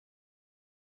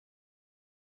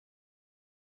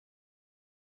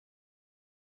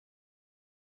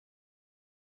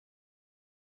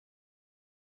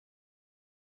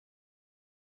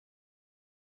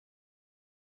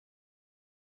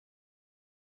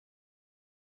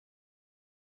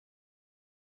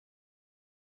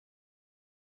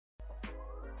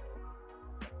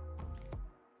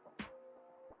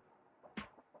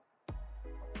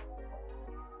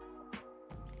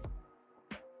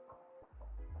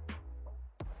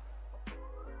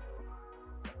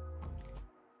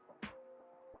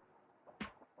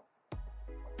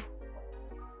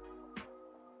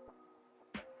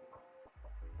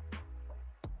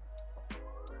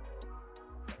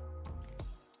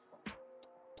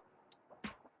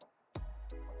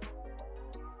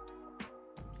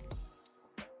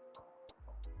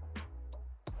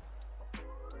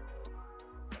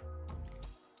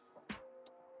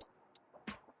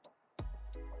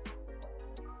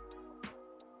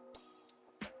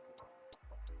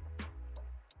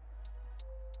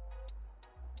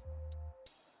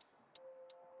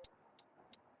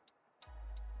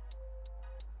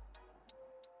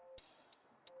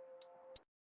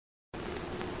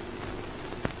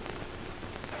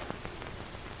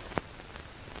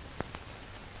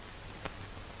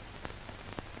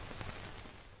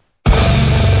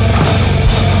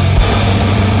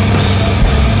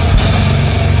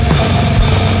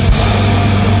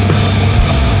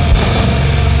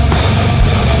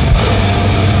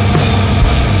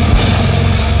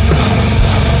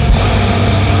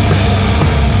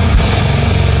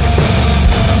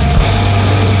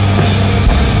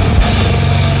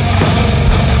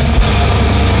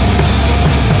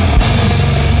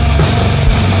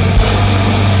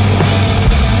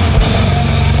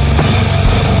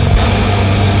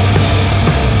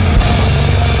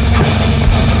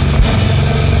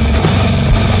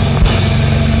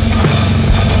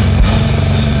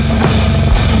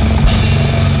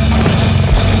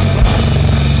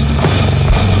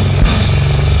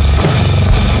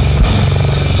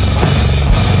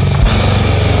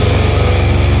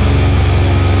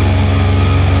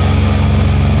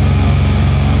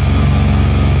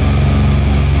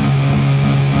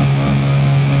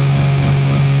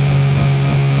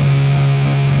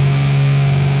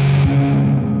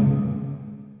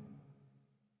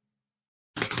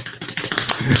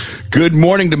Good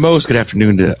morning to most, good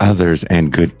afternoon to others,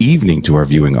 and good evening to our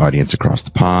viewing audience across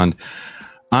the pond.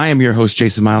 I am your host,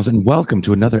 Jason Miles, and welcome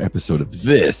to another episode of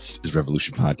This is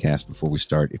Revolution Podcast. Before we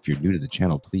start, if you're new to the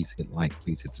channel, please hit like,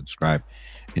 please hit subscribe,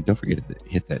 and don't forget to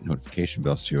hit that notification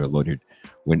bell so you're alerted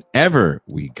whenever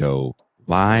we go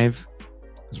live,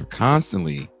 because we're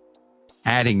constantly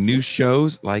adding new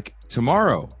shows. Like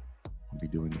tomorrow, I'll be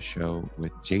doing a show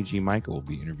with JG Michael.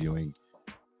 We'll be interviewing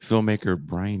filmmaker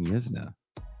Brian Yesna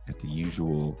at the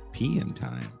usual PM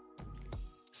time,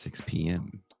 6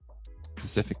 p.m.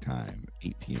 Pacific time,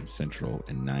 8 p.m. Central,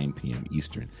 and 9 p.m.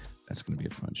 Eastern. That's going to be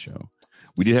a fun show.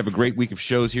 We did have a great week of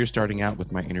shows here, starting out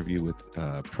with my interview with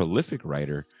prolific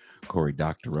writer Cory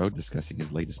Doctorow discussing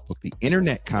his latest book, The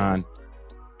Internet Con.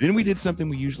 Then we did something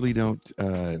we usually don't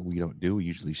do. We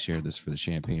usually share this for the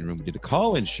Champagne Room. We did a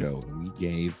call-in show, and we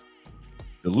gave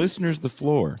the listeners the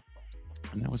floor,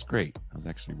 and that was great. I was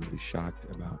actually really shocked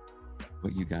about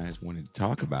what you guys wanted to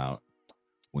talk about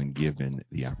when given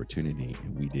the opportunity,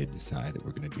 and we did decide that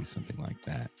we're going to do something like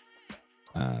that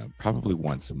probably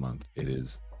once a month. It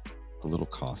is a little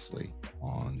costly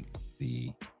on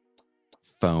the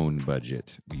phone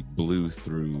budget. We blew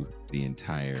through the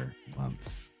entire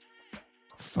month's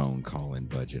phone call-in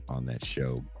budget on that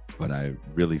show, but I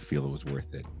really feel it was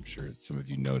worth it. I'm sure some of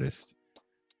you noticed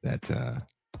that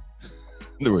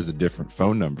there was a different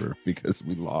phone number because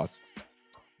we lost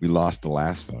the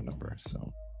last phone number.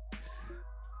 So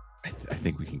I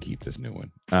think we can keep this new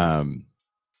one.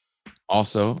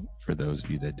 Also, for those of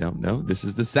you that don't know, this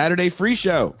is the Saturday free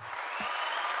show.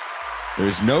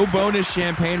 There's no bonus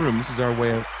Champagne Room. This is our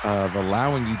way of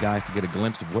allowing you guys to get a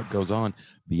glimpse of what goes on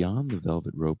beyond the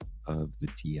velvet rope of the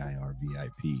TIR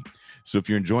VIP. So if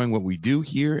you're enjoying what we do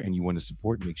here and you want to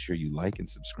support, make sure you like and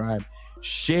subscribe.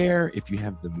 Share if you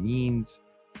have the means.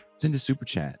 Send a super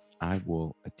chat. I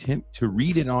will attempt to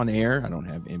read it on air. I don't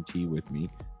have MT with me,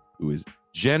 who is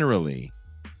generally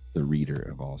the reader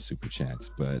of all super chats,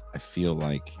 but I feel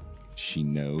like she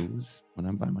knows when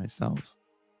I'm by myself,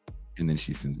 and then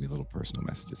she sends me little personal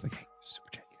messages like, hey, super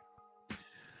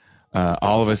chat.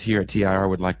 All of us here at TIR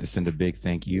would like to send a big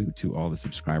thank you to all the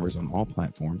subscribers on all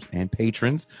platforms and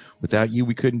patrons. Without you,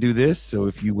 we couldn't do this. So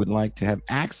if you would like to have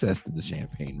access to the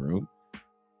Champagne Room,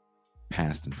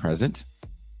 past and present,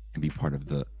 and be part of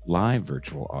the live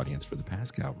virtual audience for the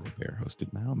Pascal Robert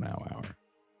hosted Mau Mau Hour,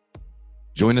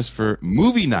 join us for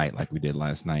movie night like we did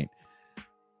last night.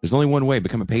 There's only one way.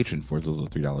 Become a patron for as little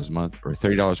as $3 a month or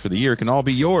 $30 for the year. It can all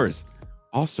be yours.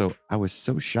 Also, I was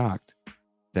so shocked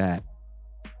that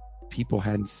people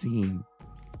hadn't seen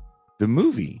the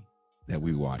movie that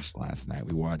we watched last night.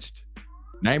 We watched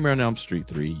Nightmare on Elm Street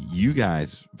 3. You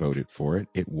guys voted for it.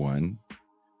 It won.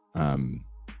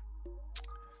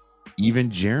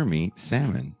 Even Jeremy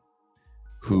Salmon,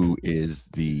 who is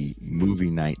the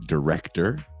movie night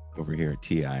director over here at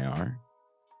TIR,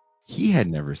 he had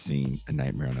never seen a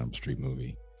Nightmare on Elm Street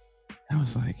movie. I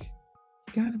was like,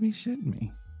 you gotta be shitting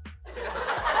me.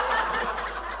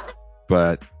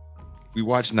 But we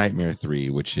watched Nightmare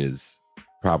 3, which is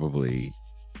probably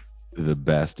the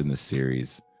best in the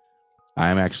series.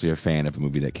 I'm actually a fan of a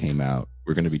movie that came out.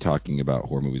 We're going to be talking about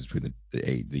horror movies between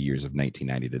the years of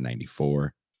 1990 to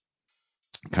 94,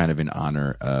 kind of in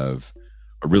honor of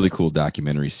a really cool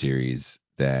documentary series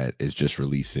that is just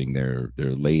releasing their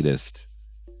latest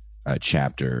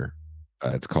chapter.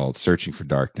 It's called Searching for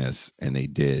Darkness, and they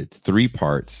did 3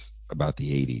 parts about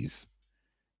the 80s,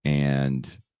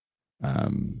 and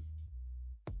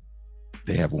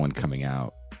they have one coming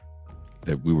out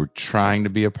that we were trying to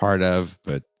be a part of,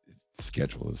 but the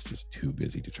schedule is just too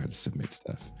busy to try to submit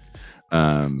stuff.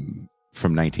 From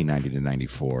 1990 to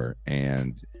 94,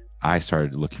 and I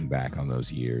started looking back on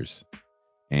those years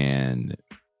and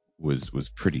was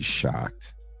pretty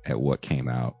shocked at what came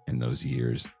out in those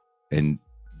years. And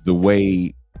the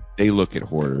way they look at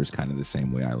horror is kind of the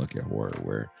same way I look at horror,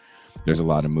 where there's a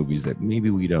lot of movies that maybe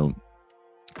we don't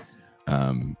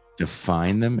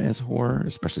define them as horror,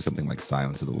 especially something like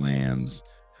Silence of the Lambs.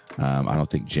 I don't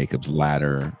think Jacob's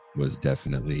Ladder was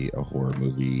definitely a horror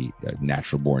movie.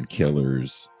 Natural Born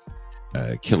Killers,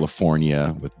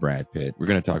 California with Brad Pitt. We're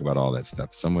going to talk about all that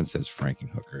stuff. Someone says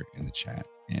Frankenhooker in the chat,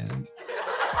 and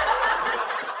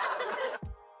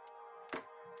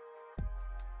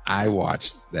I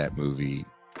watched that movie.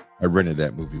 I rented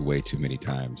that movie way too many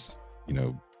times. You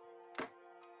know,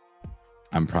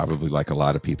 I'm probably like a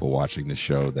lot of people watching the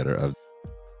show that are of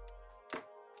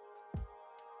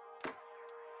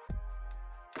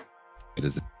it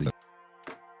is.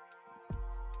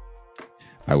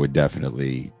 I would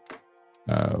definitely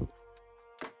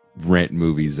rent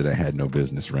movies that I had no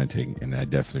business renting, and I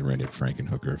definitely rented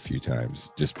Frankenhooker a few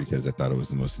times just because I thought it was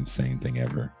the most insane thing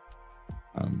ever.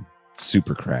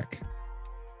 Super Crack,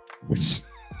 which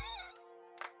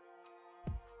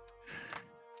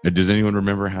does anyone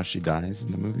remember how she dies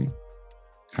in the movie?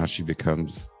 How she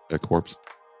becomes a corpse?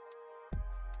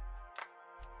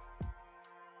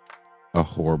 A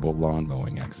horrible lawn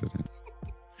mowing accident.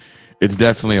 It's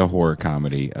definitely a horror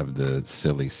comedy of the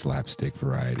silly slapstick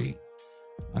variety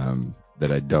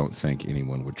that I don't think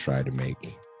anyone would try to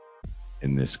make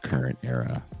in this current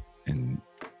era. And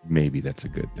maybe that's a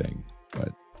good thing.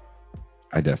 But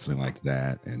I definitely like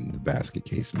that and the basket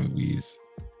case movies.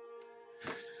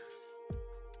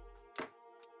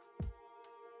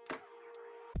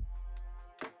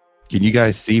 Can you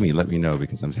guys see me? Let me know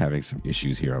because I'm having some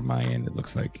issues here on my end. It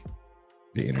looks like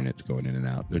the internet's going in and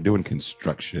out. They're doing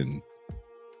construction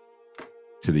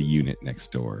to the unit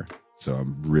next door. So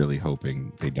I'm really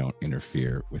hoping they don't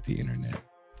interfere with the internet,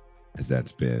 as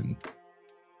that's been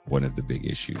one of the big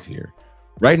issues here.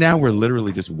 Right now, we're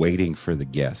literally just waiting for the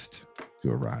guest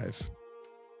to arrive.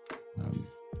 Um,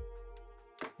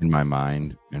 in my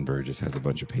mind, and Burgess has a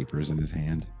bunch of papers in his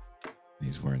hand.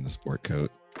 He's wearing the sport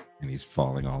coat, and he's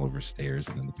falling all over stairs,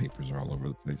 and then the papers are all over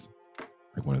the place,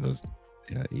 like one of those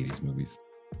 80s movies.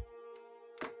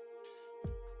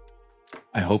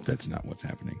 I hope that's not what's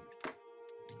happening.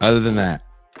 Other than that,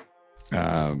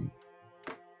 um,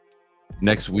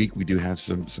 next week we do have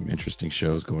some interesting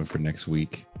shows going for next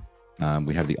week.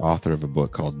 We have the author of a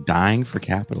book called "Dying for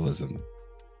Capitalism"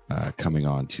 coming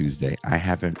on Tuesday. I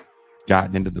haven't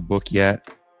gotten into the book yet,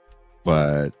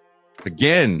 but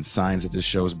again, signs that this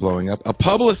show is blowing up. A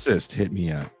publicist hit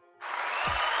me up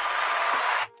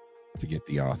to get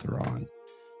the author on,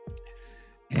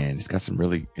 and it's got some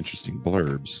really interesting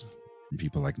blurbs from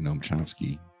people like Noam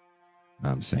Chomsky,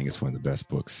 saying it's one of the best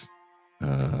books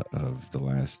of the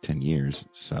last 10 years.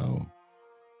 So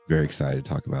very excited to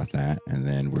talk about that. And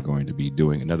then we're going to be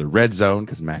doing another Red Zone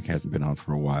because Mac hasn't been on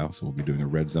for a while. So we'll be doing a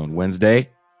Red Zone Wednesday.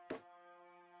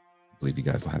 I believe you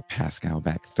guys will have Pascal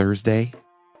back Thursday.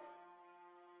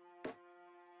 I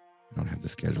don't have the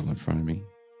schedule in front of me.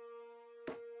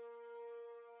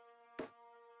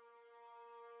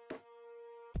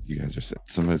 You guys are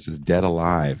someone says Dead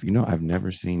Alive. You know, I've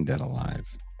never seen Dead Alive.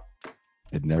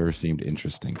 It never seemed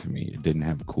interesting to me. It didn't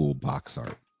have cool box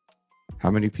art.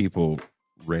 How many people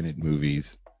rented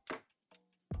movies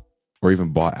or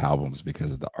even bought albums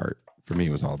because of the art? For me,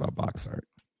 it was all about box art.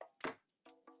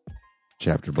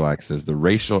 Chapter Black says the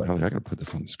racial. I gotta put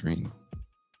this on the screen.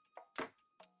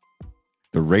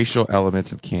 The racial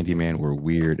elements of Candyman were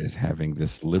weird as having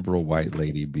this liberal white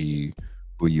lady be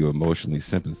who you emotionally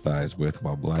sympathize with,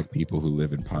 while black people who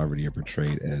live in poverty are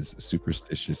portrayed as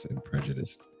superstitious and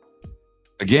prejudiced.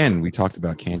 Again, we talked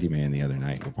about Candyman the other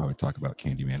night. We'll probably talk about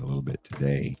Candyman a little bit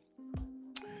today.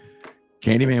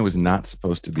 Candyman was not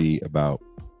supposed to be about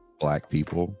black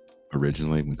people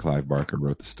originally when Clive Barker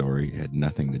wrote the story. It had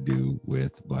nothing to do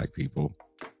with black people.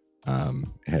 It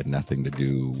had nothing to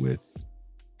do with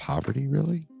poverty,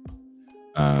 really.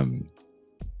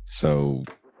 So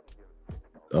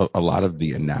a lot of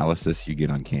the analysis you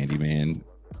get on Candyman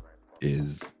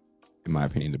is, in my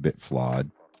opinion, a bit flawed.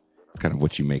 It's kind of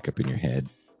what you make up in your head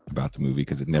about the movie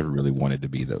because it never really wanted to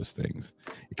be those things.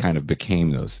 It kind of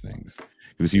became those things.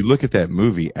 Because if you look at that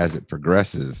movie as it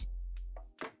progresses,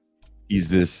 he's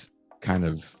this kind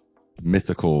of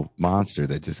mythical monster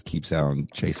that just keeps on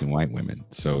chasing white women.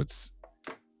 So it's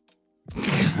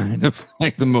kind of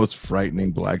like the most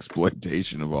frightening black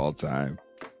exploitation of all time.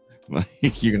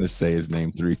 Like you're gonna say his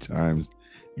name 3 times,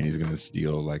 and he's gonna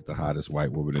steal like the hottest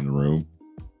white woman in the room.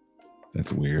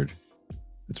 That's weird.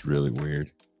 It's really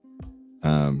weird.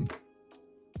 But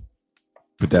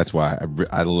that's why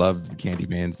I loved the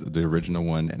Candyman's the original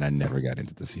one, and I never got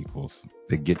into the sequels.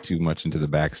 They get too much into the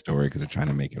backstory because they're trying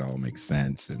to make it all make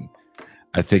sense, and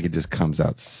I think it just comes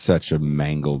out such a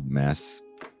mangled mess.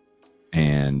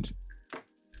 And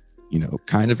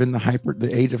kind of in the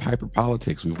age of hyper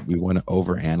politics, we want to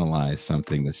overanalyze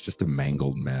something that's just a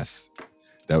mangled mess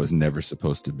that was never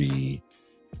supposed to be.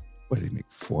 What did they make?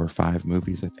 4 or 5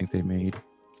 movies, I think they made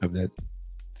of that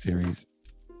series.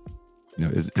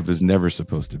 It was never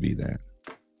supposed to be that.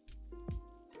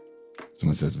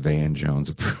 Someone says Van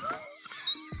Jones.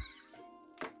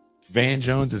 Van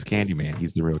Jones is Candyman.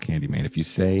 He's the real Candyman. If you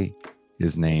say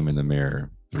his name in the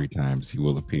mirror 3 times, he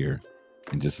will appear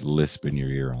and just lisp in your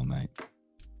ear all night.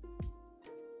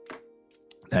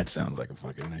 That sounds like a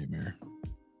fucking nightmare.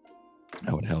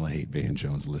 I would hella hate Van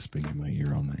Jones lisping in my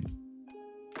ear all night.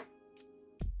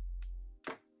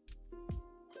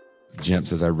 Jim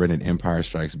says I rented Empire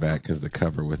Strikes Back because the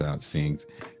cover without seeing.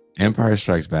 Empire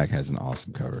Strikes Back has an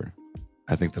awesome cover.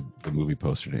 I think the movie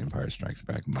poster to Empire Strikes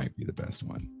Back might be the best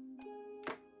one.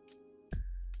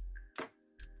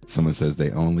 Someone says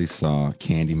they only saw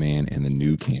Candyman and the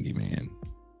new Candyman.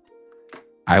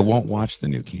 I won't watch the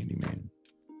new Candyman.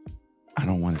 I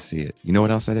don't want to see it. You know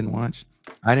what else I didn't watch?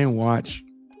 I didn't watch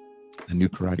the new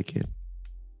Karate Kid.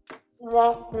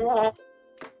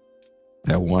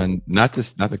 That one, not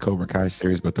the Cobra Kai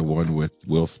series, but the one with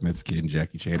Will Smith's kid and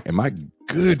Jackie Chan. And my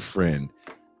good friend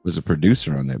was a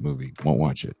producer on that movie. Won't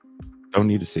watch it. Don't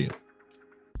need to see it.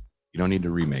 You don't need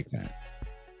to remake that.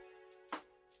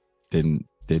 Didn't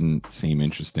seem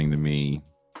interesting to me.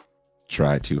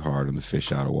 Tried too hard on the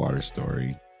fish out of water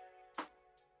story.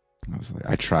 I was like,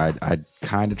 I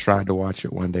kind of tried to watch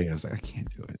it one day. I was like, I can't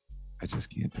do it. I just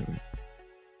can't do it.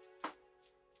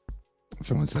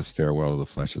 Someone says Farewell to the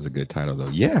Flesh is a good title though.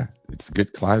 Yeah, it's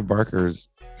good. Clive Barker's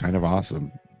kind of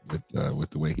awesome with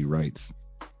the way he writes.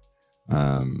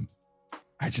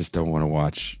 I just don't want to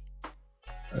watch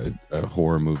a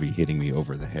horror movie hitting me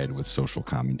over the head with social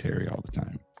commentary all the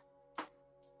time,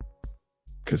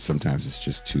 because sometimes it's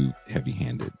just too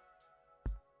heavy-handed.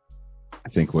 I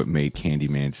think what made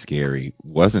Candyman scary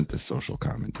wasn't the social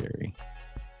commentary,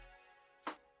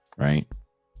 right?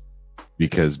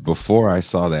 Because before I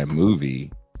saw that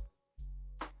movie,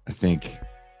 I think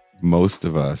most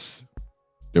of us,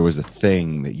 there was a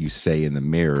thing that you say in the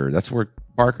mirror. That's where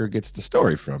Barker gets the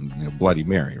story from, Bloody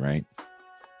Mary, right?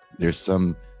 There's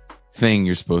some thing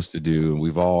you're supposed to do.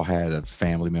 We've all had a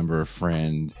family member, a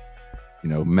friend,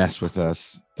 mess with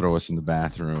us, throw us in the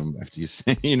bathroom after you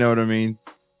say, you know what I mean?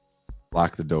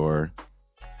 Lock the door.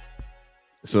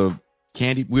 So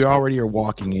we already are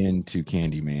walking into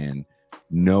Candyman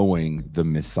knowing the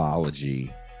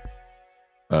mythology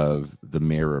of the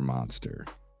mirror monster,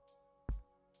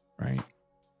 right?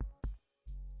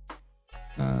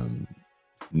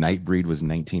 Nightbreed was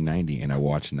 1990, and I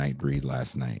watched Nightbreed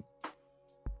last night,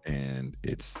 and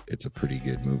it's a pretty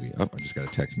good movie. Oh, I just got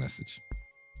a text message.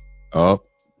 Oh,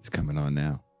 it's coming on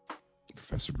now.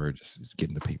 Professor Burgess is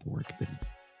getting the paperwork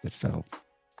that fell.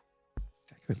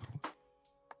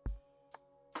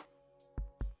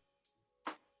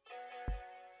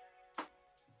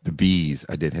 The bees.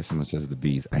 I did have someone says the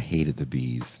bees. I hated the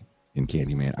bees in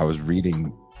Candyman. I was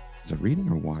reading. Was I reading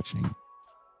or watching?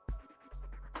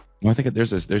 Well, I think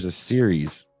there's a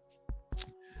series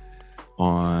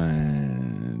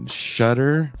on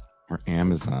Shudder or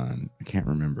Amazon. I can't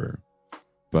remember,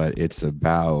 but it's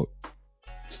about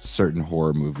certain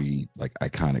horror movie like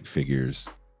iconic figures.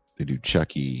 They do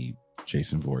Chucky,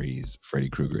 Jason Voorhees, Freddy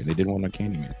Krueger, and they did one on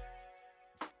Candyman.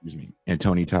 Excuse me. And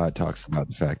Tony Todd talks about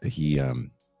the fact that he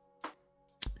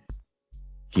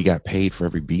got paid for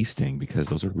every bee sting because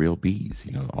those are real bees.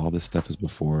 All this stuff is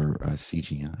before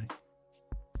CGI.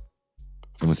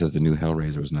 Someone says the new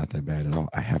Hellraiser was not that bad at all.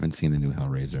 I haven't seen the new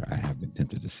Hellraiser. I have been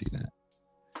tempted to see that.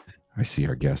 I see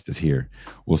our guest is here.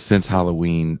 Well, since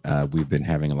Halloween, we've been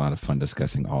having a lot of fun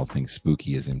discussing all things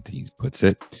spooky, as MT puts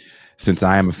it. Since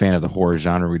I am a fan of the horror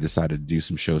genre, we decided to do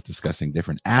some shows discussing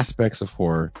different aspects of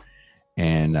horror.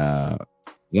 And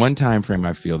one time frame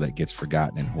I feel that gets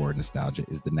forgotten in horror nostalgia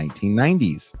is the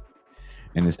 1990s.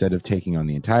 And instead of taking on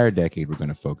the entire decade, we're going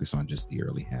to focus on just the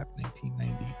early half,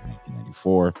 1990 to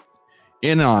 1994,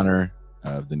 in honor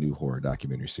of the new horror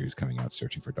documentary series coming out,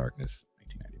 Searching for Darkness,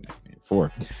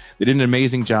 1990-1994. They did an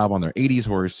amazing job on their 80s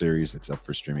horror series that's up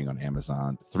for streaming on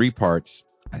Amazon. 3 parts.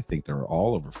 I think they're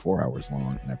all over 4 hours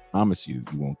long, and I promise you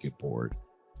won't get bored,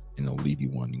 and it'll leave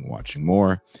you wanting watching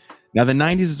more. Now, the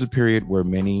 90s is a period where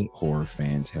many horror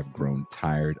fans have grown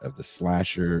tired of the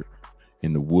slasher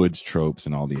in the woods tropes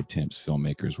and all the attempts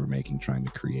filmmakers were making trying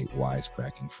to create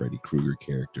wisecracking Freddy Krueger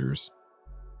characters.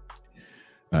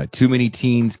 Too many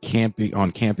teens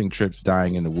camping trips,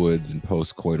 dying in the woods, and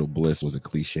post-coital bliss was a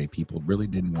cliche people really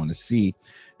didn't want to see.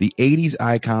 The 80s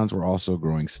icons were also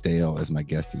growing stale, as my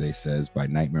guest today says, by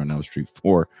Nightmare on Elm Street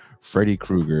 4, Freddy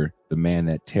Krueger, the man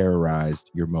that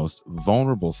terrorized your most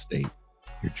vulnerable state,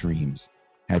 your dreams,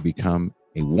 had become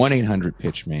a 1-800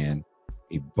 pitchman,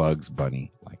 a Bugs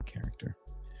Bunny-like character.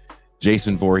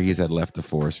 Jason Voorhees had left the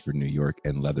force for New York,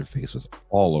 and Leatherface was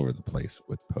all over the place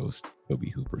with post-Toby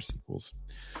Hooper sequels.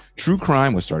 True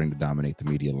crime was starting to dominate the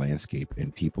media landscape,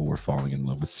 and people were falling in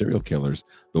love with serial killers.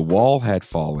 The wall had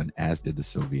fallen, as did the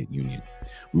Soviet Union.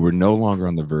 We were no longer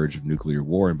on the verge of nuclear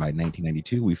war, and by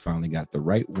 1992, we finally got the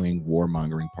right-wing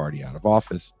warmongering party out of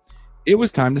office. It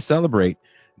was time to celebrate,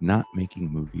 not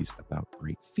making movies about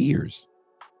great fears.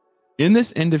 In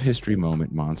this end of history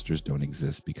moment, monsters don't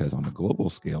exist because on a global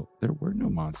scale, there were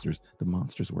no monsters. The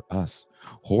monsters were us.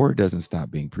 Horror doesn't stop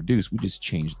being produced. We just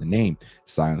changed the name.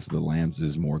 Silence of the Lambs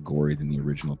is more gory than the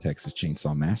original Texas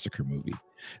Chainsaw Massacre movie.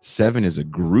 Seven is a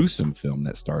gruesome film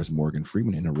that stars Morgan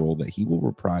Freeman in a role that he will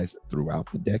reprise throughout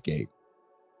the decade.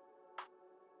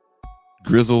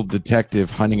 Grizzled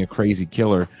detective hunting a crazy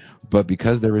killer, but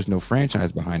because there is no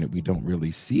franchise behind it, we don't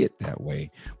really see it that way.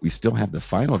 We still have the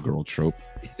final girl trope.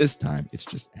 This time, it's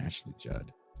just Ashley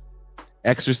Judd.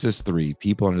 Exorcist 3,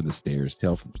 People Under the Stairs,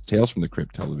 Tales from the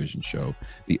Crypt television show.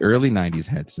 The early 90s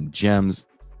had some gems,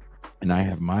 and I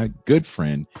have my good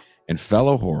friend and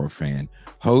fellow horror fan,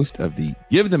 host of the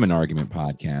Give Them an Argument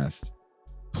podcast.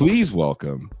 Please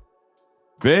welcome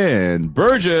Ben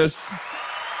Burgis.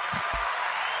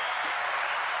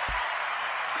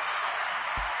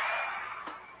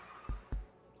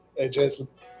 Hey, Jason.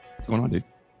 What's going on, dude?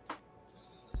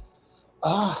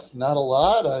 Not a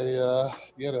lot. I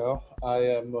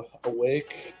am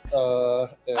awake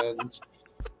and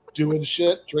doing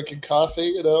shit, drinking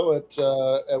coffee, at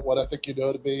what I think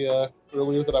to be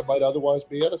earlier than I might otherwise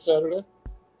be on a Saturday.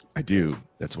 I do.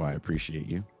 That's why I appreciate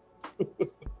you.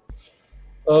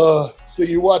 So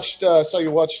you watched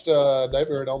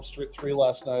Nightmare on Elm Street 3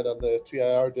 last night on the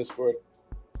TIR Discord.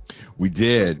 We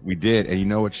did. And you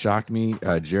know what shocked me?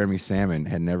 Jeremy Salmon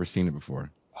had never seen it before.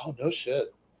 Oh, no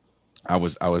shit. I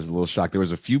was a little shocked. There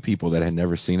was a few people that had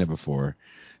never seen it before.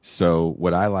 So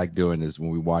what I like doing is when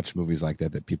we watch movies like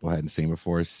that people hadn't seen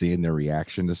before, seeing their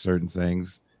reaction to certain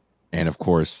things. And of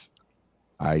course,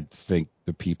 I think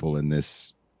the people in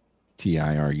this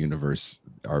TIR universe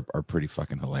are pretty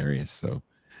fucking hilarious. So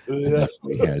Yeah. I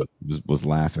definitely was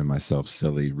laughing myself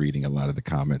silly reading a lot of the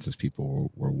comments as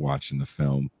people were watching the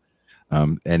film.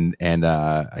 And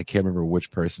I can't remember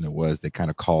which person it was that kind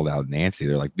of called out Nancy.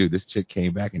 They're like, dude, this chick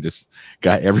came back and just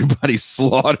got everybody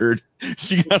slaughtered.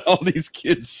 She got all these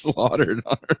kids slaughtered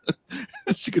on her.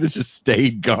 She could have just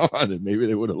stayed gone and maybe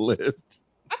they would have lived.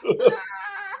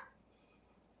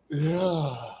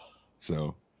 Yeah.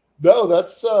 So. No,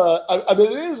 that's I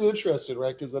mean, it is interesting,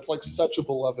 right? Because that's like such a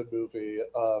beloved movie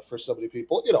for so many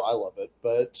people. I love it,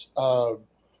 but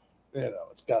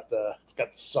it's got the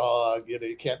song.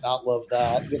 You can't not love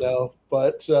that.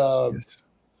 But Yes.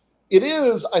 it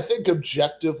is, I think,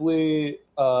 objectively,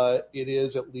 it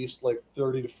is at least like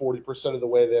 30 to 40% of the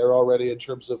way there already in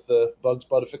terms of the Bugs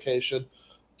Buttification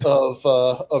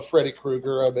of Freddy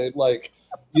Krueger. I mean, like,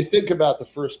 you think about the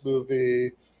first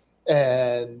movie,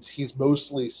 and he's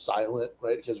mostly silent,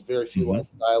 right? He has very few lines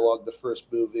of dialogue. The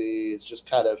first movie is just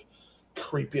kind of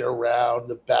creeping around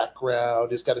the background.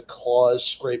 He's got his claws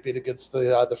scraping against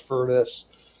the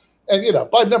furnace. And,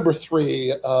 by number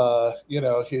 3,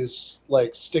 he's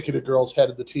like sticking a girl's head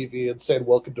in the TV and saying,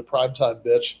 "Welcome to primetime,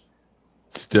 bitch."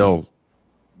 Still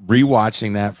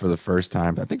rewatching that for the first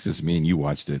time. I think since me and you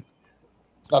watched it.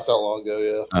 Not that long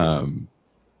ago, yeah.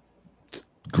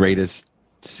 Greatest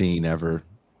scene ever.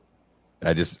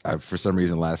 For some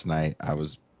reason last night I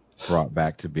was brought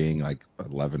back to being like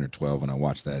 11 or 12 when I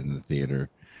watched that in the theater,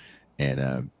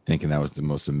 and thinking that was the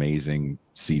most amazing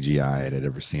CGI I had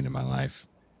ever seen in my life.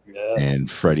 Yeah. And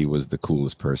Freddy was the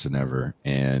coolest person ever.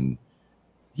 And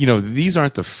these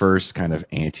aren't the first kind of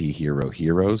anti-hero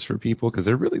heroes for people, because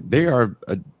they're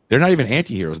not even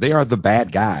anti-heroes. They are the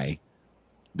bad guy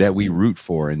that we root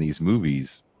for in these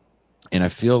movies. And I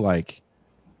feel like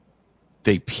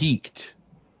they peaked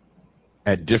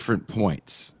at different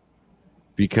points,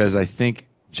 because I think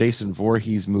Jason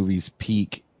Voorhees movies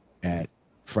peak at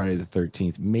Friday the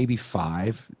 13th, maybe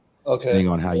 5, Okay. depending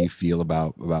on how you feel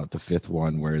about the 5th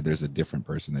one, where there's a different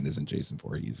person that isn't Jason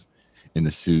Voorhees in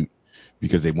the suit,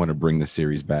 because they want to bring the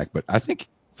series back. But I think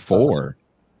 4,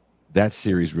 that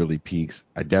series really peaks.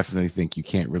 I definitely think you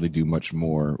can't really do much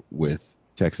more with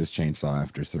Texas Chainsaw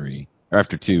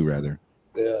after 2 rather.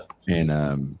 Yeah. And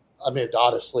I mean,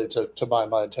 honestly, to my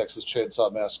mind, Texas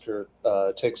Chainsaw Massacre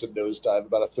takes a nosedive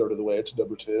about a third of the way into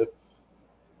number 2.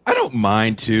 I don't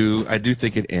mind 2. I do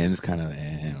think it ends kind of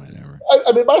whatever.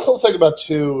 I mean, my whole thing about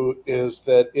 2 is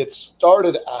that it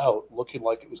started out looking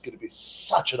like it was going to be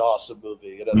such an awesome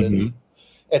movie.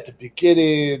 At the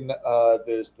beginning,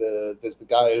 there's the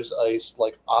guy who's iced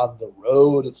like on the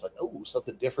road. It's like, oh,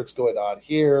 something different's going on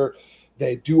here.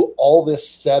 They do all this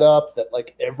setup that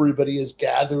like everybody is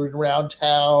gathering around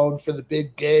town for the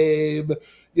big game.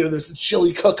 There's the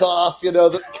chili cook-off, that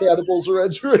the cannibals are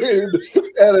entering.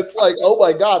 And it's like, oh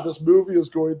my God, this movie is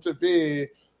going to be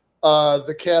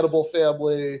the cannibal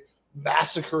family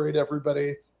massacring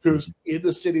everybody who's in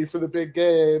the city for the big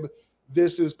game.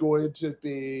 This is going to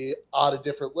be on a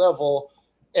different level.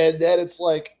 And then it's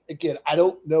like, again, I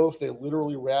don't know if they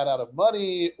literally ran out of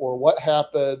money or what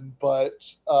happened, but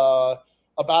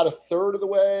about a third of the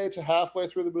way to halfway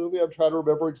through the movie, I'm trying to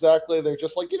remember exactly, they're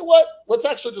just like, you know what? Let's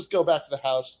actually just go back to the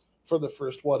house from the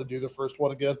first one and do the first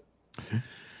one again.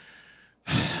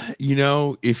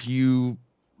 If you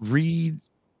read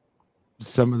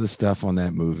some of the stuff on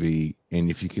that movie, and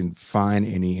if you can find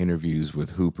any interviews with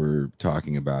Hooper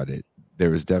talking about it, there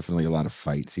was definitely a lot of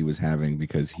fights he was having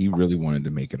because he really wanted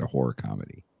to make it a horror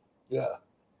comedy. Yeah.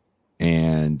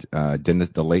 And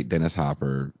the late Dennis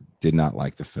Hopper, did not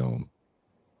like the film.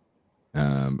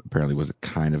 Apparently, was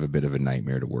kind of a bit of a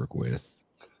nightmare to work with.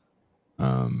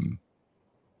 Um,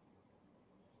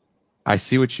 I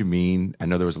see what you mean. I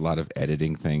know there was a lot of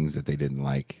editing things that they didn't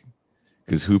like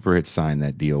because Hooper had signed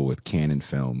that deal with Canon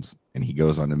Films, and he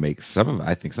goes on to make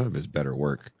I think some of his better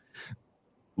work.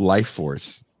 Life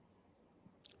Force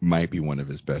might be one of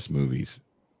his best movies.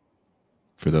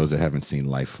 For those that haven't seen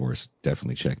Life Force,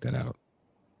 definitely check that out.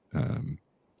 Um,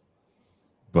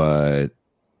 but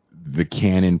the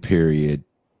canon period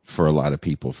for a lot of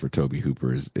people for Toby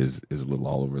Hooper is a little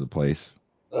all over the place.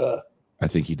 Uh, I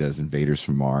think he does Invaders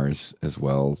from Mars as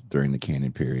well during the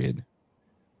canon period.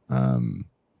 Um,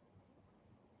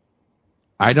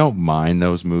 I don't mind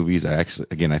those movies. I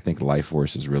think Life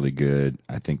Force is really good.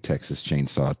 I think Texas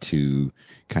Chainsaw 2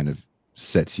 kind of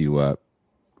sets you up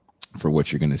for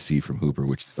what you're going to see from Hooper,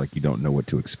 which is like you don't know what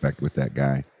to expect with that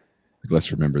guy. Like,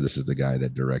 let's remember this is the guy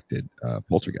that directed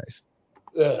Poltergeist,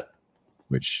 uh,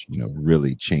 which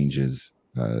really changes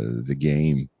the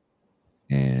game.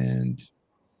 And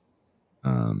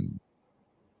um,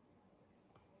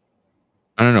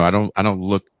 I don't know. I don't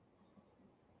look.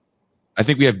 I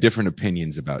think we have different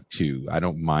opinions about 2. I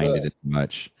don't mind uh, it as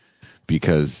much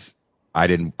because I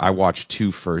didn't. I watched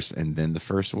 2 first and then the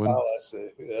first one. oh, I see.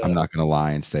 I'm Yeah. not going to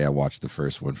lie and say I watched the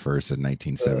first one first in Uh,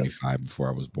 1975 before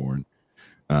I was born.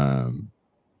 Um,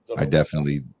 don't I know about that.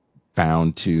 definitely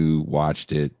found 2,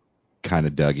 watched it, kind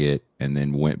of dug it, and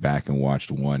then went back and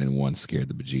watched 1, and 1 scared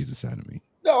the bejesus out of me.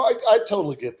 No, I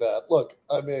totally get that. Look,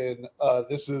 I mean,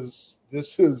 this is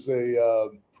a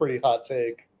pretty hot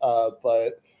take,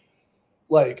 but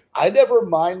like I never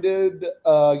minded.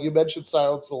 You mentioned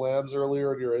Silence of the Lambs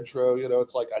earlier in your intro.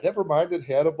 It's like I never minded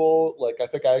Hannibal. Like I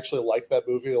think I actually like that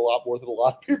movie a lot more than a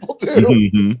lot of people do.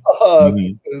 Mm-hmm.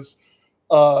 Mm-hmm. Because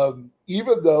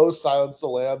even though Silence of the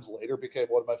Lambs later became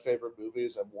one of my favorite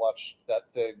movies, I've watched that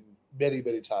thing many,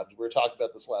 many times. We were talking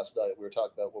about this last night. We were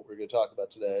talking about what we are going to talk about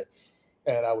today,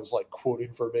 and I was like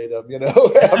quoting verbatim.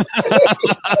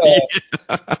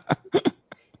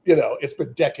 It's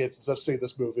been decades since I've seen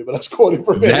this movie, but I was quoting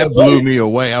verbatim, That blew right? me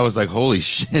away. I was like, holy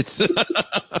shit.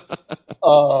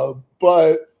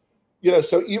 But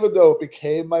so even though it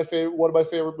became my favorite, one of my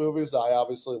favorite movies, that I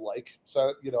obviously like,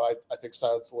 so I think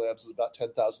Silence of the Lambs is about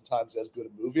 10,000 times as good a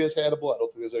movie as Hannibal. I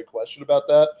don't think there's any question about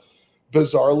that.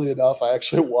 Bizarrely enough, I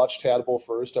actually watched Hannibal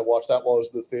first. I watched that while I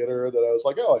was in the theater, and then I was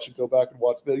like, oh, I should go back and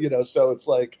watch so it's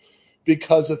like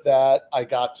because of that, I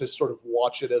got to sort of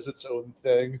watch it as its own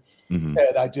thing. Mm-hmm.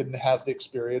 And I didn't have the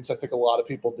experience I think a lot of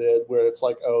people did, where it's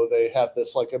like, oh, they have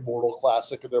this like immortal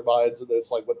classic in their minds, and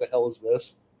it's like, what the hell is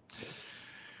this?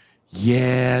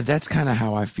 Yeah, that's kind of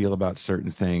how I feel about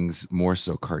certain things, more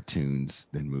so cartoons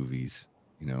than movies.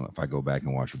 If I go back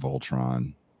and watch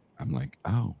Voltron, I'm like,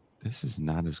 oh, this is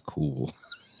not as cool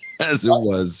as it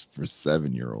was for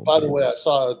 7-year-old By the me. way, I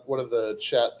saw one of the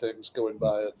chat things going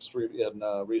by and stream in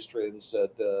Restream said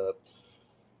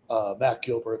Matt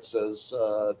Gilbert says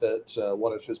that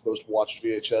one of his most watched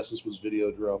VHSs was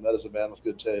Videodrome. That is a man with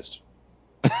good taste.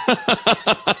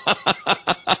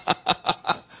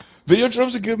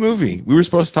 Videodrome's a good movie. We were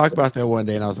supposed to talk about that one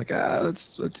day, and I was like,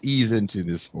 let's ease into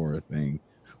this horror thing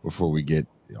before we get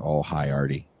all high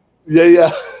arty. Yeah,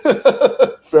 yeah.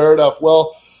 Fair enough.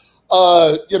 Well,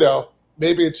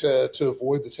 maybe to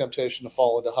avoid the temptation to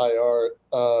fall into high art,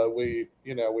 we've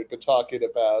been talking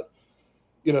about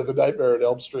the Nightmare on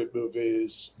Elm Street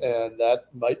movies, and that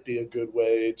might be a good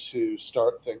way to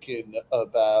start thinking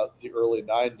about the early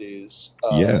 '90s,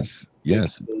 Yes,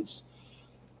 yes. because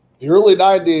the early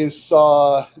 '90s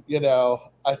saw,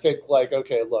 I think like,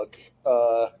 okay, look,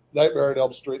 Nightmare on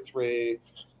Elm Street 3.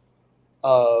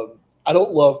 I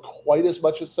don't love quite as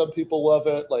much as some people love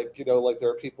it. Like, like there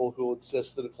are people who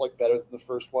insist that it's like better than the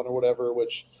first one or whatever,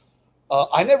 which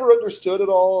I never understood at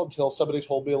all until somebody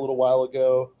told me a little while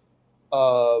ago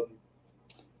um,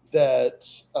 that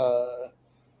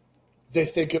they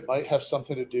think it might have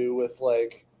something to do with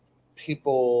like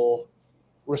people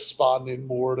responding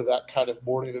more to that kind of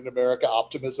morning in America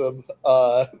optimism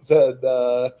than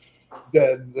the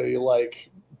like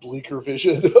bleaker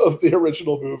vision of the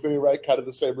original movie, right? Kind of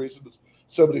the same reason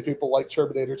so many people like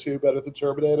Terminator 2 better than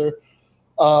Terminator.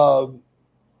 Um,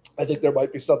 I think there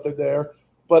might be something there.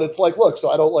 But it's like, look, so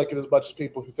I don't like it as much as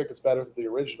people who think it's better than the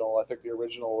original. I think the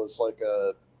original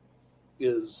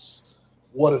is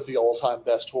one of the all-time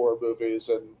best horror movies,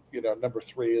 and number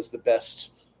 3 is the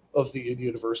best of the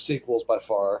in-universe sequels by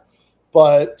far.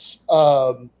 But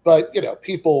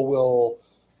people will,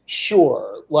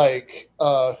 sure, like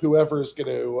whoever's going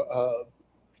to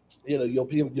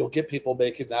you'll get people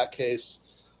making that case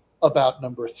about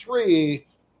number 3,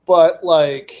 but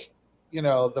like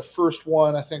the first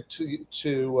one, I think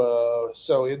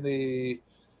so in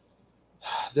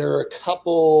there are a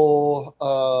couple.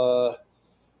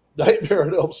 Nightmare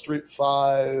on Elm Street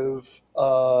 5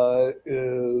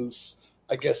 is,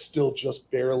 I guess, still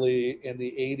just barely in the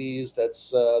 80s.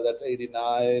 That's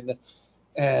 89,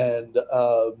 and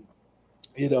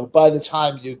by the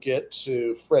time you get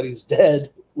to Freddy's Dead,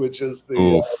 which is the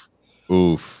Oof.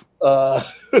 Oof. uh,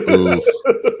 Oof.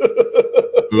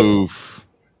 Oof.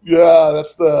 yeah,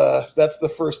 that's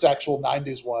the first actual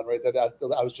 90s one, right? That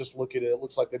I was just looking at. It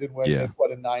looks like they didn't Yeah. make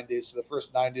one in 90s, so the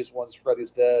first 90s one is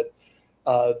Freddy's Dead.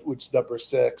 Which is number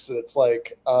 6, and it's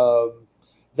like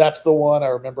that's the one I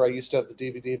remember. I used to have the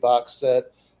DVD box set,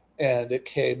 and it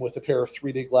came with a pair of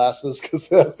 3D glasses because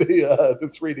the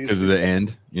 3D Because of the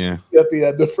end. Yeah. at the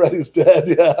end of Freddy's Dead.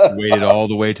 Yeah. Waited all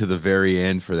the way to the very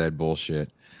end for that bullshit.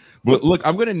 But look,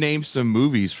 I'm going to name some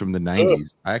movies from the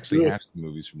 90s. I actually have some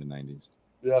movies from the 90s.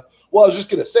 Yeah. Well, I was just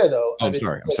gonna say though. Oh, I I'm mean,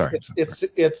 sorry.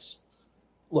 it's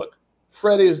look,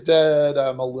 Freddy's Dead.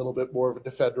 I'm a little bit more of a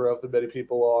defender of than many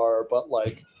people are, but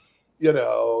like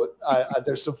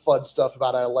there's some fun stuff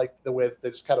about it. I like the way that they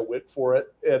just kind of went for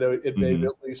it, and it made me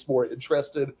at least more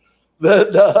interested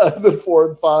than 4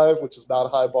 and 5, which is not a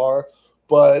high bar.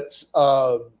 But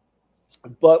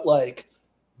like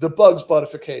the Bugs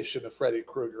buttification of Freddy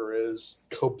Krueger is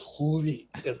complete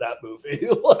in that movie.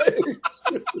 Like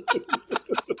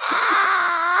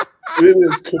it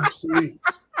is complete.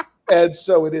 And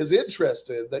so it is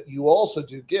interesting that you also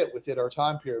do get within our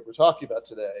time period we're talking about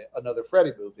today another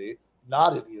Freddy movie,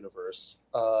 not in universe.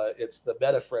 It's the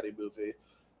Meta Freddy movie,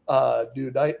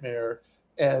 New Nightmare,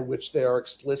 and which they are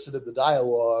explicit in the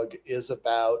dialogue is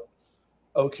about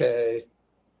okay,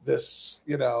 this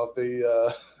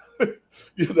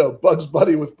Bugs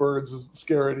Bunny with birds isn't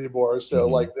scary anymore. So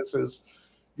like this is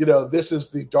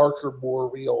the darker, more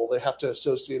real. They have to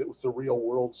associate it with the real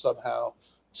world somehow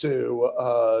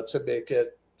to make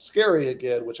it scary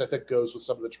again, which I think goes with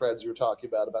some of the trends you're talking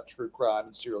about true crime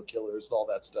and serial killers and all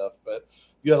that stuff. But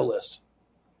you got a list.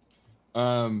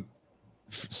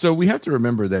 So we have to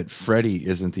remember that Freddy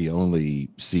isn't the only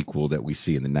sequel that we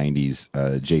see in the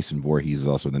 90s. Jason Voorhees is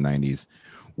also in the 90s.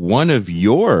 One of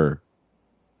your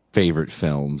favorite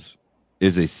films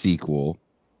is a sequel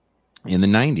in the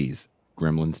 90s,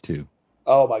 Gremlins 2.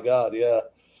 Oh my God, yeah.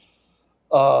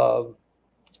 Um,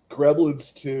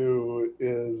 Gremlins 2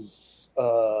 is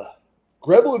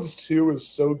Gremlins 2 is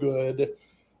so good.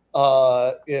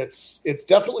 It's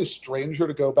definitely stranger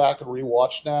to go back and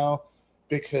rewatch now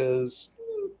because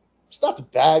it's not the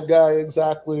bad guy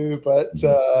exactly, but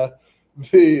the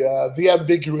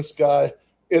ambiguous guy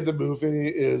in the movie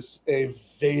is a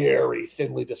very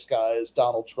thinly disguised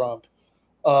Donald Trump.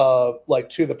 Like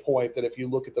to the point that if you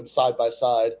look at them side by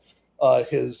side,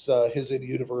 his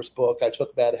in-universe book, I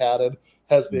Took Manhattan,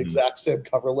 has the exact same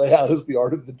cover layout as The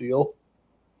Art of the Deal.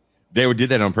 They did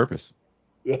that on purpose.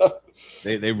 Yeah.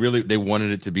 They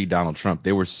wanted it to be Donald Trump.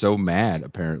 They were so mad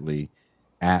apparently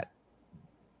at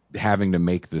having to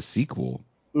make the sequel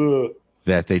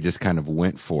that they just kind of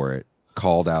went for it,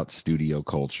 called out studio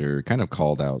culture, kind of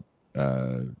called out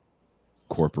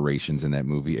corporations in that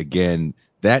movie. Again,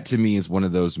 that to me is one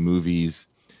of those movies.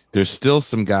 There's still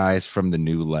some guys from the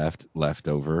new left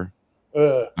over.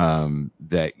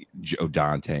 That Joe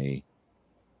Dante,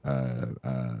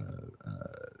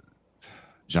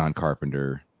 John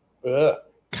Carpenter,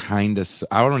 kind of.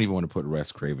 I don't even want to put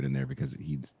Wes Craven in there because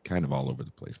he's kind of all over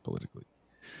the place politically.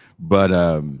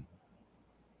 But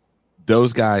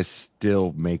those guys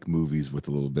still make movies with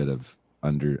a little bit of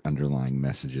underlying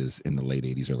messages in the late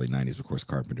 80s, early 90s. Of course,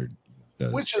 Carpenter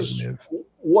does. Which is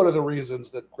one of the reasons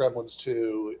that Gremlins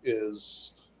 2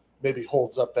 is maybe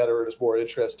holds up better and is more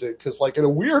interesting because, like, in a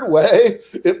weird way,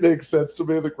 it makes sense to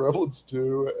me that Gremlins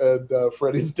 2 and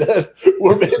Freddy's Dead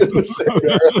were made in the same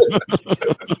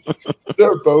era.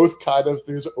 They're both kind of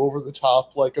these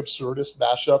over-the-top, like, absurdist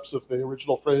mashups of the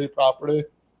original Freddy property.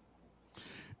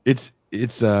 It's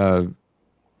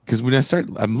because when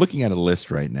I'm looking at a list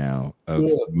right now of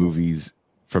movies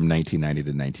from 1990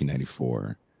 to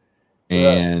 1994,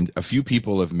 Yeah. And a few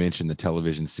people have mentioned the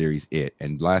television series It.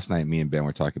 And last night, me and Ben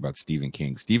were talking about Stephen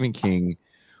King. Stephen King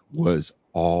was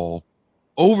all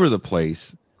over the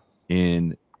place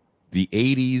in the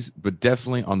 80s, but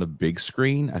definitely on the big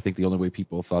screen. I think the only way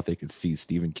people thought they could see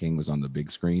Stephen King was on the big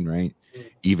screen, right?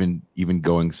 Even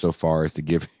going so far as to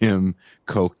give him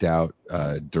coked out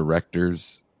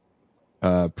director's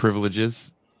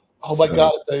privileges. Oh my So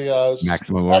God, the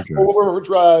maximum overdrive. Maximum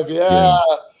Overdrive, yeah. Yeah,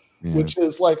 yeah. Which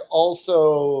is like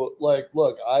also like,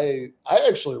 look, I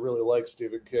actually really like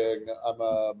Stephen King. I've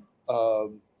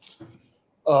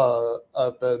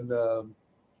been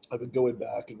I've been going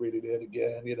back and reading it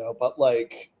again, but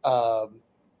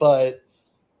but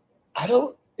I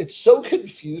don't. It's so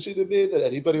confusing to me that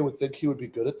anybody would think he would be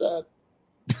good at that.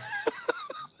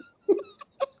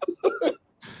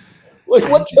 Like,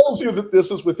 what tells you that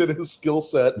this is within his skill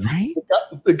set? Right?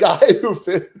 The guy who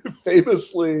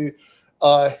famously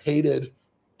hated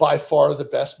by far the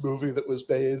best movie that was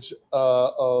made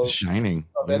The Shining.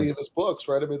 of Yeah. any of his books,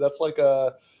 right? I mean, that's like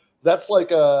a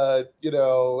AFI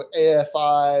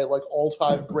like all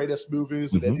time greatest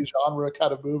movies in any genre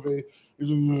kind of movie. He's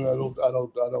like, I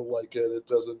don't like it. It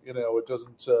doesn't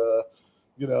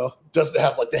doesn't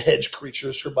have like the hedge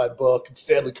creatures from my book, and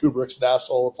Stanley Kubrick's an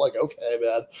asshole. It's like, okay,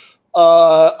 man,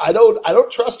 I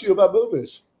don't trust you about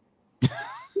movies.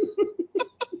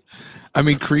 I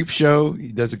mean, Creep Show,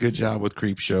 he does a good job with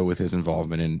Creep Show with his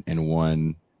involvement in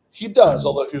one. He does,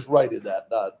 although he's writing that,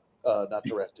 not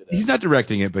directing it. He's not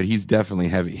directing it, but he's definitely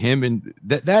heavy. Him and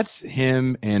that's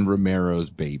him and Romero's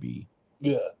baby.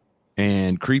 Yeah,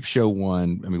 And Creep Show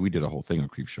 1, I mean, we did a whole thing on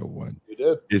Creep Show 1, he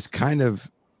did. is kind of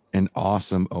an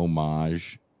awesome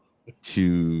homage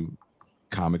to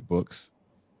comic books.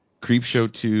 Creep Show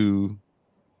 2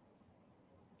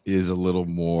 is a little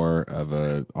more of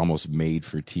a almost made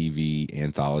for TV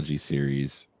anthology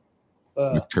series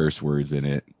Uh, with curse words in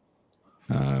it.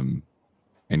 And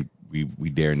we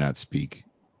dare not speak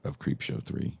of Creep Show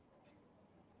 3,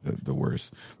 the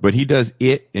worst. But he does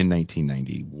It in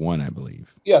 1991, I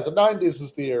believe. yeah, the '90s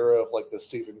is the era of like the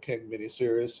Stephen King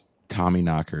miniseries. Tommy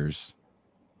Knockers,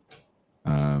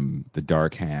 The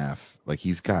Dark Half. Like,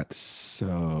 he's got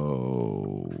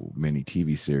so many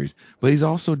TV series, but he's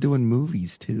also doing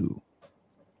movies too.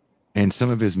 And some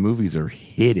of his movies are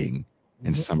hitting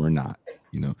and some are not.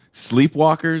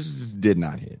 Sleepwalkers did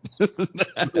not hit.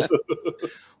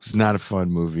 It's not a fun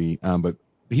movie. But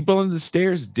People Under the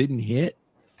Stairs didn't hit,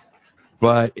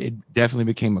 but it definitely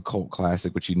became a cult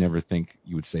classic, which you never think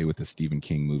you would say with a Stephen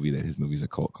King movie that his movie's a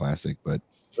cult classic. But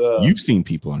Uh, you've seen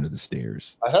People Under the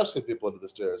Stairs. I have seen People Under the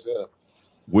Stairs. Yeah.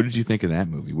 What did you think of that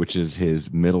movie, which is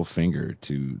his middle finger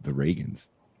to the Reagans?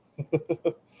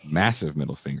 Massive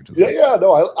middle finger to the Yeah, Reagans. yeah,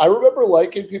 no, I remember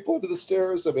liking People Under the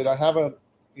Stairs. I mean, I haven't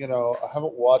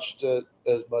watched it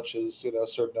as much as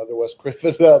certain other Wes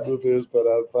Craven movies, but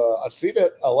I've seen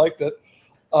it. I liked it,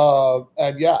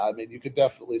 and yeah, I mean, you could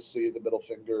definitely see the middle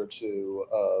finger to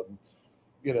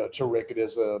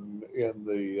Reaganism in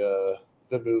the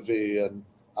movie, and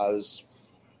I was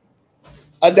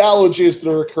analogies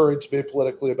that are occurring to me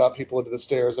politically about People Under the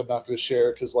Stairs. I'm not going to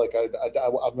share because like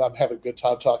I'm having a good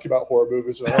time talking about horror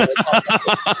movies, and I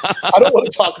don't want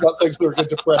to talk about things that are going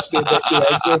to depress me and make me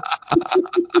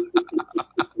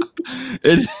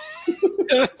angry.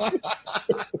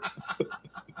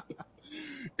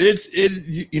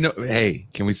 It, hey,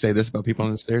 can we say this about People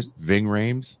on the Stairs? Ving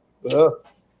Rhames. Uh,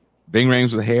 Ving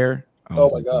Rhames with hair oh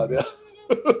owns my that god, movie.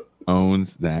 yeah.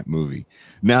 Owns that movie.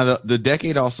 Now the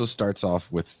decade also starts off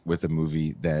with a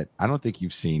movie that I don't think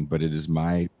you've seen, but it is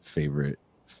my favorite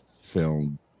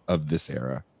film of this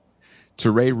era.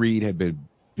 Teray Reed had been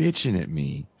bitching at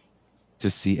me to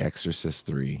see Exorcist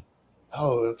 3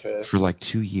 Oh, okay. for like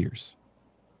 2 years.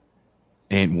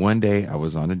 And one day I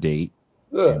was on a date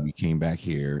Yeah. and we came back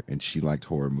here and she liked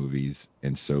horror movies.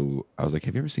 And so I was like,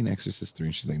 have you ever seen Exorcist 3?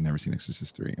 And she's like, never seen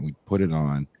Exorcist 3. And we put it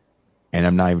on. And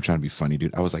I'm not even trying to be funny,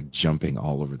 dude. I was like jumping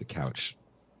all over the couch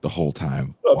the whole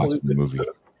time I watching believe the it. movie.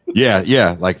 Yeah,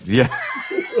 yeah. Like, yeah.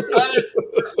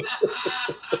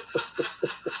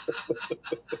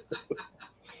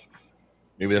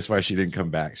 Maybe that's why she didn't come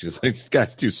back. She was like, this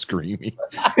guy's too screamy.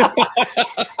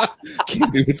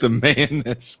 Can't be with the man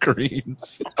that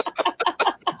screams.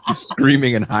 He's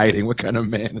screaming and hiding. What kind of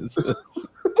man is this?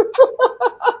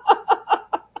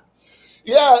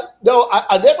 Yeah, no,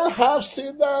 I never have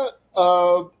seen that.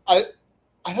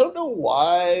 I don't know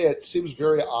why. It seems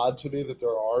very odd to me that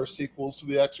there are sequels to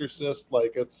The Exorcist.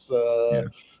 Like Yeah.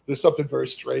 there's something very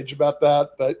strange about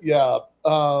that. But yeah,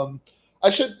 I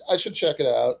should check it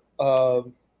out.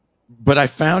 But I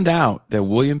found out that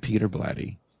William Peter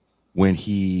Blatty, when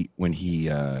he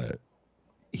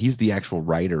he's the actual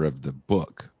writer of the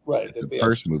book Right. that the The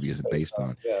first Exorcist movie is isn't based based on.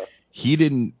 on. Yeah. He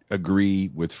didn't agree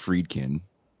with Friedkin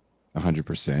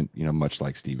 100%, much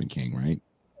like Stephen King, right?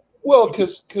 Well,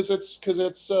 because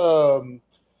it's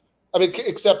I mean,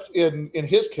 except in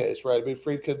his case, right? I mean,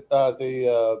 Friedkin,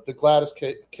 the Gladys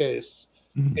case,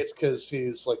 Mhm. it's because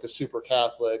he's like a super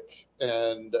Catholic,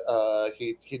 and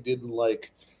he didn't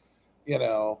like, you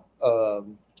know,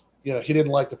 he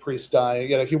didn't like the priest dying.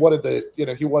 He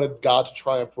wanted God to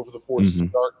triumph over the forces of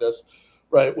Mhm. darkness,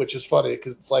 right? Which is funny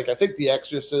because it's like I think The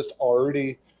Exorcist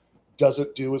already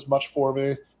doesn't do as much for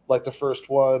me, like the first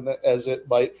one, as it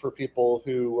might for people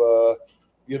who,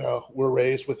 were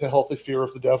raised with a healthy fear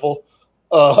of the devil.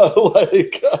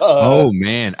 Like, Oh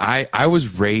man, I was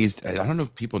raised. I don't know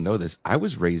if people know this. I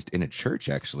was raised in a church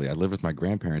actually. I lived with my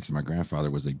grandparents, and my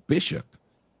grandfather was a bishop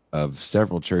of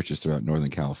several churches throughout Northern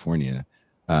California,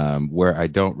 where I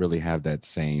don't really have that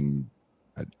same.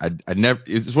 I never.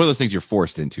 It's one of those things you're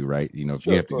forced into, right? If you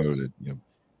sure, have of to go course. to,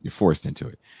 you're forced into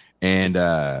it, and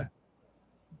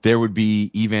there would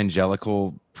be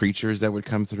evangelical preachers that would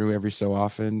come through every so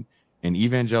often. And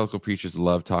evangelical preachers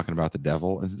love talking about the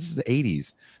devil. And this is the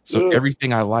 80s. So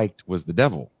everything I liked was the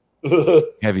devil.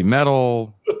 Heavy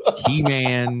metal,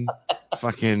 He-Man,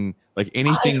 fucking like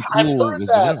anything I've cool heard was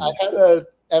the that. devil.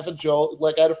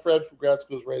 I had a friend from grad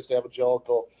school who was raised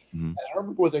evangelical. Mhm. I don't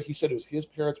remember whether he said it was his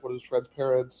parents, one of his friend's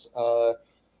parents,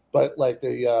 but like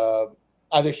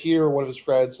either he or one of his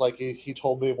friends, like he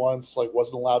told me once, like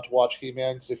wasn't allowed to watch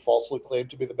He-Man because he falsely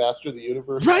claimed to be the master of the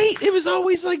universe. Right? It was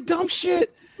always like dumb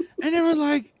shit. And they were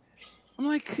like, I'm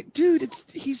like, dude,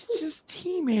 he's just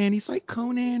He-Man. He's like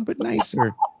Conan, but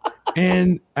nicer.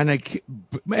 And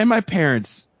my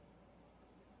parents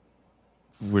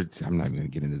I'm not even gonna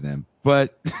get into them,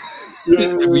 but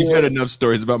we've had enough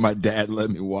stories about my dad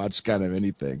letting me watch kind of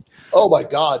anything. Oh my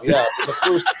God, yeah.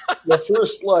 The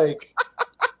first like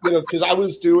because I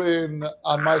was doing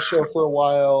on my show for a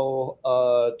while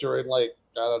during like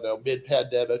I don't know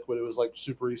mid-pandemic when it was like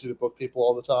super easy to book people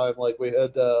all the time. Like we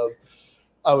had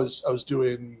I was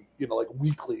doing like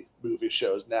weekly movie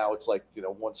shows. Now it's like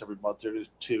once every month or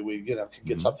two we can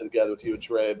get Mhm. something together with you and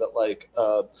Trey. But like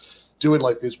doing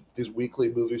like these weekly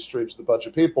movie streams with a bunch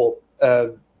of people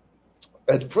and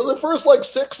for the first like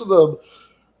six of them,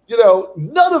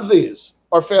 none of these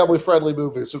are family friendly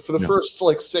movies. And for the No. first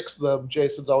like six of them,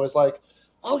 Jason's always like,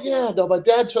 "Oh yeah, no, my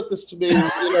dad took this to me. He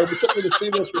took me to see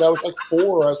this when I was like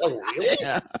 4." I was like, "Really?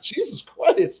 Yeah. Jesus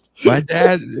Christ!" My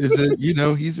dad is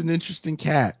he's an interesting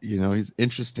cat. He's an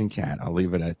interesting cat. I'll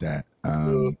leave it at that.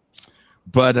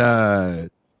 But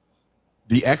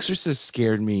The Exorcist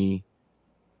scared me.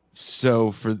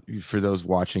 So for those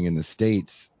watching in the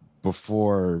States,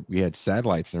 before we had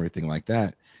satellites and everything like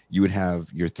that, you would have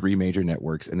your three major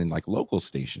networks and then like local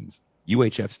stations,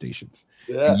 UHF stations.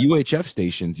 And Yeah, UHF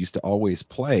stations used to always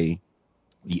play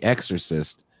The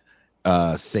Exorcist,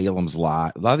 Salem's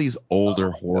Lot, a lot of these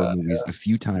older horror God, movies a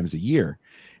few times a year.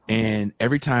 And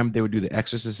every time they would do The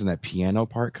Exorcist and that piano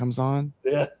part comes on,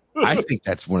 yeah, I yeah. think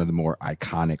that's one of the more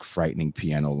iconic, frightening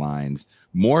piano lines,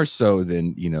 more so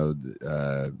than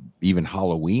even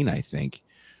Halloween. I think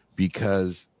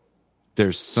because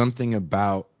there's something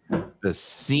about the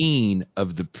scene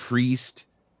of the priest,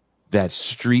 that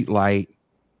street light,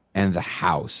 and the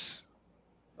house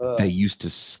uh, that used to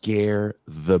scare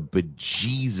the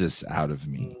bejesus out of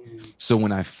me. mm, So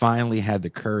when I finally had the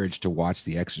courage to watch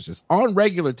The Exorcist on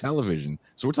regular television,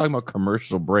 so we're talking about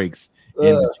commercial breaks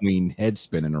in uh, between head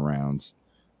spinning arounds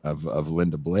of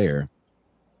Linda Blair,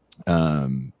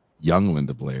 young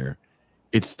Linda Blair,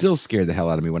 it still scared the hell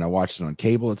out of me. When I watched it on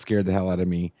cable, it scared the hell out of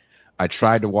me. I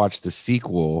tried to watch the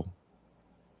sequel,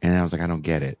 and I was like, I don't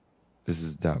get it. This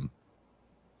is dumb.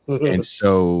 And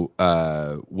so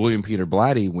William Peter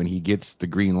Blatty, when he gets the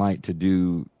green light to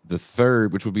do the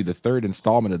third, which would be the third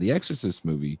installment of the Exorcist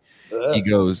movie, he uh,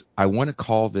 goes, I want to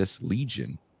call this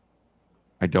Legion.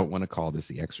 I don't want to call this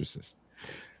The Exorcist.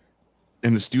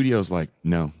 And the studio's like,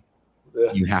 no,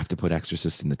 yeah, you have to put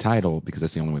Exorcist in the title because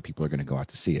that's the only way people are going to go out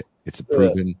to see it. yeah. It's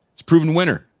a proven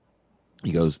winner.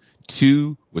 He goes,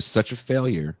 two was such a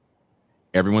failure.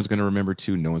 Everyone's going to remember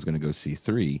two. No one's going to go see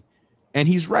three. And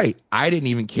he's right. I didn't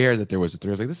even care that there was a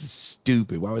three. I was like, this is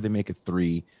stupid. Why would they make a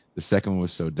three? The second one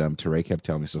was so dumb. Teray kept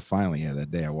telling me. So finally, yeah,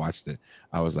 that day I watched it.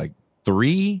 I was like,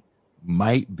 three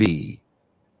might be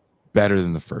better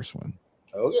than the first one.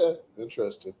 Okay,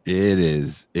 interesting. It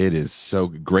is so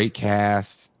great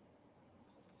cast.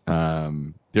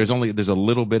 There's a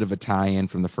little bit of a tie-in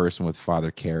from the first one with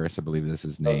Father Karras, I believe that's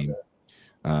his name.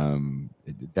 Okay,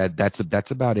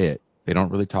 That's about it. They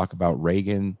don't really talk about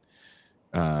Reagan.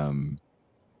 Um,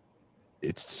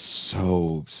 it's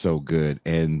so good,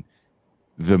 and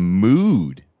the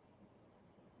mood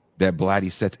that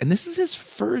Blatty sets, and this is his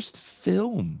first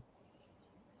film.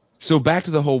 So back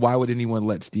to the whole, why would anyone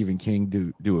let Stephen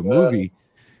King do a movie?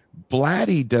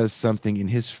 Blatty does something in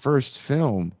his first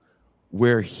film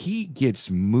where he gets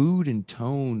mood and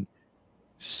tone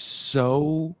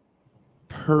so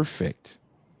perfect.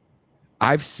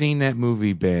 I've seen that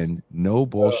movie, Ben, no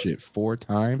bullshit, 4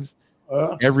 times.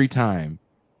 Every time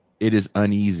it is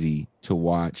uneasy to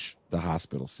watch the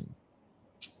hospital scene.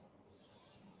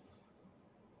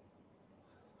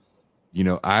 You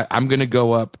know, I'm going to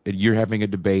go up. You're having a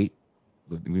debate.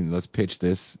 Let's pitch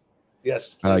this.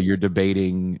 Yes. You're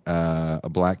debating a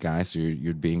black guy, so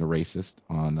you're being a racist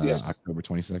on October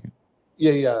 22nd.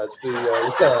 Yeah. It's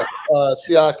the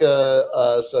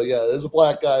Siaka. So yeah, there's a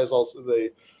black guy. Is also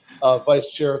the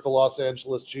vice chair of the Los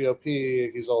Angeles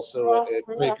GOP. He's also a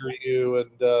PragerU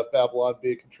and Babylon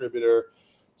Bee contributor.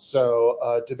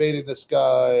 So debating this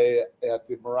guy at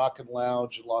the Moroccan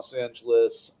Lounge in Los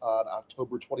Angeles on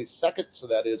October 22nd. So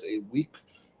that is a week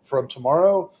from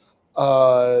tomorrow.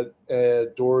 And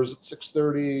doors at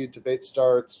 6:30. Debate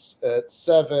starts at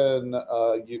 7.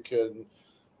 You can,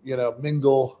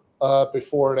 mingle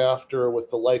before and after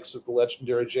with the likes of the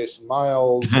legendary Jason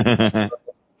Miles.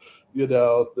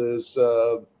 There's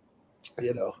a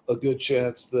good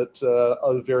chance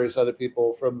that various other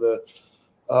people from the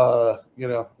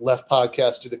left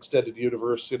podcasted extended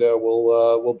universe,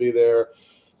 will be there.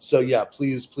 So yeah,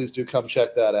 please do come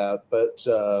check that out. But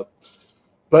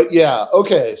yeah,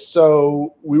 okay.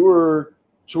 So we're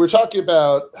talking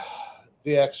about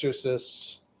The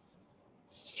Exorcist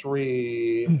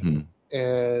 3,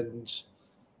 and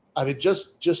I mean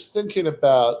just thinking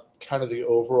about kind of the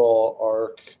overall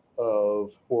arc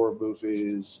of horror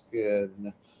movies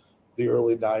in the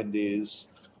early 90s,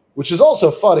 which is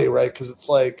also funny, right? Because it's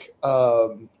like,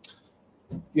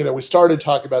 we started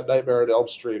talking about Nightmare on Elm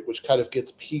Street, which kind of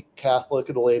gets peak Catholic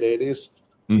in the late 80s.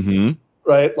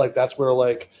 Right? Like that's where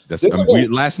that's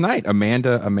last night,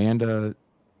 Amanda,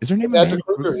 is her name Amanda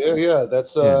Kruger? Yeah.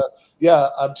 That's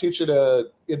I'm teaching a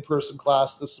in-person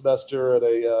class this semester at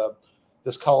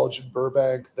this college in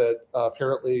Burbank that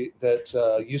apparently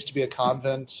used to be a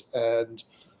convent, and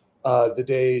the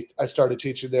day I started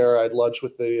teaching there, I had lunch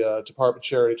with the department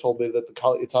chair, and he told me that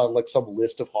it's on like some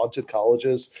list of haunted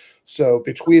colleges. So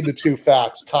between the two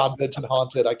facts, convent and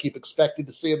haunted, I keep expecting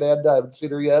to see Amanda. I haven't seen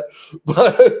her yet,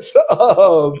 but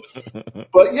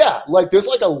yeah, like there's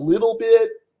a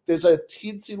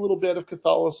teensy little bit of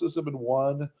Catholicism in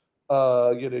one.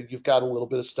 You've got a little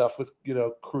bit of stuff with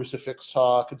crucifix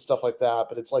talk and stuff like that,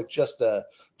 but it's like just a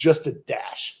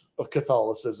dash of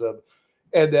Catholicism.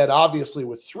 And then obviously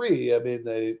with 3, I mean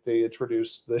they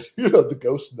introduced the the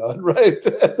ghost nun, right?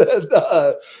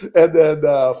 And then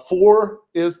 4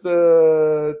 is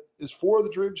 4 the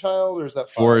dream child, or is that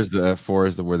 5? 4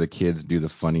 is the where the kids do the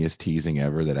funniest teasing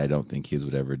ever that I don't think kids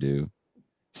would ever do.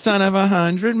 Son of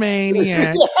 100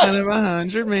 maniac, yes. Son of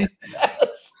 100 maniac.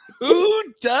 Yes. Who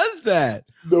does that?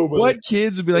 Nobody. What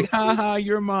kids would be like, ha,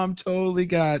 your mom totally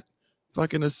got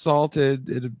fucking assaulted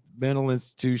at a mental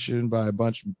institution by a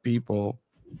bunch of people.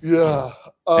 Yeah.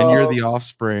 And you're the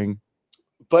offspring.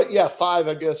 But yeah, 5,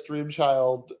 I guess, Dream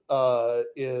Child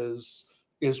is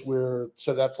where,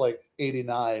 so that's like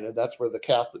 89, and that's where the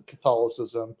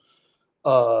Catholicism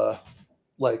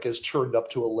is turned up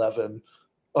to 11.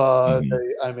 I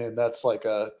mean, that's like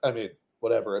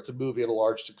whatever. It's a movie to a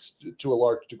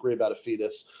large degree about a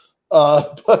fetus.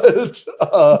 But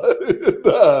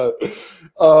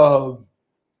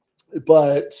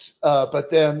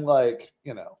then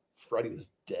Freddy's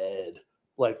dead.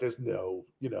 Like there's none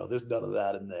of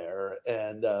that in there.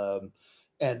 And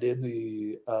in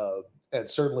the and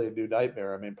certainly in New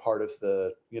Nightmare, I mean, part of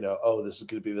the this is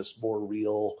going to be this more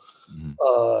real,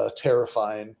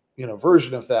 terrifying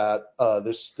version of that.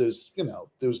 There's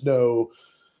no,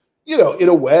 in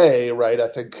a way, right? I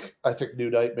think New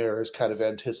Nightmare is kind of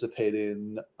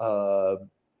anticipating the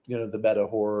meta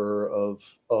horror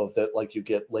of that, like you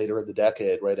get later in the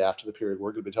decade, right after the period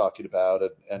we're going to be talking about,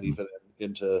 and even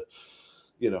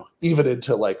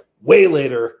into like way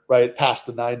later, right past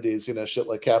the 90s, shit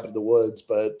like Cabin in the Woods.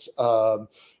 But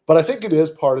I think it is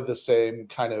part of the same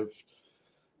kind of,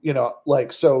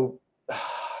 so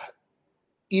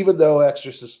even though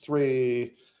Exorcist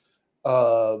 3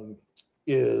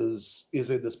 is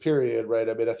in this period, right?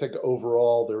 I mean, I think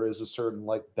overall there is a certain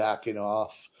like backing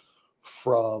off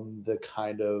from the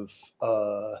kind of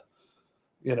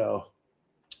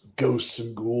ghosts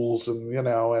and ghouls and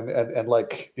and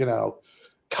like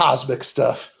cosmic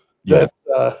stuff that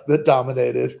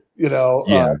dominated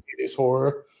 80s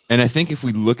horror. And I think if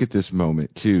we look at this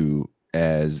moment too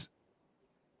as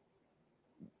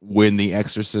when the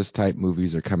Exorcist type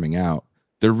movies are coming out,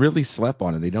 they're really slept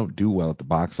on and they don't do well at the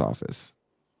box office.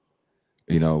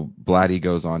 Blatty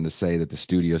goes on to say that the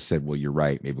studio said, well, you're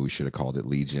right. Maybe we should have called it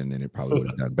Legion and it probably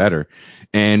would have done better.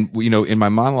 And, in my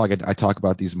monologue, I talk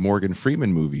about these Morgan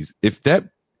Freeman movies. If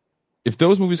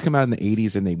those movies come out in the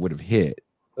 80s and they would have hit,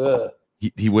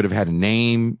 he would have had a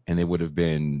name and they would have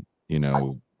been,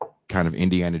 kind of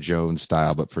Indiana Jones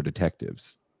style, but for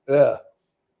detectives. Yeah.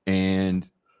 And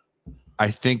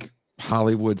I think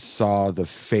Hollywood saw the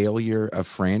failure of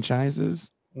franchises,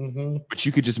 but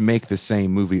you could just make the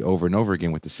same movie over and over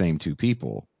again with the same two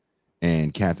people.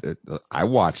 And I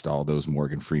watched all those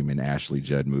Morgan Freeman, Ashley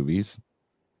Judd movies.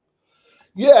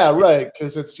 Yeah, right.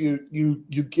 Because it's you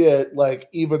get like,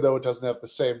 even though it doesn't have the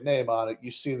same name on it, you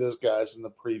see those guys in the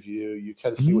preview. You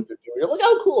kind of see what they're doing. You're like,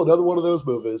 oh, cool, another one of those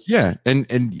movies. Yeah,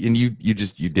 and you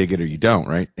just you dig it or you don't,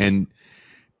 right? And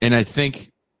I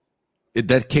think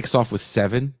that kicks off with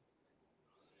Seven.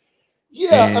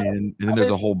 Yeah, And then there's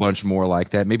a whole bunch more like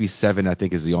that. Maybe Seven, I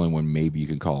think, is the only one maybe you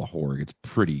can call a horror. It's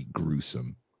pretty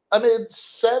gruesome. I mean,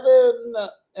 Seven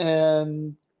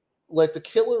and like the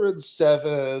Killer in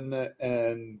Seven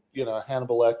and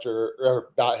Hannibal Lecter, or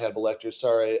not Hannibal Lecter,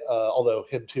 sorry, although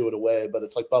him too in a way, but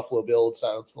it's like Buffalo Bill and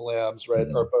Silence of the Lambs, right?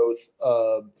 Are both,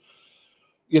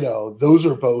 those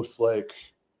are both like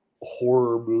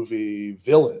horror movie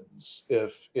villains,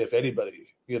 if anybody,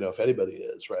 if anybody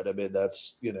is, right? I mean,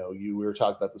 that's, we were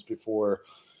talking about this before,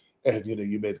 and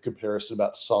you made the comparison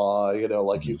about Saw,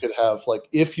 like you could have, like,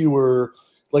 if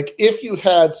you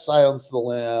had Silence of the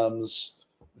Lambs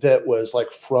that was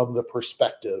like from the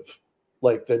perspective,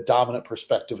 like the dominant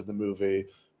perspective in the movie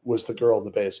was the girl in the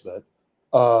basement,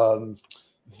 um,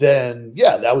 then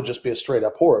yeah, that would just be a straight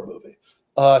up horror movie.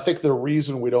 I think the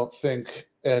reason we don't think,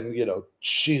 and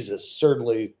Jesus,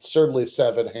 certainly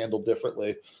Seven handled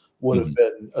differently would have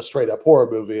been a straight up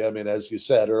horror movie. I mean, as you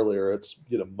said earlier, it's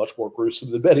much more gruesome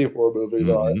than many horror movies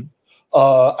are.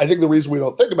 I think the reason we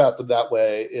don't think about them that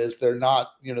way is they're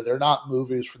not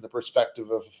movies from the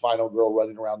perspective of a final girl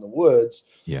running around the woods.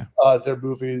 Yeah. They're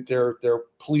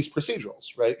police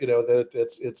procedurals, right? That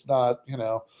it's not.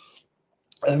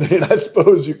 I mean, I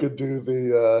suppose you could do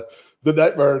the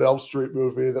Nightmare on Elm Street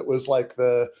movie that was like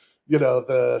the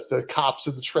cops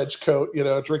in the trench coat,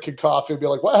 drinking coffee and be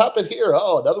like, what happened here?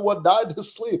 Oh, another one died in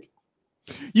his sleep.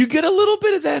 You get a little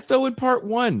bit of that though in part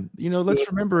one. Let's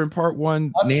remember in part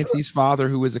one, That's Nancy's father,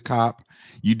 who is a cop,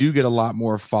 you do get a lot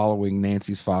more following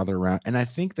Nancy's father around. And I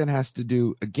think that has to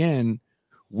do again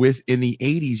with in the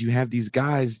 80s, you have these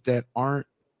guys that aren't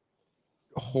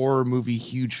horror movie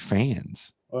huge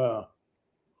fans. Wow.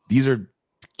 These are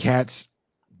cats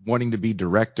wanting to be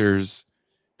directors.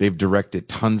 They've directed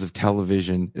tons of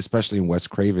television, especially in Wes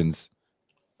Craven's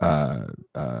uh,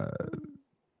 uh,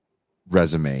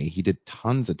 resume. He did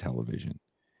tons of television.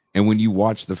 And when you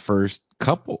watch the first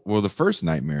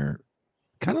Nightmare,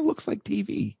 kind of looks like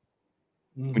TV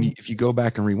if you go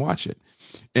back and rewatch it.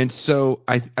 And so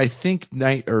I think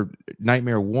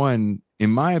Nightmare 1, in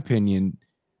my opinion,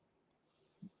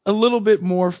 a little bit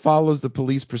more follows the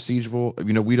police procedural.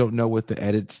 We don't know what the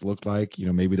edits look like.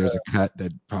 Maybe there's a cut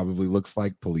that probably looks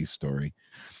like Police Story.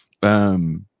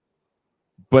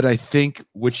 But I think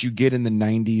what you get in the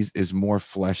 90s is more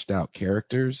fleshed out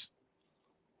characters.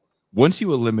 Once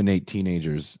you eliminate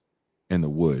teenagers in the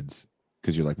woods,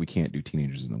 because you're like, we can't do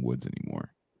teenagers in the woods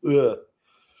anymore. Yeah.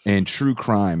 And true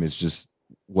crime is just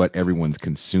what everyone's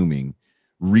consuming.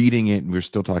 Reading it, and we're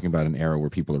still talking about an era where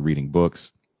people are reading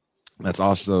books. Let's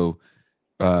also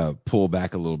pull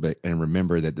back a little bit and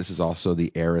remember that this is also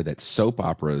the era that soap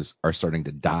operas are starting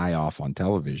to die off on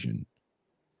television,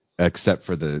 except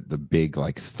for the big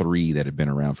like three that have been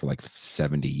around for like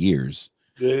 70 years.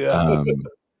 Yeah.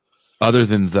 Other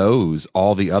than those,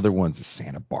 all the other ones, the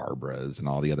Santa Barbaras and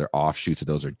all the other offshoots of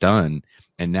those are done.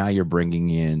 And now you're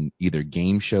bringing in either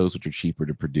game shows, which are cheaper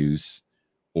to produce,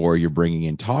 or you're bringing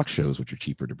in talk shows, which are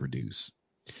cheaper to produce.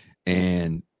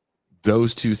 And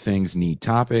those two things need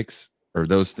topics, or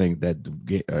those things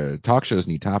that talk shows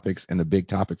need topics. And the big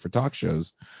topic for talk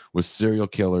shows was serial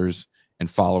killers and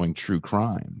following true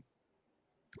crime.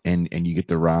 And you get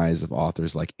the rise of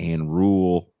authors like Anne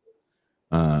Rule,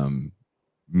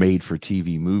 made for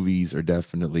TV movies are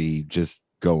definitely just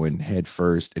going head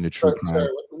first into true crime. Sorry,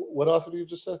 what author did you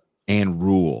just say? Anne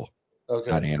Rule, Okay.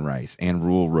 not Anne Rice. Anne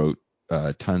Rule wrote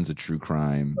tons of true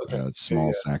crime, Okay. small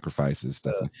Yeah. sacrifices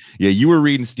stuff. Yeah, you were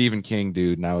reading Stephen King,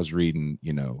 dude, and I was reading,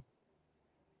 The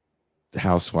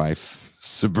Housewife,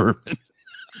 Suburban,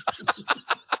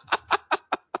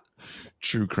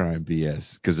 true crime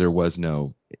BS, because there was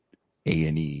no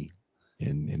A&E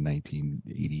in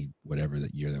 1980, whatever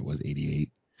that year that was,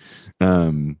 88.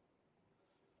 Um,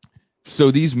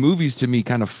 so these movies to me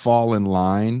kind of fall in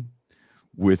line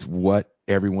with what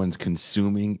everyone's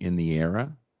consuming in the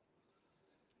era.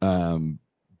 Um,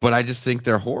 but I just think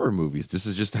they're horror movies. This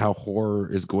is just how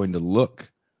horror is going to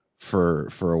look for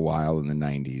a while in the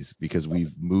 90s because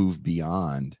we've moved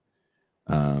beyond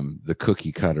the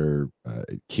cookie cutter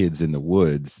kids in the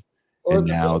woods, Or and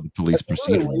now the police at the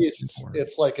very procedural is least, horror.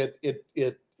 it's like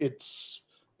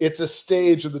it's a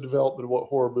stage in the development of what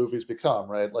horror movies become,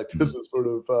 right? Like Mhm. this is sort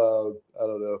of I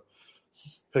don't know,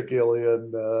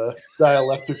 Hegelian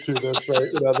dialectic to this,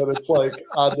 right? You know that it's like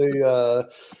on the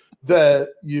that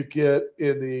you get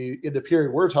in the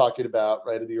period we're talking about,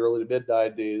 right, in the early to mid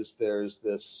 '90s.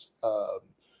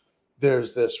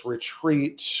 There's this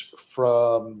retreat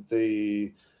from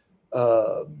the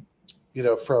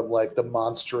from like the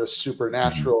monstrous Mhm.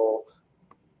 supernatural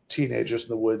teenagers in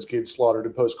the woods getting slaughtered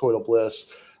in postcoital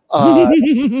bliss. Uh,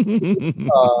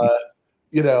 uh,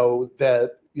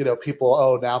 that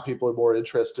people, now people are more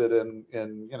interested in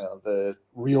the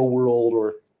real world,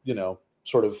 or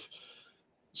sort of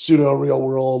pseudo real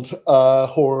world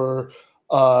horror.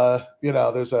 I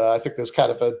think there's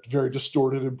kind of a very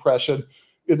distorted impression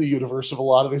in the universe of a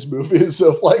lot of these movies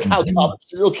of like how Mhm. common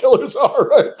serial killers are,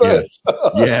 right? But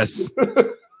Yes. Yes.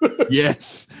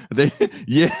 Yes. They,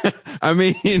 yeah. I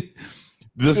mean,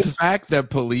 the fact that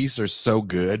police are so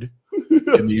good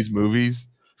in these movies,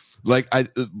 like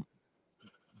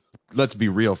let's be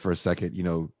real for a second.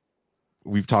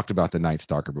 We've talked about the Night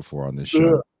Stalker before on this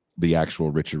show, the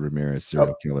actual Richard Ramirez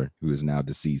serial killer who is now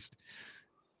deceased.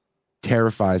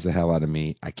 Terrifies the hell out of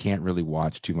me. I can't really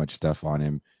watch too much stuff on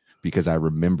him because I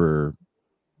remember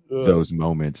those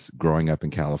moments growing up in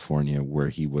California where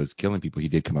he was killing people. He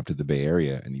did come up to the Bay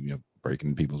Area and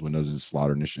breaking people's windows and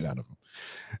slaughtering the shit out of them.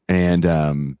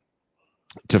 And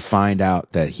to find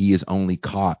out that he is only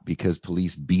caught because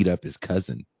police beat up his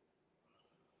cousin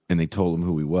and they told him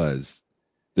who he was.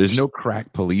 There's no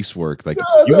crack police work. Like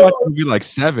yeah, you watch a no, movie like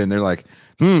Seven, they're like,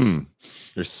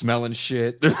 they're smelling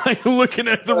shit. They're like looking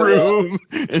at the yeah. room.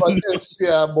 Like And it's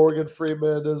Morgan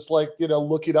Freeman is like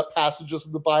looking up passages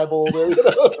in the Bible.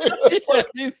 It's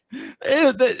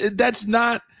yeah, like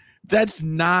that's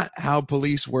not how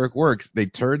police work works. They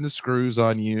turn the screws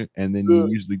on you, and then you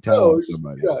usually tell no, on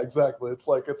somebody. yeah, exactly. It's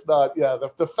like it's not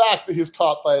the fact that he's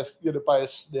caught by a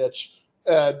snitch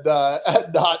and not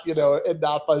and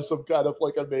not by some kind of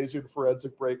like amazing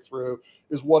forensic breakthrough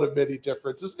is one of many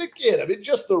differences. And again, I mean,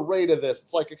 just the rate of this.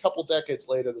 It's like a couple decades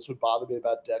later, this would bother me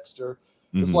about Dexter.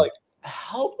 It's Hmm. like,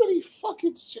 how many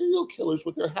fucking serial killers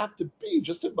would there have to be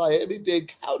just in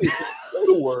Miami-Dade County for it to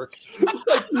go to work?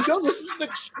 Like, this is an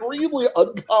extremely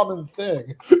uncommon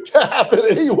thing to happen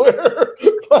anywhere.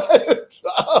 But,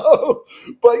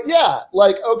 but yeah,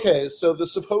 like, okay, so the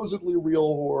supposedly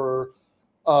real horror,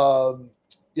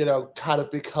 kind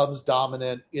of becomes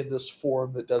dominant in this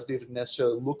form that doesn't even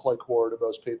necessarily look like horror to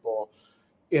most people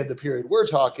in the period we're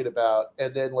talking about.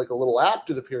 And then, like, a little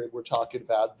after the period we're talking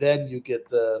about, then you get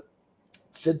the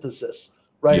synthesis,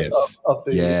 right, Yes.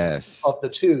 Yes. of the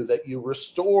two, that you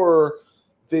restore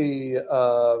the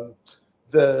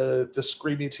the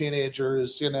screaming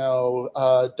teenagers,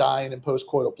 dying in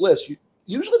postcoital bliss.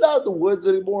 Usually not in the woods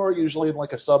anymore, usually in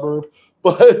like a suburb,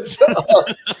 but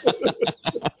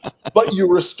but you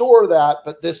restore that.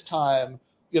 But this time,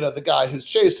 the guy who's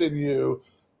chasing you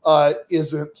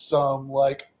isn't some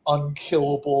like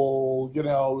unkillable,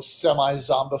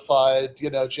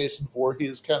 semi-zombified, Jason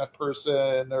Voorhees kind of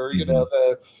person, or Hmm.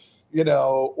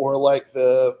 or like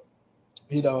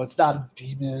it's not a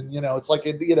demon, it's like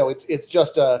it's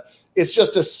just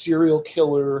a serial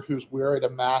killer who's wearing a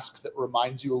mask that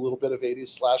reminds you a little bit of '80s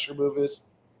slasher movies.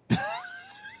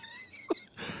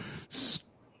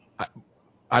 I,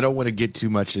 I don't want to get too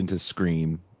much into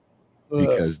Scream Uh,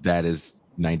 because that is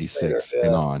Later, 96 and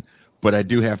yeah. on. But I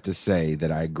do have to say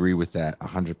that I agree with that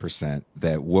 100%,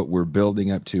 that what we're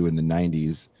building up to in the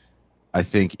 90s, I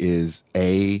think, is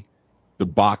the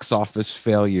box office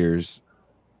failures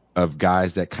of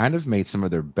guys that kind of made some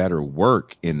of their better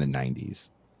work in the 90s.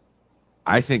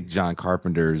 I think John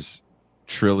Carpenter's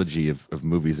trilogy of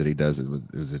movies that he does,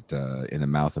 was it In the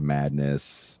Mouth of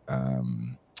Madness?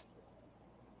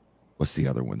 What's the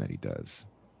other one that he does?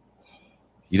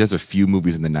 He does a few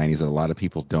movies in the 90s that a lot of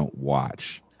people don't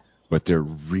watch, but they're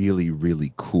really,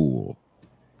 really cool.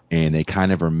 And they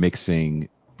kind of are mixing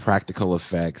practical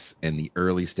effects and the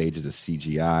early stages of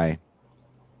CGI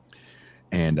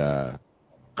and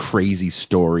crazy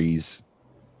stories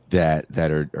that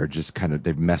are just kind of,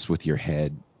 they've messed with your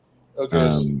head.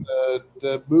 Okay, so Um,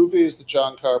 the movies that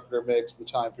John Carpenter makes, the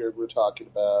time period we're talking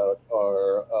about,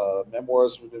 are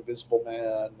Memoirs of an Invisible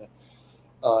Man,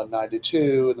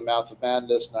 92, In the Mouth of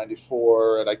Madness,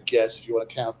 94, and I guess if you want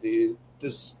to count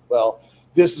this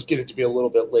is getting to be a little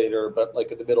bit later, but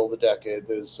like in the middle of the decade,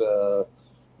 there's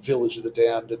Village of the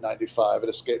Damned in 95 and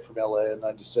Escape from LA in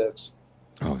 96.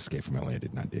 oh, Escape from LA, I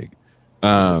did not dig.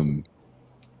 Um,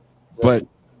 Then but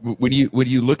when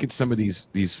you look at some of these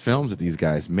films that these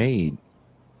guys made,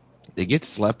 they get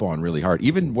slept on really hard.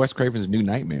 Even Wes Craven's New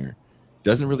Nightmare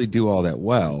doesn't really do all that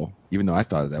well, even though I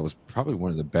thought that was probably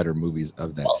one of the better movies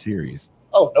of that oh, series.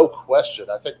 oh, no question.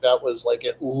 I think that was like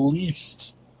at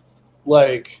least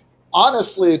like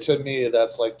honestly to me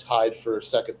that's like tied for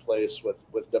second place with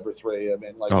number three. I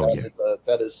mean like Oh yeah,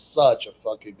 that is such a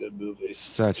fucking good movie.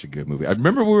 such a good movie. I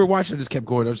remember we were watching, I just kept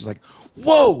going. I was just like,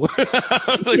 whoa.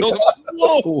 I was like,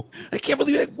 whoa, I can't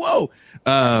believe it. Whoa.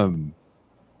 Um,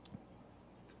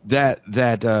 that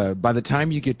by the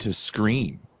time you get to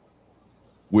Scream,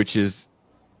 which is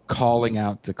calling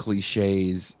out the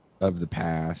cliches of the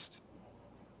past,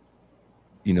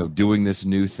 doing this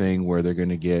new thing where they're going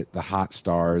to get the hot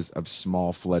stars of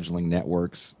small fledgling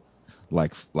networks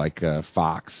like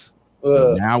Fox.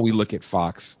 Uh, Now we look at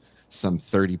Fox some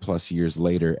 30 plus years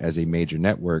later as a major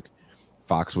network.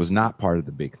 Fox was not part of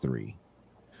the big three.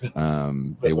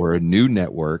 They were a new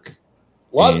network,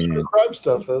 a lot of true and crime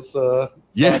stuff. That's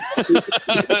yeah,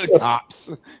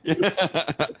 cops. Yeah.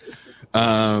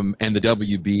 And the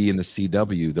WB and the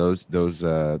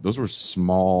CW, those were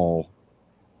small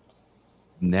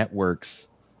networks,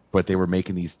 but they were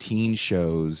making these teen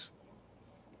shows,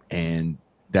 and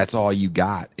that's all you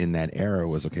got in that era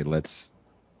was, okay, let's,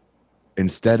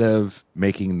 instead of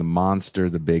making the monster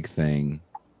the big thing,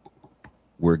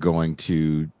 we're going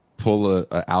to pull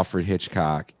a Alfred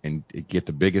Hitchcock and get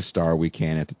the biggest star we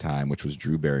can at the time, which was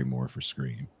Drew Barrymore for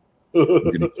Scream. We're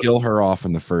going to kill her off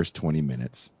in the first 20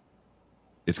 minutes.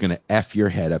 It's going to F your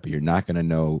head up. You're not going to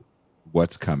know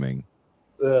what's coming.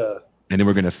 yeah. And then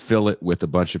we're going to fill it with a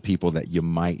bunch of people that you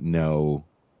might know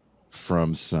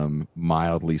from some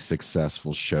mildly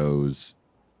successful shows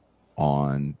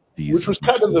on Which these was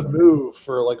kind of the cable. move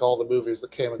for like all the movies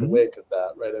that came in the Mhm. wake of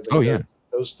that, right? I Oh mean, yeah.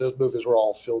 those movies were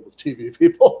all filled with TV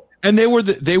people. And they were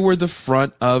the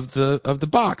front of the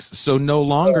box. So no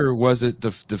longer was it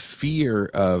the fear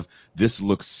of this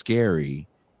looks scary.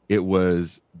 It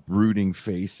was brooding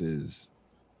faces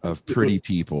of pretty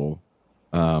people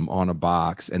on a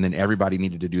box, and then everybody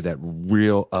needed to do that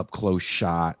real up close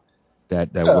shot that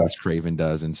Yeah, Wes Craven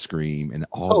does in Scream, and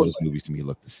all those totally. movies to me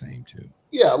look the same too.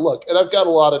 Yeah, look, and I've got a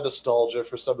lot of nostalgia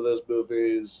for some of those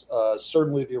movies.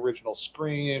 Certainly the original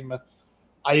Scream.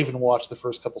 I even watched the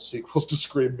first couple sequels to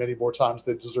Scream many more times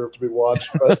than deserve to be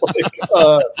watched.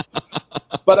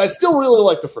 But I still really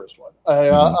like the first one.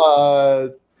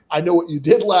 Mhm. I know what you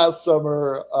did last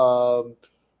summer,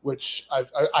 which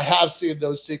I have seen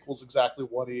those sequels exactly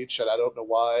one each, and I don't know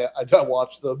why I don't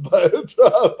watch them, but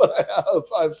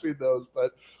I've seen those.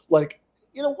 But like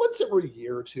once every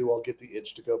year or two, I'll get the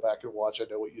itch to go back and watch. I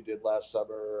know what you did last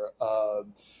summer.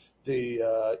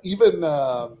 The even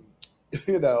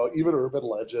even Urban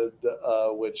Legend,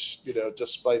 which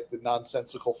despite the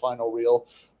nonsensical final reel,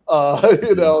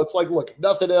 Mhm. it's like, look, if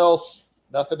nothing else.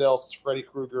 It's Freddy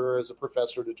Krueger as a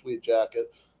professor in a tweed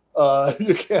jacket.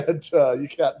 You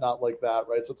can't not like that,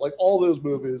 right? So it's like all those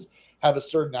movies have a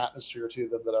certain atmosphere to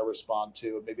them that I respond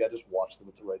to, and maybe I just watch them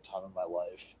at the right time in my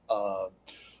life.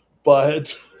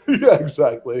 But yeah,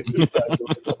 exactly.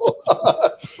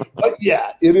 But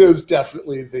yeah, it is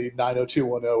definitely the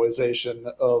 90210ization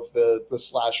of the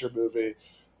slasher movie,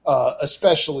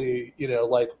 especially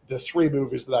like the three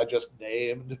movies that I just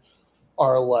named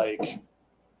are like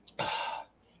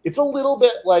it's a little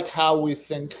bit like how we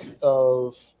think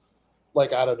of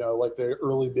like I don't know, like the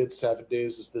early mid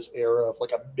 70s is this era of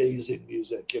like amazing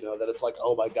music, that it's like,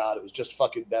 oh my god, it was just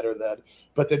fucking better then.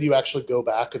 But then you actually go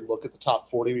back and look at the top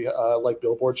 40 like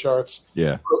Billboard charts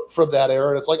Yeah. from that era,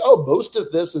 and it's like, oh, most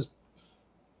of this is,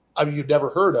 I mean, you've never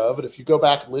heard of, and if you go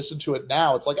back and listen to it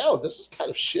now, it's like, oh, this is kind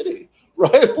of shitty,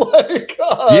 right? Like,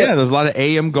 Yeah, there's a lot of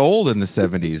AM Gold in the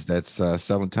 70s that's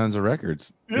selling tons of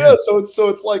records. Yeah. yeah, so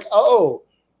it's like, oh,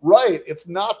 right. It's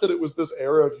not that it was this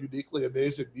era of uniquely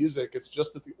amazing music. It's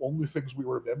just that the only things we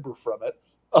remember from it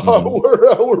Hmm.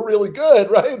 were really good,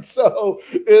 right? So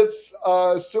it's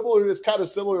similar. It's kind of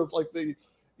similar. It's like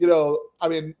I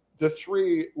mean, the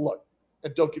three look.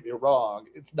 And don't get me wrong,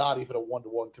 it's not even a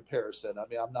one-to-one comparison. I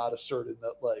mean, I'm not asserting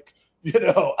that like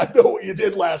I know what you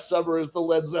did last summer is the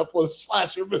Led Zeppelin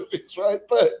slasher movies, right?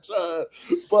 But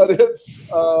it's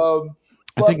I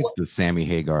but think it's the Sammy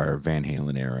Hagar Van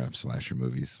Halen era of slasher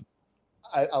movies.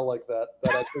 I like that.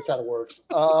 That actually kind of works.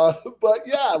 But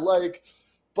yeah, like,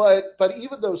 but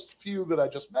even those few that I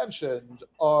just mentioned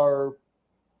are,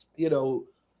 you know,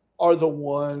 are the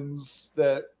ones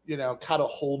that, you know, kind of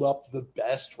hold up the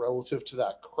best relative to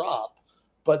that crop.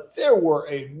 But there were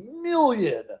a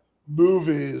million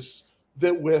movies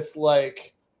that with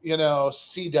like, you know,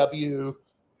 CW,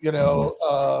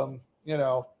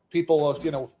 people,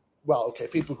 well, okay,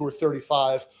 people who are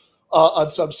 35 on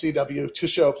some CW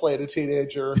show playing a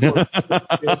teenager or a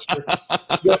teenager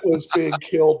that was being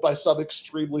killed by some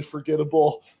extremely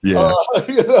forgettable, Yeah.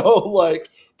 like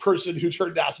person who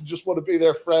turned out to just want to be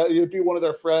their friend, be one of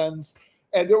their friends.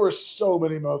 And there were so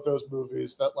many of those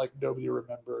movies that like nobody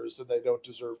remembers and they don't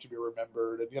deserve to be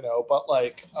remembered. And, but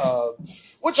like,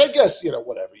 which I guess,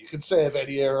 whatever you can say of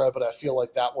any era, but I feel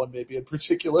like that one maybe in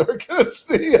particular because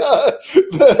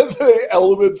the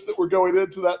elements that were going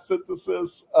into that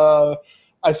synthesis,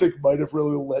 I think might have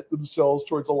really lent themselves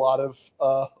towards a lot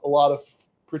of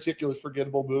particularly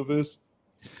forgettable movies.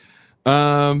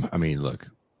 I mean, look,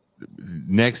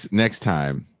 next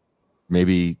time,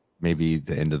 maybe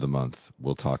the end of the month,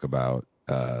 we'll talk about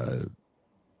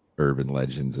urban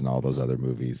legends and all those other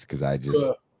movies because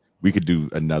we could do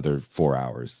another 4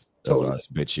 hours of Totally. us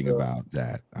bitching about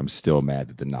that. I'm still mad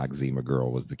that the Noxzema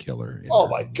girl was the killer. Oh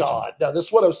my God. Now, this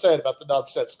is what I was saying about the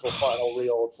nonsensical final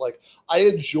reel. It's like, I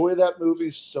enjoy that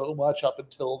movie so much up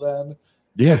until then.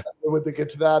 Yeah. And when they get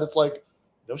to that, it's like,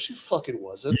 no, she fucking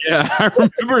wasn't. Yeah. I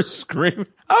remember screaming.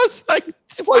 I was like,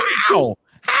 wow.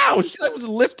 How? She was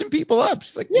lifting people up.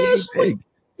 She's like, yeah, really big.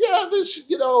 this,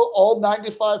 all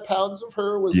 95 pounds of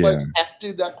her was like Yeah.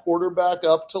 hefting that quarterback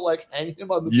up to like hang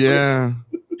him on the tree. Yeah.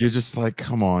 You're just like,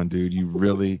 come on, dude. You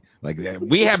really like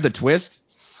we have the twist.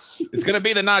 It's gonna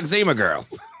be the Noxzema girl.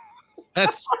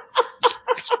 That's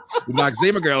the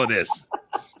Noxzema girl. It is.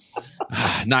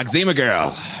 Noxzema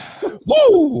girl.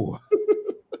 Woo!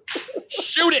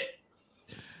 Shoot it.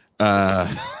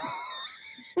 I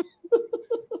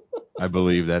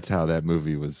believe that's how that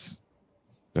movie was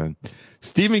done.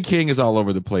 Stephen King is all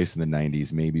over the place in the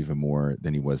 90s, maybe even more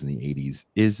than he was in the 80s.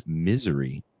 Is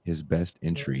Misery his best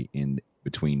entry in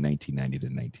between 1990 to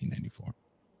 1994?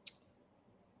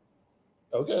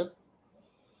 Okay.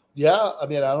 Yeah, I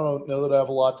mean, I don't know that I have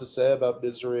a lot to say about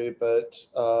Misery, but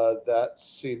that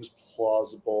seems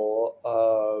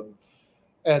plausible.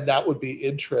 And that would be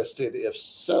interesting if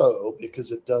so,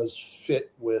 because it does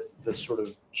fit with the sort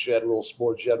of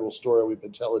more general story we've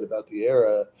been telling about the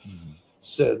era. Mm-hmm.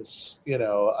 Since,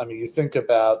 I mean, you think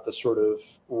about the sort of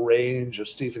range of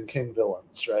Stephen King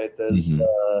villains, right? There's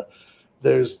the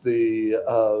there's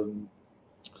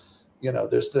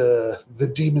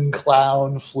the demon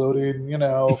clown floating,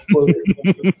 floating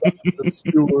in the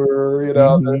sewer,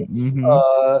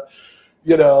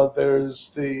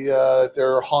 there's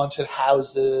there are haunted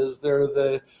houses, there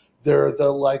are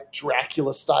the like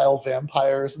Dracula style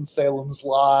vampires in Salem's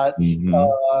Lot.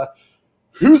 Mm-hmm.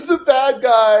 Who's the bad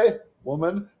guy?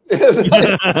 Woman.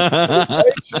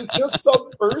 She's just some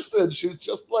person. She's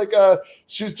just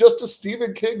a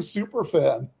Stephen King super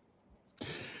fan.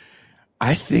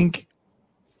 I think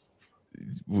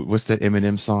what's that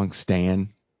Eminem song,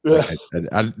 Stan? Yeah.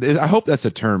 I hope that's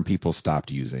a term people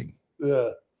stopped using.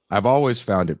 Yeah. I've always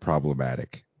found it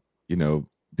problematic. People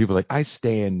are like, I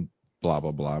stand blah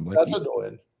blah blah. I'm like, That's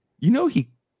annoying.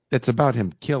 That's about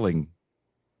him killing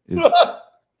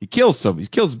he kills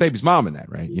his baby's mom in that,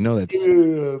 right? That's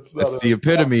the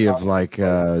epitome of like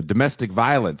domestic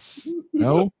violence.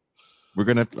 No, we're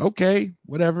gonna okay,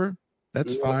 whatever.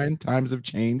 That's fine. Times have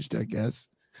changed, I guess.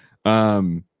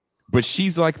 But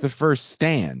she's like the first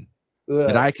Stan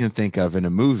that I can think of in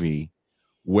a movie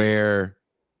where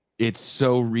it's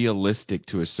so realistic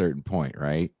to a certain point,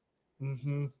 right?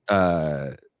 Mm-hmm.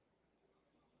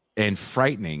 And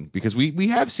frightening because we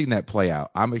have seen that play out.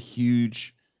 I'm a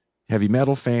huge heavy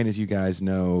metal fan, as you guys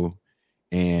know,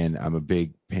 and I'm a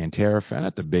big Pantera fan.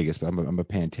 Not the biggest, but I'm a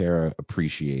Pantera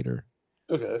appreciator.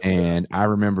 Okay. And I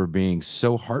remember being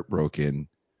so heartbroken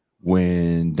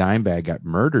when Dimebag got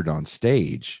murdered on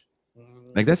stage.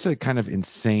 Like that's a kind of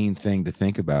insane thing to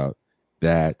think about,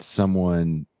 that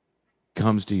someone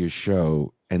comes to your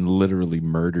show and literally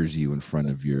murders you in front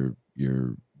of your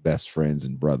best friends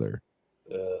and brother.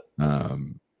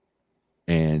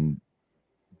 And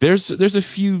there's a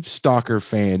few stalker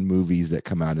fan movies that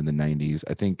come out in the 90s.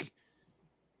 I think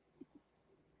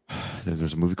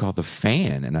there's a movie called The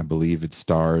Fan, and I believe it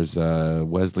stars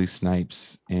Wesley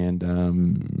Snipes and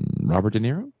Robert De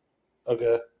Niro.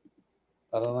 Okay.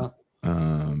 I don't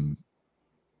know.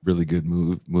 Really good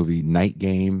movie. Night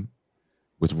Game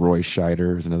with Roy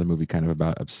Scheider is another movie kind of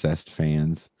about obsessed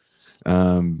fans.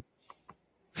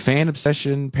 fan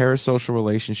obsession, parasocial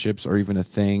relationships are even a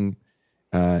thing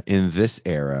in this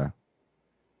era.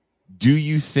 Do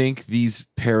you think these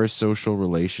parasocial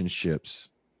relationships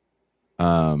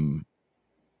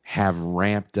have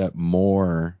ramped up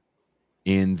more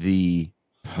in the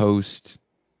post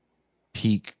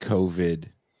peak COVID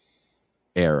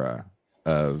era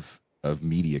of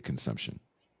media consumption?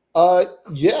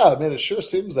 Yeah, I mean, it sure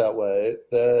seems that way.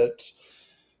 That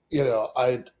you know,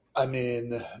 I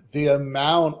mean, the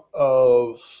amount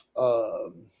of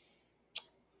um,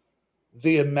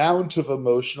 the amount of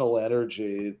emotional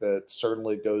energy that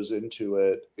certainly goes into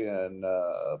it in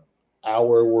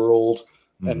our world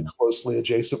and Mm-hmm. closely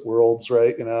adjacent worlds,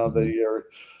 right? You know, Mm-hmm. the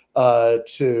are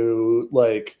to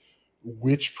like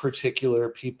which particular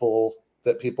people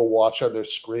that people watch on their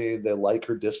screen they like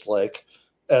or dislike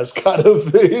as kind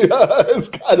of the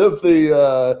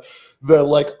the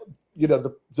like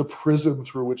the prism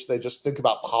through which they just think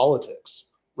about politics,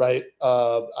 right?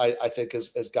 I think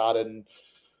has gotten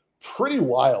pretty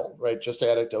wild, right? Just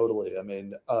anecdotally, I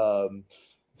mean,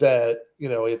 that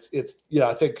it's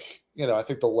I think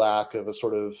the lack of a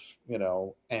sort of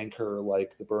anchor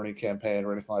like the Bernie campaign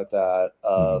or anything like that,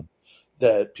 Mm-hmm.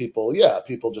 that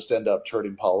people just end up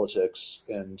turning politics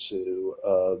into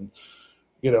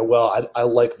well, I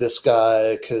like this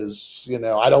guy because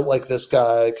I don't like this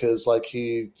guy because like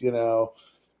because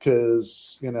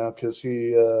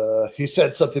he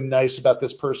said something nice about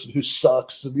this person who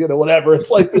sucks and whatever.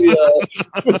 It's like it's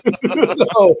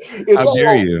How dare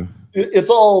all you? it's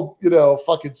all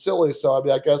fucking silly. So I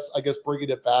mean, I guess bringing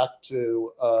it back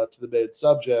to the main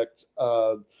subject.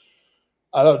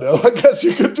 I don't know. I guess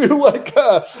you could do like,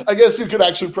 I guess you could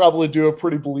actually probably do a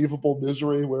pretty believable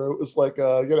Misery where it was like,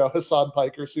 Hassan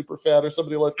Piker super fan or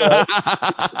somebody like that.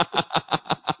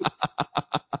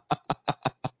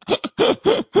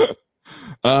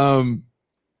 um,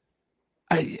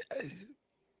 I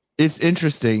it's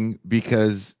interesting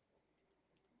because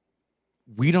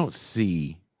we don't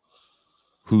see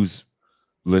who's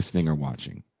listening or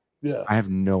watching. Yeah. I have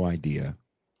no idea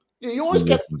Yeah. You who always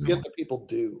kind of listens or forget watches. that people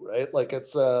do, right? Like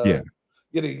it's, Yeah.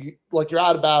 like you're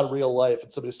out about in real life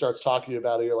and somebody starts talking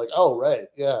about it. You're like, oh, right.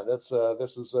 Yeah. This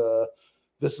is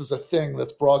a thing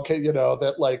that's broadcast,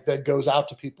 that like that goes out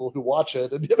to people who watch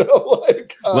it. And,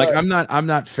 like, Like I'm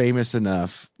not famous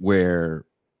enough where,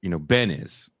 Ben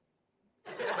is.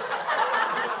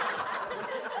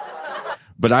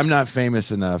 But I'm not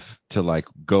famous enough to like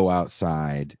go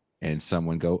outside and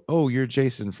someone go, "Oh, you're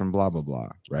Jason from blah blah blah,"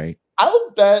 right? I'll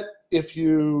bet if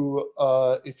you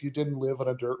didn't live on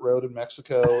a dirt road in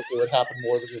Mexico, it would happen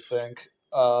more than you think.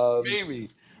 Maybe.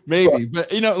 But Maybe.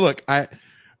 But look, I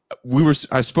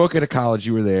spoke at a college,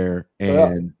 you were there, yeah,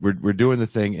 and we're doing the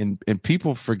thing, and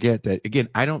people forget that again,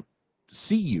 I don't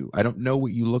see you. I don't know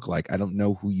what you look like. I don't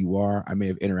know who you are. I may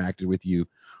have interacted with you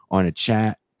on a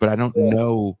chat, but I don't yeah,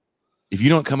 know if you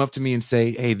don't come up to me and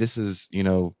say, "Hey, this is,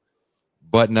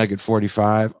 Butt Nugget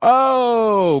 45."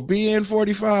 Oh, BN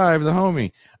 45, the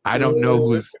homie. I don't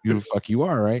know yeah, who the fuck you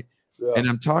are, right? yeah, And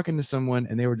I'm talking to someone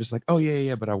and they were just like, "Oh yeah,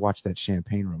 yeah, but I watched that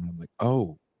Champagne Room." And I'm like,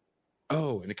 "Oh,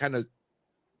 oh." And it kind of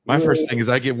my first thing yeah. is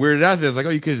I get weirded out there. It's like, "Oh,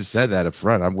 you could have said that up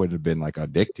front. I wouldn't have been like a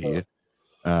dick to you."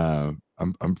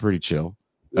 I'm pretty chill.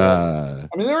 Yeah. Uh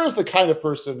I mean, there is the kind of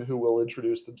person who will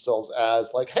introduce themselves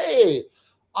as like, "Hey,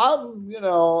 I'm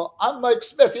Mike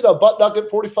Smith, butt nugget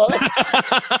 45."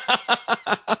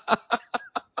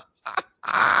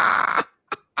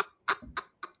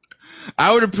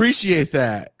 I would appreciate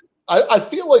that. I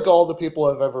feel like all the people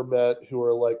I've ever met who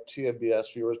are like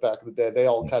TMBS viewers back in the day, they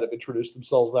all kind of introduced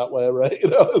themselves that way, right?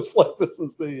 It's like this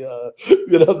is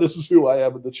who I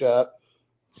am in the chat.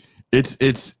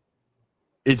 It's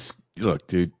look,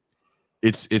 dude.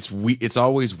 It's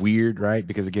always weird, right?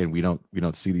 Because again, we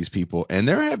don't see these people, and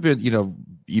there have been,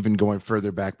 even going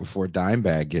further back before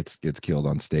Dimebag gets killed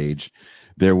on stage,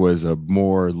 there was a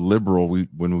more liberal.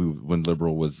 When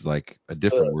liberal was like a Uh,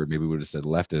 different word, maybe we would have said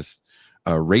leftist.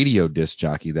 A radio disc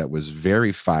jockey that was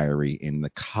very fiery in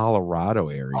the Colorado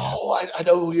area, oh, I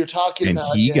know who you're talking and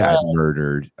about. he Yeah, got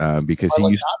murdered because I he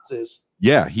like used Nazis.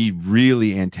 yeah, he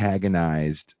really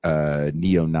antagonized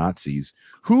neo-Nazis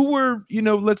who were,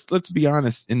 let's be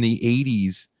honest, in the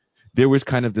 80s there was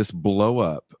kind of this blow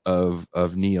up of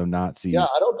Yeah, neo-Nazis.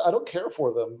 I don't care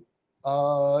for them.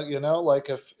 Like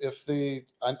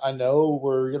I know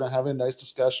we're having a nice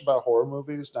discussion about horror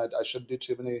movies, and I shouldn't do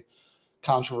too many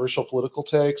controversial political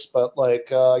takes, but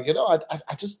like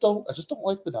I just don't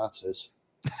like the Nazis.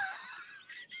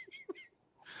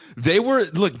 They were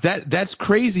look that's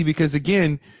crazy because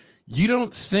again, you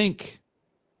don't think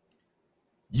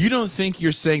you don't think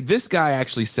you're saying this guy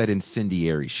actually said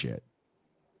incendiary shit.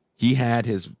 He had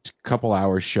his couple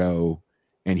hour show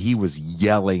and he was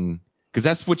yelling because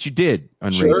that's what you did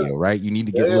on Sure. radio, right? You need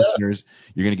to Yeah, get yeah. listeners.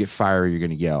 You're going to get fiery. You're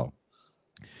going to yell.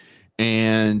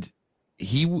 And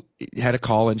had a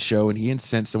call-in show and he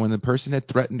incensed someone. The person had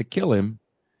threatened to kill him,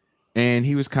 and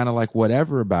he was kind of like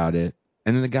whatever about it.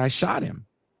 And then the guy shot him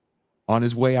on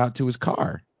his way out to his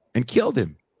car and killed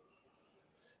him.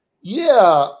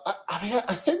 Yeah, I mean,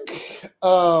 I think,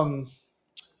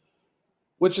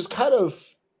 which is kind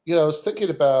of, I was thinking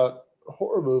about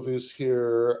horror movies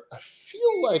here. I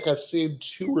feel like I've seen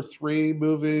two or three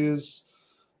movies,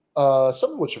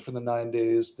 some of which are from the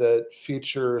 90s, that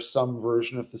feature some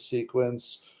version of the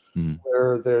sequence Mm-hmm.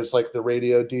 where there's like the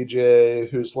radio DJ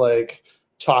who's like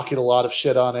talking a lot of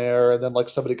shit on air, and then like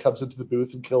somebody comes into the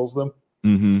booth and kills them.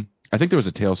 Mm-hmm. I think there was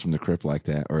a Tales from the Crypt like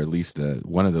that, or at least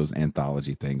one of those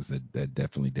anthology things that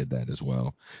definitely did that as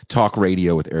well. Talk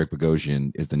Radio with Eric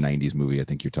Bogosian is the 90s movie I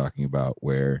think you're talking about,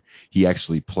 where he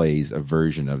actually plays a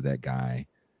version of that guy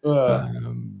Uh,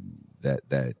 um, that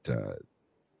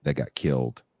got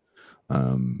killed.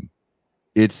 Um,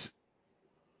 it's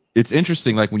it's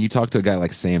interesting, like when you talk to a guy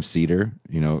like Sam Cedar,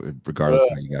 regardless of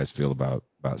uh, how you guys feel about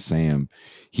Sam,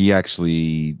 he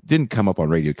actually didn't come up on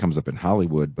radio. He comes up in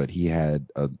Hollywood, but he had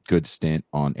a good stint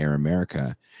on Air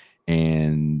America.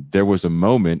 And there was a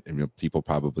moment, and people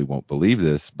probably won't believe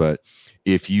this, but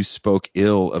if you spoke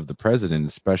ill of the president,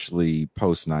 especially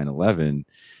post 9/11,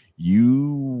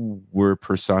 you were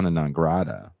persona non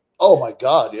grata. oh my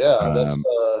God, yeah, Um,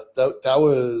 that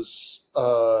was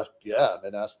yeah. I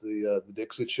mean, ask the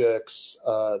Dixie Chicks.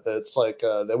 That's like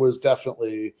there was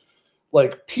definitely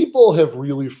like people have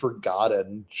really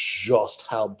forgotten just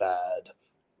how bad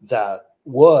that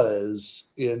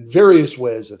was in various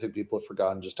ways. I think people have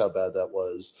forgotten just how bad that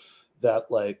was.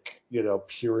 That like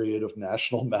period of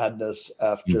national madness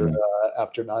mhm.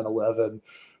 after 9/11,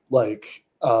 like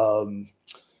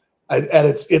and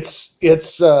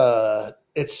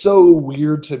it's so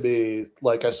weird to me.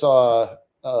 Like I saw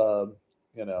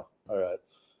all right,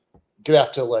 you're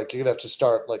gonna have to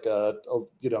start like a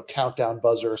countdown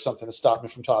buzzer or something to stop me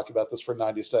from talking about this for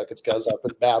 90 seconds because I've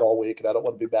been mad all week and I don't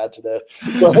want to be mad today.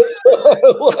 But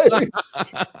like,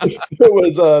 there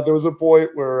was a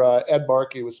point where Ed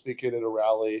Markey was speaking at a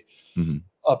rally Mhm.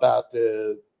 about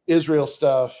the Israel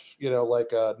stuff,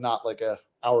 like not like a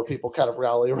our people kind of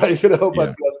rally, right? But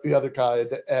Yeah. the other kind.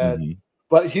 And Mhm.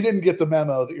 but he didn't get the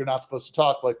memo that you're not supposed to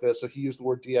talk like this, so he used the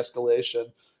word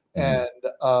de-escalation. Mhm.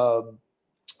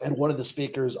 And one of the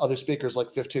other speakers,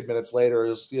 like 15 minutes later,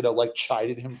 is like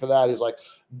chiding him for that. He's like,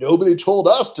 nobody told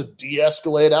us to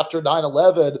de-escalate after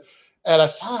 9/11. And I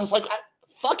was like, I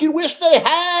fucking wish they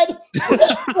had.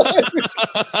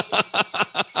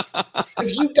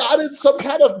 If you got in some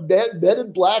kind of men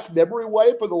in black memory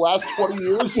wipe of the last 20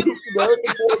 years of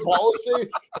American foreign policy,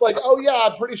 it's like, oh yeah,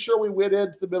 I'm pretty sure we went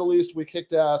into the Middle East, we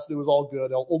kicked ass, and it was all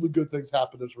good. Only good things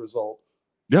happened as a result.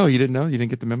 No, you didn't know? You didn't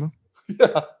get the memo?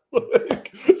 Yeah.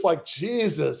 It's like,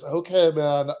 Jesus, okay,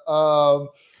 man.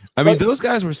 I mean, But those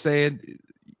guys were saying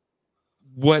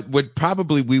what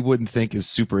probably we wouldn't think is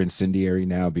super incendiary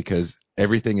now because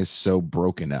everything is so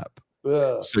broken up.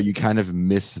 uh, So you kind of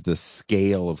miss the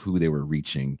scale of who they were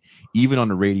reaching. Even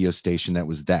on a radio station that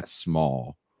was that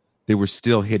small, they were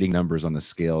still hitting numbers on a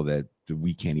scale that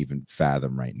we can't even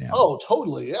fathom right now. oh,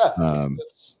 totally, yeah. Um,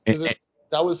 and, Because it's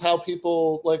that was how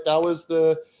people like that was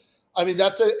the. I mean,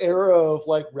 that's an era of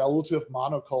like relative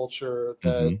monoculture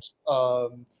that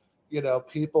mhm,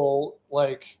 people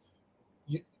like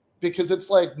you, because it's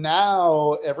like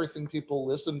now everything people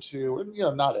listen to,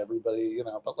 and not everybody,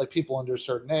 but like people under a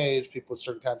certain age, people with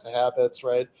certain kinds of habits,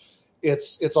 right?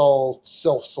 It's all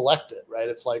self-selected, right?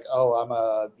 It's like, oh,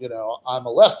 I'm a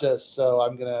leftist, so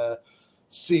I'm gonna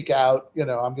seek out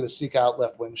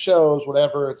left-wing shows,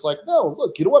 whatever. It's like, no,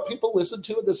 look, you know what people listened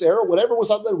to in this era? Whatever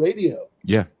was on the radio.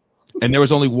 yeah. And there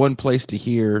was only one place to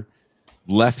hear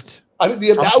left I mean,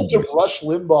 the talking amount of voices. Rush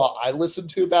Limbaugh I listened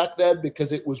to back then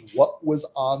because it was what was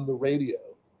on the radio.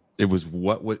 It was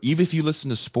even if you listen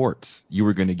to sports, you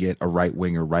were going to get a right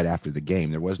winger right after the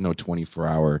game. There was no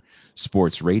 24-hour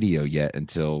sports radio yet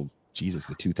until Jesus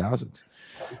the 2000s.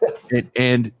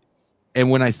 And and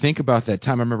when I think about that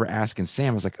time, I remember asking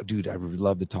Sam, I was like, oh, dude, I would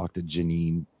love to talk to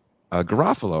Janine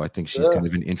Garofalo. I think she's Yeah, kind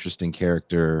of an interesting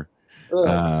character.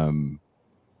 yeah, Um,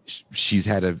 she's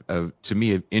had to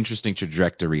me an interesting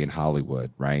trajectory in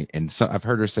Hollywood, right? And so I've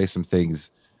heard her say some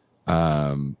things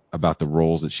about the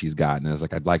roles that she's gotten. And I was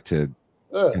like, I'd like to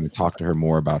yeah. kind of talk to her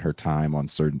more about her time on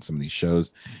some of these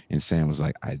shows. And Sam was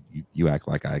like, you act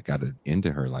like I got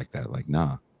into her like that. Like,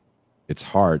 nah, it's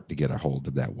hard to get a hold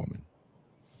of that woman.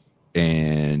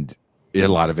 And a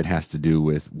lot of it has to do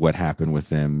with what happened with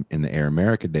them in the Air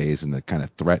America days and the kind of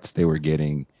threats they were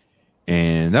getting.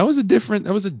 And that was a different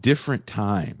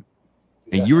time.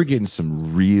 And Yeah. you were getting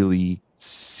some really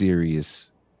serious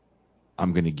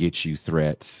I'm going to get you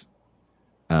threats.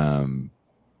 Um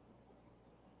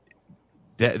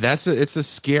it's a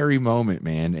scary moment,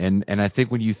 man. And I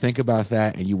think when you think about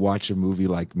that and you watch a movie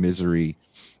like Misery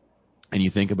and you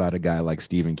think about a guy like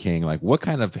Stephen King, like what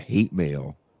kind of hate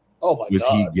mail Oh my was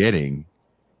he God. getting?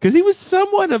 Because he was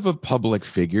somewhat of a public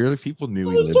figure. Like, people knew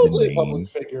Well, he he's lived in totally a public Maine.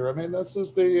 figure. I mean, this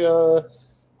is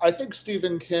I think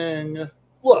Stephen King,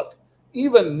 look,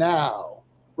 even now,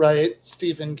 right?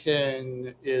 Stephen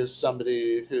King is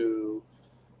somebody who,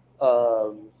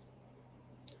 um,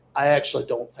 I actually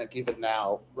don't think even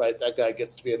now, right? That guy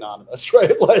gets to be anonymous,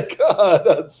 right? Like,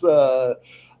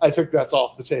 I think that's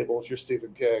off the table if you're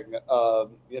Stephen King.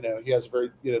 He has a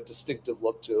very, distinctive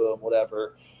look to him,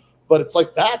 whatever. But it's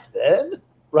like back then,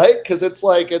 right? Because it's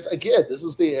like it's again, this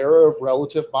is the era of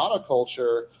relative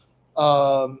monoculture.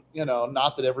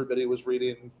 Not that everybody was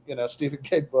reading, Stephen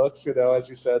King books. As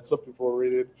you said, some people were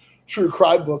reading true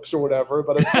crime books or whatever.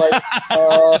 But it's like,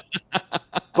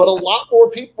 but a lot more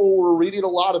people were reading a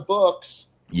lot of books,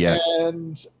 Yes.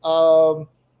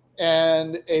 and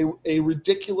a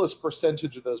ridiculous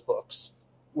percentage of those books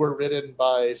were written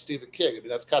by Stephen King. I mean,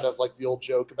 that's kind of like the old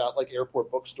joke about like airport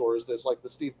bookstores. There's like the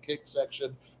Stephen King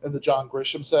section and the John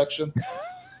Grisham section.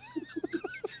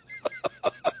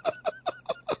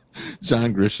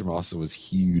 John Grisham also was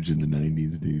huge in the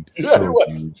 90s, dude. Yeah, it So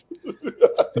was. huge.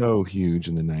 So huge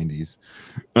in the 90s.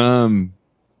 Um,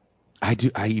 I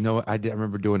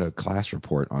remember doing a class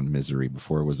report on Misery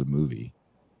before it was a movie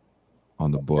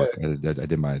on the Okay. book. I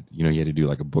did my, you had to do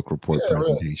like a book report Yeah, right.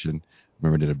 presentation.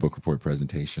 Remember, I did a book report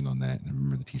presentation on that. And I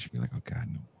remember the teacher being like, oh, God,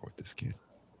 no more with this kid.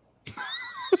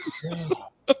 Yeah.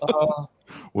 Uh,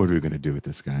 What are we going to do with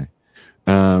this guy?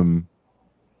 Um,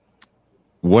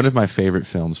 One of my favorite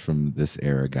films from this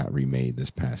era got remade this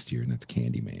past year, and that's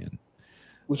Candyman.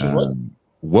 which is what?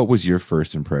 What was your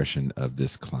first impression of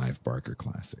this Clive Barker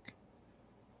classic?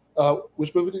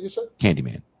 Which movie did you say?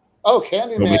 Candyman. Oh, Don't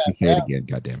Candyman. make me say Yeah. it again,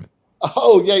 God damn it.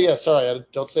 Oh, yeah, yeah. Sorry,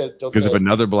 don't say it. Don't Because if say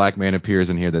another black man appears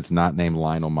in here that's not named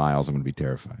Lionel Miles, I'm going to be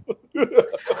terrified.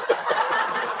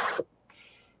 it.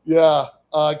 Yeah.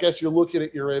 I guess you're looking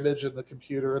at your image in the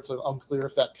computer. It's unclear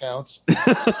if that counts.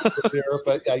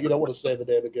 But yeah, you don't want to say the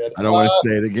name again. I don't want to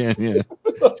say it again. Yeah.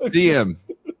 See him.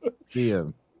 See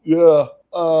him. Yeah.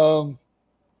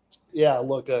 Yeah.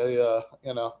 Look,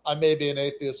 I may be an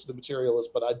atheist and a materialist,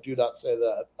 but I do not say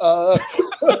that.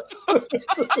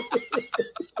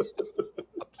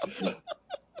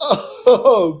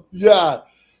 Oh, yeah.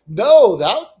 No,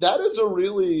 that is a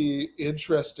really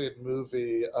interesting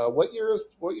movie. What year is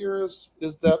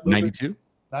that movie? 92?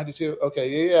 92.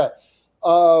 Okay, yeah, yeah.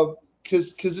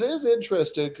 Because it is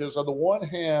interesting. Because on the one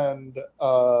hand,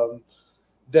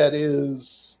 that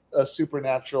is a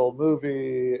supernatural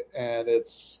movie, and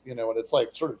it's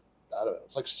like sort of, I don't know,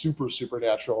 it's like super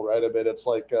supernatural, right? I mean, it's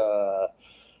like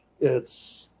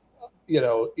it's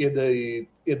in the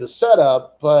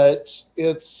setup, but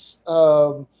it's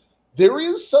there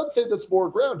is something that's more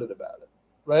grounded about it,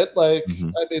 right? Like,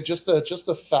 Mm-hmm. I mean, just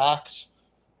the fact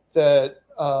that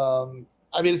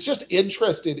I mean, it's just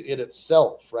interesting in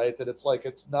itself, right? That it's like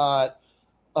it's not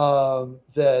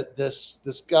that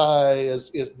this guy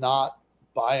is not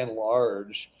by and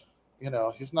large,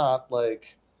 he's not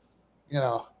like,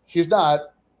 he's not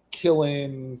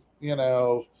killing,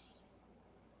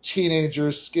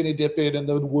 teenagers skinny dipping in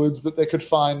the woods that they could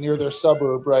find near their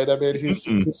suburb, right? I mean,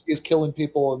 he's killing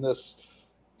people in this,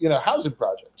 housing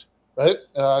project, right?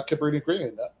 Cabrini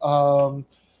Green.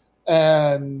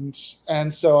 And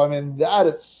so, I mean, that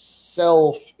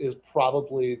itself is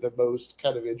probably the most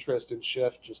kind of interesting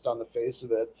shift just on the face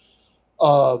of it.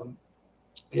 Um,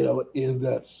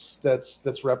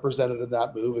 that's represented in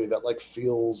that movie that like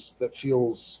feels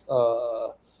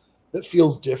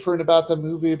different about the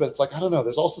movie, but it's like, I don't know.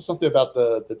 There's also something about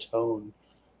the tone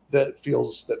that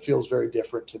feels very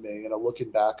different to me. Looking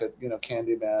back at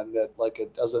Candyman, that like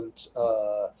it doesn't.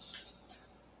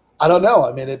 I don't know.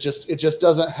 I mean, it just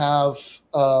doesn't have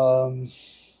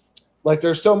like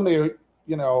there's so many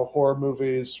horror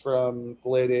movies from the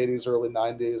late '80s, early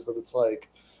 '90s that it's like,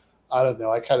 I don't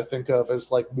know. I kind of think of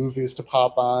as like movies to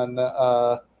pop on,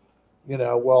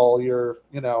 while you're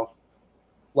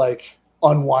like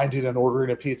unwinding and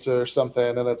ordering a pizza or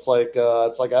something, and it's like I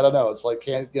don't know. It's like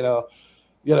Candyman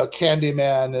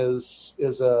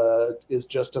is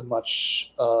just a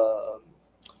much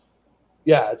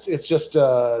yeah. It's just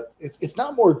it's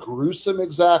not more gruesome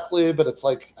exactly, but it's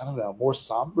like, I don't know, more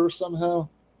somber somehow.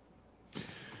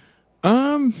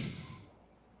 Um,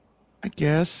 I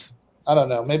guess I don't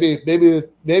know. Maybe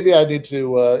I need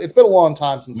to. It's been a long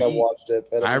time since I we. watched it.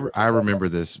 I don't I need to I sit down. remember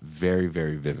this very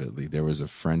very vividly. There was a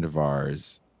friend of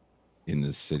ours in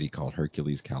this city called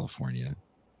Hercules, California,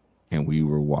 and we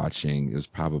were watching. It was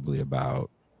probably about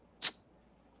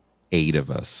 8 of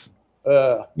us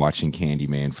Uh, watching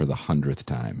Candyman for the 100th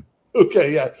time.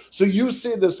 okay, yeah. So you've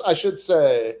seen this. I should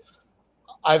say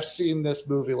I've seen this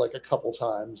movie like a couple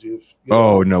times.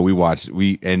 Oh no, we watched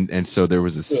and so there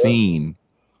was a Yeah, scene.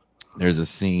 There's a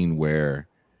scene where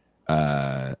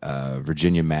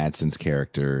Virginia Madsen's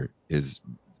character is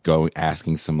going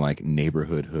asking some like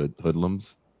neighborhood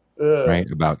hoodlums, yeah, right,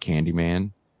 about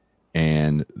Candyman,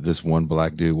 and this one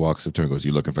black dude walks up to her and goes,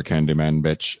 "You looking for Candyman,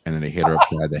 bitch?" And then they hit her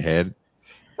upside the head.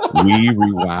 We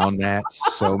rewound that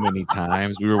so many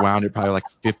times. We rewound it probably like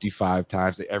 55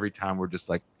 times. Every time we're just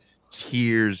like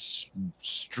tears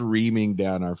streaming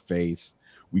down our face.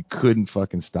 We couldn't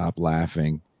fucking stop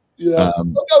laughing. yeah.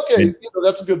 Um, Okay, and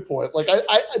that's a good point. Like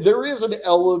there is an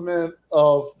element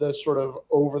of the sort of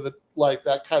over the like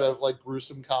that kind of like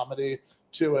gruesome comedy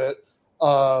to it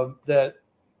that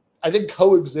I think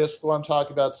coexist when I'm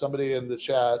talking about. Somebody in the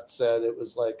chat said it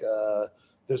was like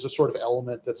there's a sort of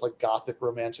element that's like gothic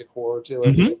romantic horror to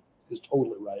it, which mhm. is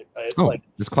totally right. Right? Oh, Like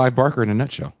it's Clive Barker in a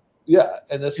nutshell. yeah,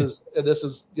 and Yeah. this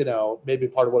is maybe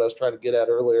part of what I was trying to get at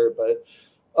earlier, but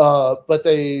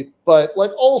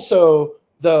like also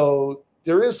though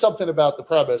there is something about the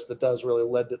premise that does really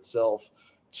lend itself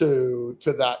to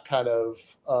that kind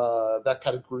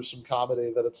of gruesome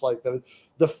comedy that it's like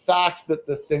the fact that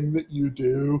the thing that you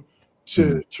do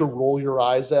Mhm. to roll your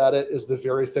eyes at it is the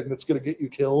very thing that's going to get you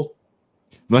killed.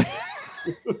 Like,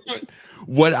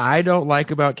 what I don't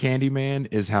like about Candyman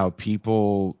is how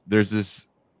people there's this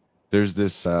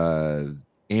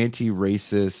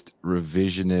anti-racist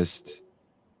revisionist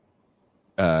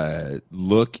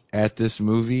look at this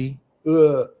movie.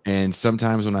 Ugh, And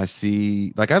sometimes when I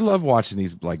see, like, I love watching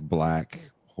these like black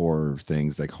horror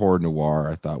things, like horror noir.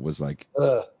 I thought was like,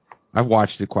 ugh. I've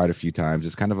watched it quite a few times.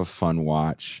 It's kind of a fun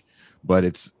watch, but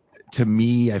it's, to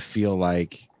me, I feel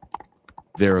like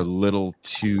they're a little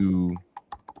too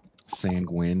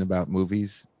sanguine about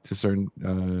movies to a certain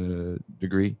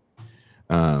degree.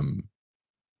 Um,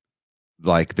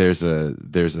 like there's a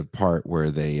part where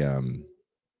they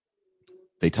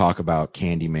talk about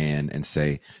Candyman and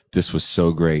say this was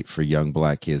so great for young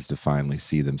black kids to finally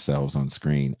see themselves on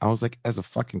screen. I was like, as a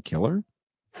fucking killer,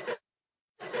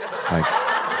 like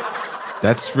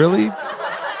that's really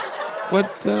what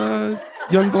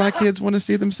young black kids want to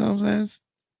see themselves as.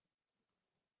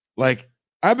 Like,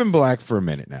 I've been black for a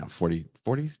minute now, 40,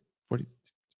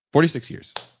 46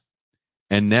 years,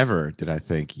 and never did I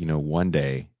think, one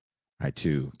day I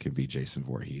too can be Jason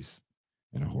Voorhees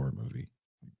in a horror movie.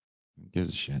 Who gives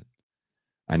a shit?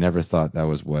 I never thought that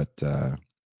was what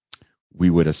we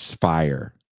would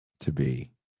aspire to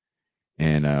be.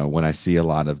 And when I see a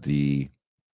lot of the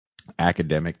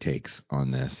academic takes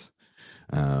on this,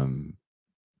 um,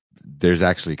 there's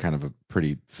actually kind of a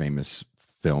pretty famous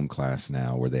film class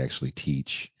now where they actually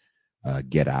teach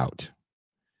Get Out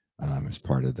as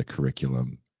part of the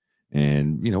curriculum.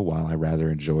 And, while I rather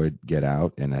enjoyed Get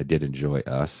Out and I did enjoy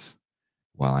Us,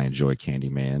 while I enjoy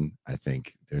Candyman, I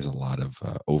think there's a lot of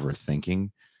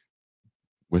overthinking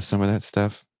with some of that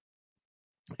stuff.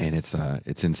 And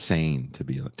it's insane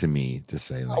to me to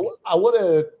say like, I would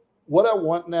have what I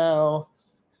want now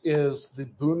is the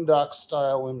Boondock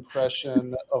style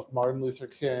impression of Martin Luther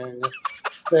King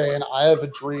saying, I have a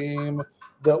dream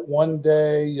that one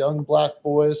day young black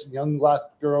boys and young black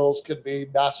girls could be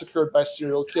massacred by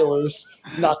serial killers,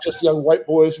 not just young white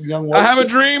boys and young I white have a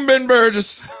girls. dream, Ben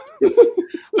Burgess,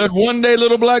 that one day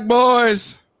little black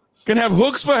boys can have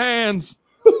hooks for hands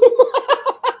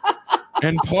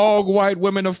and pog white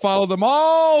women to follow them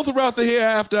all throughout the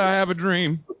hereafter. I have a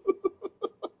dream.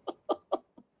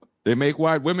 They make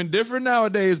white women different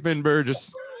nowadays, Ben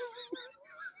Burgess.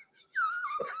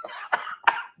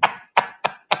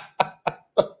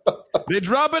 They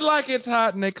drop it like it's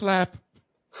hot and they clap.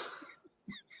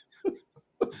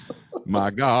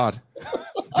 My God,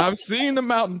 I've seen the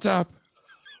mountaintop.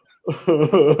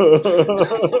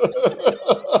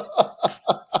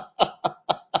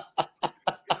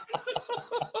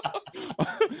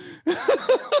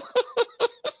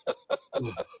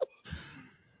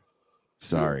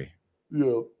 Sorry.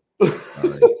 Yeah.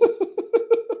 Sorry.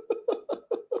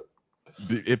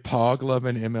 Pog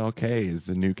loving MLK is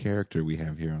the new character we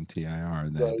have here on TIR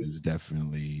that is Nice.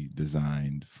 definitely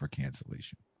designed for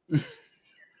cancellation.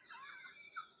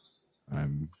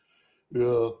 I'm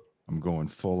Yeah. I'm going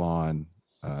full on,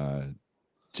 uh,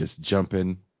 just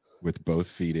jumping with both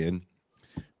feet in.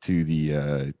 to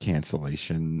the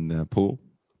cancellation pool,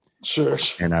 Sure.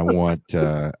 and I want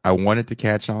it to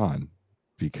catch on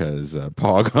because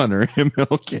Paul Gunner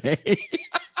MLK.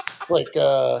 Like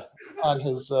on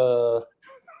his I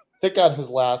think on his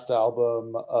last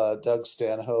album, Doug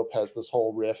Stanhope has this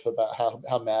whole riff about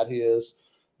how mad he is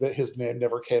that his name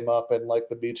never came up in like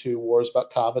the Me Too wars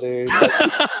about comedy. Like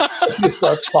he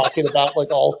starts talking about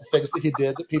like all the things that he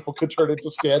did that people could turn into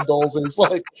scandals, and he's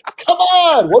like, "Come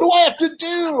on, what do I have to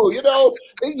do?"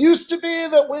 It used to be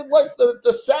that when like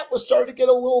the set was starting to get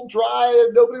a little dry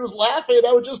and nobody was laughing,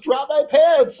 I would just drop my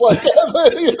pants. Like,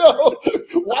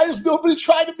 why is nobody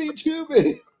trying to Me Too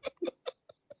me?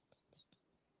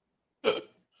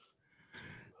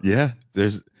 Yeah,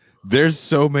 there's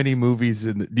so many movies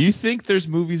do you think there's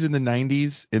movies in the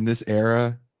 90s in this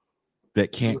era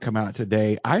that can't come out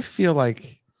today? I feel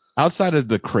like outside of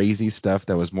the crazy stuff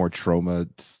that was more trauma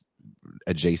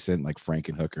adjacent, like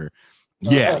Frankenhooker,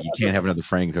 yeah, you can't have another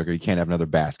Frankenhooker, you can't have another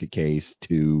Basket Case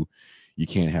 2, you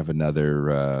can't have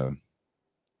another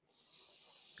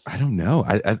I don't know.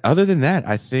 Other than that,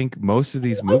 I think most of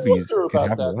these I movies wonder could about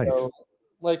have a that life. though.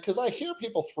 Like, because I hear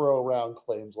people throw around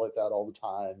claims like that all the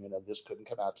time. This couldn't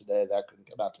come out today, that couldn't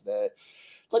come out today.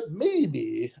 It's like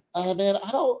maybe, man,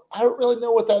 I don't really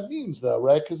know what that means though,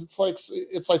 right? Because it's like,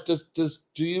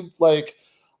 do you like?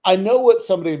 I know what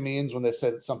somebody means when they say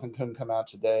that something couldn't come out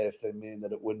today. If they mean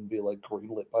that it wouldn't be like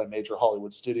greenlit by a major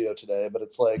Hollywood studio today, but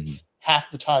it's like Mhm. half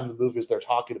the time the movies they're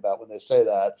talking about when they say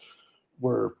that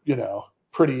were,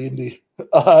 pretty indie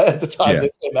at the time Yeah,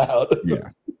 they came out. yeah.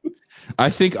 I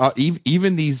think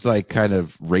even these like kind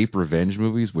of rape revenge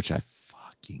movies, which I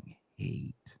fucking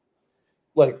hate.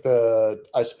 Like the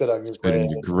I Spit on Your Spit Grave.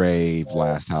 in Your Grave,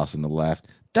 Last House on the Left.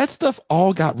 That stuff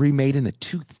all got remade in the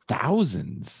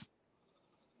 2000s.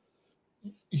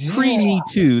 Yeah, Pre Me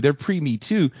Too. They're pre Me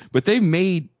Too, but they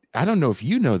made, I don't know if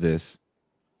you know this.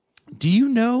 Do you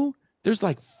know there's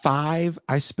like 5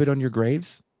 I Spit on Your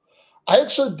Graves? I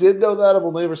actually did know that. I've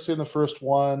only ever seen the first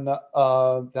one.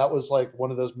 That was like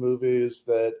one of those movies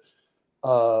that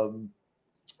um,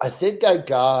 I think I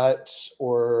got,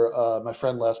 or my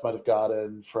friend Les might have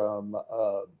gotten from,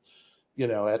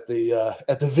 at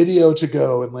the Video to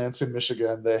Go in Lansing,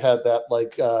 Michigan. They had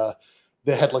like a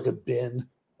bin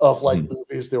of like Mhm,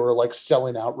 movies they were like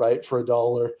selling outright for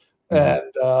 $1, mhm.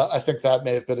 and I think that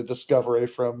may have been a discovery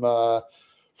from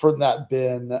that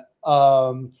bin.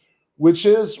 Which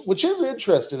is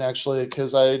interesting actually,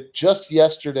 because I just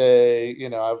yesterday,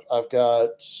 I've got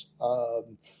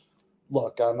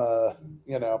look, I'm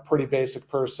a pretty basic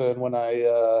person when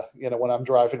when I'm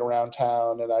driving around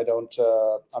town and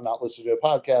I'm not listening to a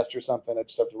podcast or something. I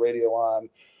just have the radio on.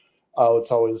 Oh,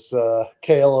 it's always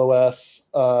KLOS,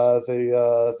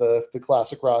 the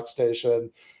classic rock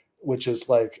station, which is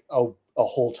like a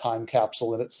whole time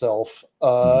capsule in itself.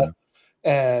 Mhm.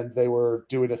 And they were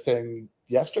doing a thing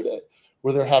yesterday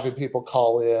where they're having people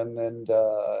call in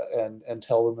and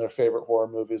tell them their favorite horror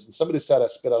movies. And somebody said I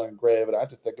Spit on a Grave, and I had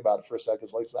to think about it for a second.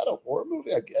 It's like, is that a horror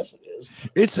movie? I guess it is.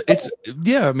 It's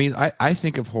yeah. I mean, I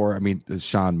think of horror. I mean,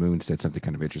 Sean Moon said something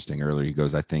kind of interesting earlier. He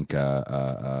goes, I think,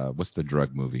 what's the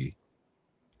drug movie?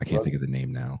 I can't think of the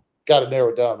name now. Got to narrow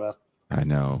it down, man. I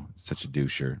know, such a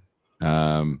doucher.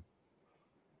 Um,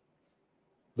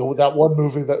 That one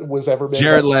movie that was ever made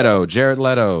by. Jared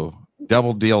Leto,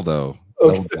 double dildo, double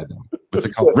Okay. dildo. What's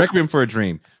it called? Requiem for a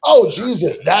Dream. Oh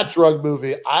Jesus, that drug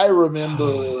movie! I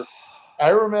remember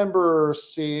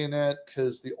seeing it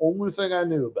because the only thing I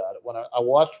knew about it when I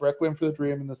watched Requiem for the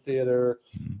Dream in the theater.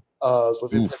 I was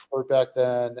living in Oof. Pittsburgh back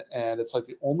then, and it's like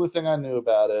the only thing I knew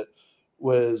about it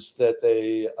was that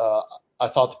I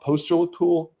thought the poster looked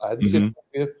cool. I hadn't seen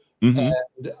Mm-hmm. it, Mm-hmm.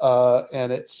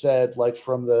 and it said like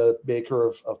from the maker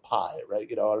of Pi, right?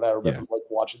 And I Yeah. remember like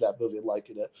watching that movie and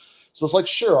liking it. So it's like,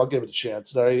 sure, I'll give it a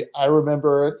chance. And I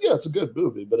remember, yeah, it's a good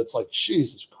movie, but it's like,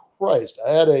 Jesus Christ,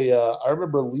 I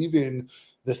remember leaving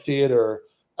the theater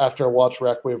after I watched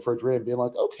Requiem for a Dream, being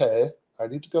like, okay, I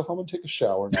need to go home and take a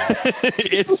shower now.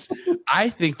 It's. I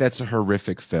think that's a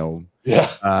horrific film. Yeah.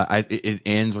 It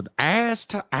ends with ass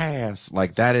to ass.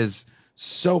 Like that is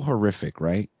so horrific,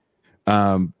 right?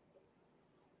 Um,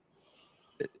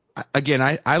 Again,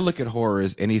 I look at horror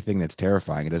as anything that's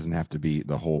terrifying. It doesn't have to be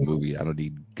the whole movie. I don't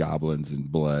need goblins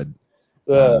and blood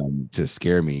Uh, to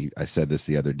scare me. I said this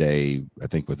the other day. I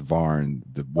think with Varn,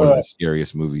 one of uh, the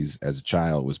scariest movies as a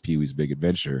child was Pee Wee's Big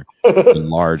Adventure. And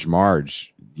Large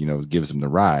Marge, gives him the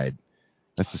ride.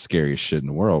 That's the scariest shit in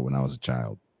the world when I was a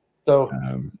child. so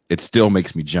It still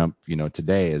makes me jump,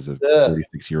 today as a yeah,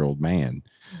 46-year-old man.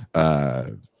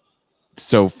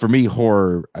 So for me,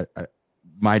 horror,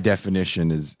 my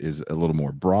definition is a little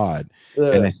more broad.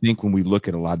 And Yeah. I think when we look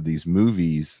at a lot of these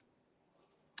movies,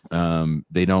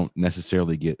 they don't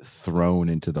necessarily get thrown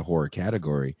into the horror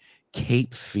category.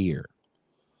 Cape Fear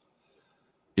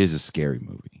is a scary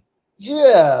movie.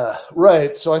 Yeah,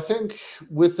 right. So I think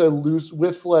with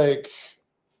like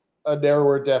a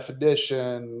narrower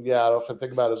definition, yeah, I don't often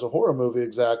think about it as a horror movie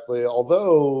exactly.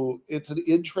 Although it's an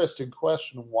interesting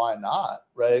question, why not?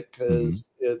 Right? Hmm.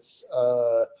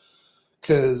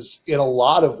 Because in a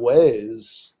lot of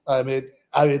ways, I mean,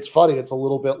 it's funny. It's a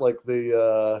little bit like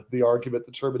the argument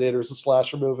the Terminator is a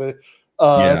slasher movie,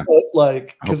 Yeah. but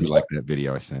like I hope because you like that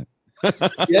video I sent.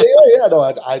 yeah. No,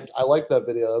 I like that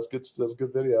video. That's good. That's a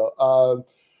good video.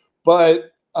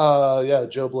 But yeah,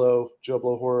 Joe Blow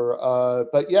horror.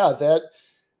 But yeah, that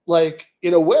like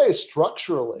in a way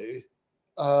structurally,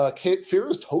 Cape Fear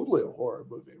is totally a horror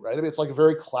movie, right? I mean, it's like a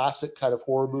very classic kind of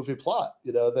horror movie plot.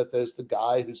 You know that there's the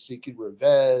guy who's seeking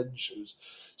revenge, who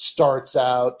starts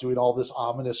out doing all this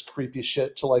ominous, creepy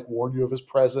shit to like warn you of his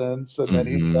presence, Hmm.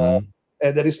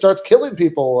 and then he starts killing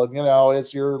people, and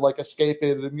as you're like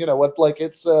escaping, and what like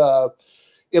it's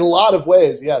in a lot of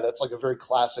ways, yeah, that's like a very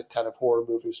classic kind of horror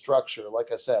movie structure.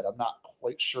 Like I said, I'm not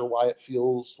quite sure why it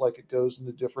feels like it goes in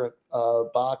a different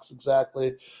box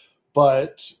exactly,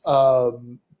 but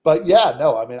yeah,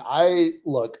 no, I mean, I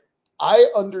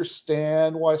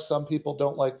understand why some people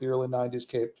don't like the early '90s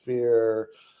Cape Fear.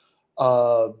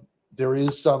 Um, there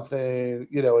is something,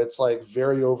 it's like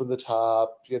very over the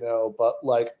top, but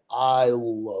like I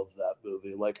love that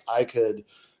movie. Like I could,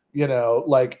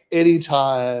 like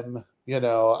anytime,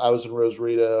 I was in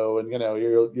Rosarito and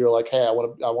you're like, hey,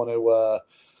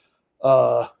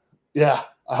 uh, yeah,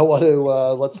 I want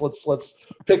to let's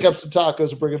pick up some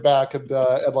tacos and bring it back and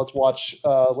let's watch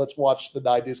the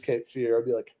 '90s Cape Fear. I'd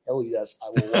be like, hell yes, I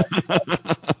will watch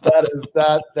that. Is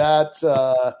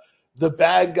that the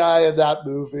bad guy in that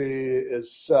movie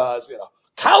is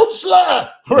counselor,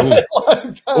 Ooh, right?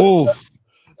 Like ooh.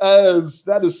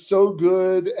 that is so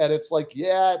good, and it's like,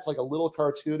 yeah, it's like a little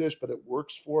cartoonish, but it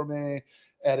works for me,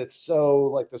 and it's so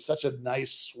like there's such a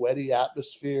nice sweaty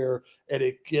atmosphere, and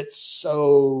it gets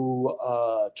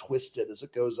so twisted as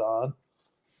it goes on.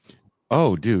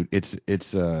 Oh, dude, it's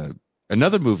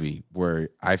another movie where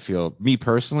I feel me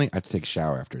personally, I take a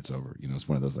shower after it's over. It's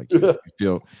one of those like you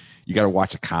feel you got to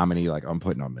watch a comedy like I'm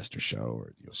putting on Mr. Show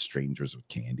or Strangers with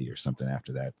Candy or something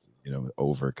after that,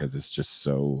 over because it's just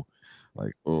so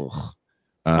like oh.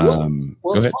 well, well,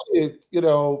 Go it's ahead.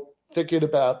 funny, thinking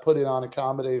about putting on a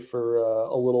comedy for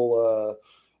a little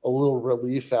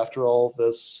relief after all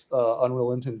this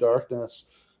unrelenting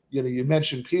darkness. You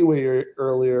mentioned Pee Wee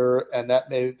earlier, and that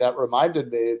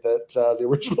reminded me that the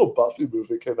original Buffy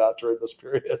movie came out during this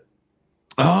period.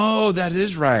 Oh, that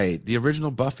is right. The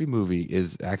original Buffy movie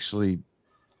is actually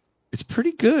it's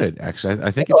pretty good. Actually,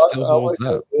 I think it still I like holds it.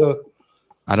 up. Yeah.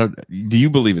 I don't. Do you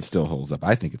believe it still holds up?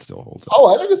 I think it still holds up.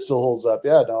 Oh, I think it still holds up.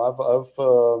 Yeah, no,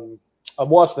 I've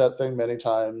watched that thing many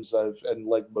times. And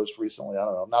like most recently, I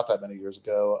don't know, not that many years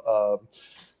ago.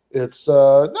 It's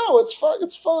no, it's fun.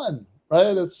 It's fun,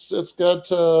 right? It's got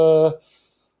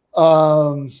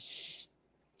um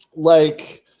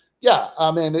like yeah.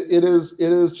 I mean, it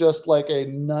is just like a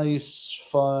nice,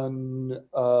 fun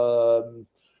horror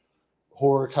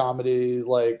comedy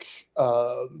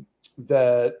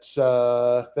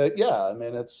that yeah, I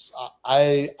mean,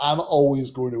 I'm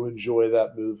always going to enjoy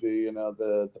that movie.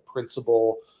 The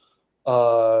principal,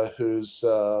 who's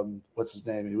what's his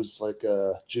name, he was like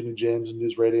Jimmy James in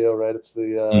News Radio, right? It's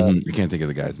the I can't think of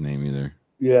the guy's name either.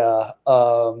 yeah,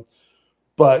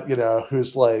 but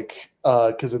who's like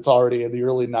because it's already in the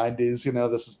early '90s,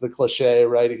 this is the cliche,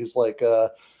 right? He's like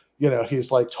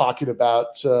he's like talking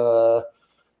about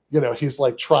he's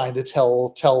like trying to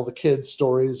tell the kids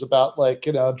stories about like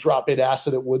dropping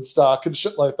acid at Woodstock and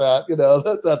shit like that.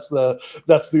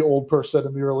 That's the old person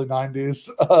in the early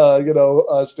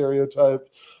 '90s stereotype.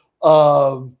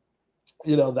 Um,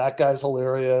 that guy's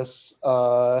hilarious.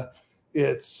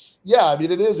 It's yeah, I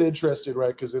mean, it is interesting,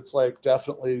 right? Because it's like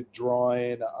definitely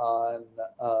drawing on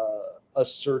a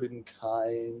certain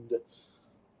kind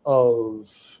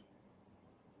of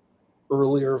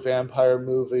earlier vampire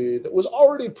movie that was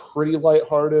already pretty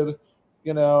lighthearted.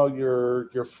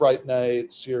 Your Fright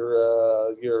Nights,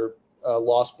 your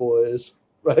Lost Boys,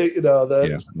 right? Yeah,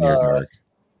 Near Dark.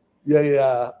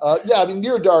 Yeah. I mean,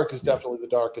 Near Dark is definitely the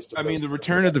darkest of I mean, those. the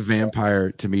return of the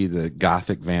vampire to me, the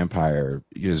gothic vampire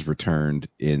is returned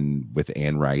in with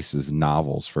Anne Rice's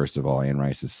novels. First of all, Anne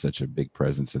Rice is such a big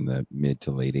presence in the mid to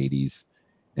late '80s,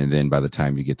 and then by the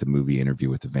time you get the movie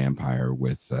Interview with the Vampire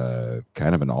with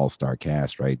kind of an all-star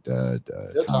cast, right? Yeah,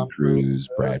 Tom Tom Cruise. Cruise,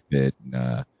 Brad Pitt,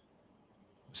 and,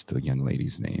 What's the young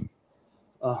lady's name?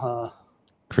 Uh-huh.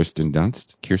 Kirsten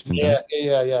Dunst. Kirsten Yeah,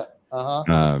 Dunst. yeah.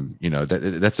 Uh-huh.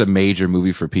 That's a major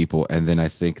movie for people. And then I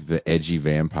think the edgy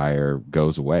vampire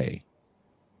goes away.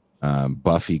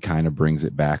 Buffy kind of brings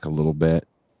it back a little bit,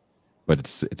 but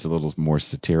it's a little more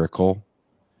satirical.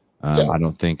 Yeah. I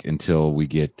don't think until we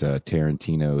get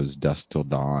Tarantino's Dusk Till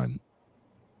Dawn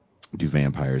do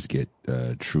vampires get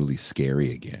truly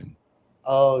scary again.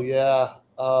 Oh yeah.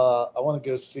 I want to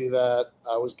go see that.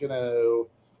 I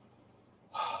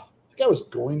think I was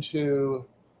going to,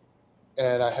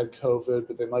 and I had COVID,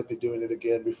 but they might be doing it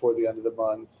again before the end of the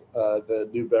month. The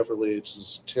New Beverly, which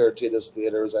is Tarantino's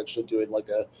theater, is actually doing like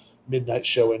a midnight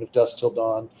showing of Dusk Till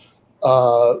Dawn.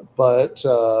 But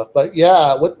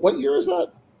yeah, what year is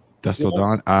that? Dusk You Till know?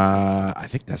 Dawn. I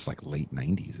think that's like late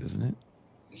 '90s, isn't it?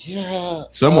 Yeah.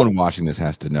 Someone watching this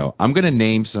has to know. I'm gonna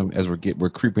name some as we're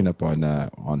creeping up on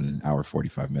an hour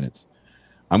 45 minutes.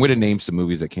 I'm gonna name some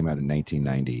movies that came out in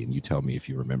 1990, and you tell me if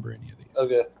you remember any of these.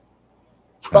 Okay. Uh,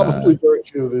 Probably very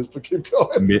few of these, but keep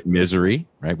going. Misery,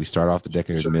 right? We start off the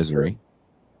decade with Sure. Misery.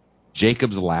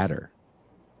 Jacob's Ladder.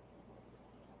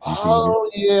 Did you see either?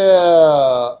 Oh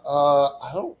yeah.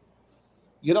 I don't.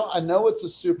 I know it's a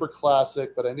super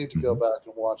classic, but I need to go Mhm. back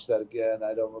and watch that again.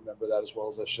 I don't remember that as well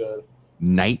as I should.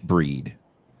 Nightbreed.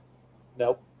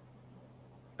 Nope.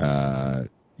 Uh,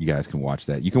 you guys can watch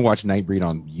that. You can watch Nightbreed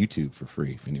on YouTube for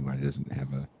free if anybody doesn't have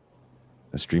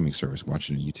a streaming service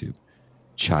watching on YouTube.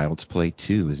 Child's Play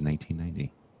 2 is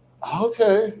 1990.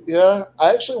 Okay, yeah.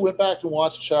 I actually went back and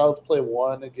watched Child's Play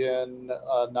 1 again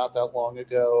not that long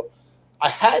ago. I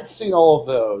had seen all of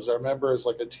those. I remember as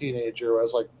like a teenager, I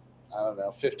was like, I don't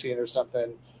know, 15 or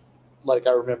something. Like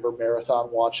I remember marathon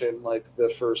watching like the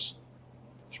first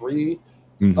three.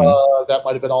 Mm-hmm. That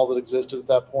might have been all that existed at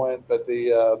that point.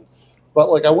 But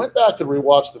like I went back and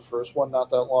rewatched the first one not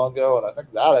that long ago, and I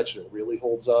think that actually really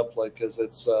holds up. Like because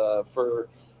it's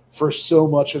for so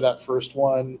much of that first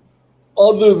one,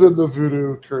 other than the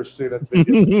voodoo curse scene at the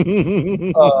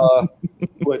beginning, uh,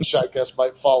 which I guess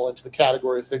might fall into the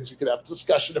category of things you could have a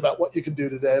discussion about what you can do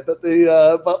today. But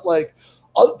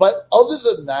other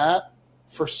than that,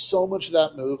 for so much of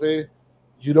that movie,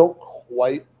 you don't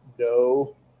quite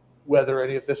know whether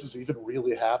any of this is even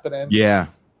really happening. Yeah.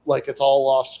 Like it's all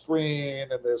off screen,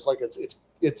 and there's like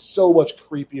it's so much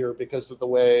creepier because of the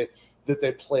way that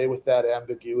they play with that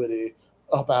ambiguity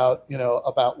about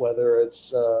whether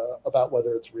it's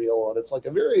real, and it's like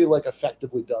a very like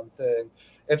effectively done thing.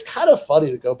 It's kind of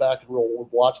funny to go back and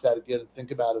watch that again and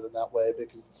think about it in that way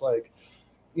because it's like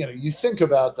you think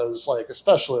about those like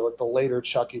especially like the later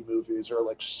Chucky movies are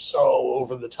like so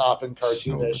over the top and So,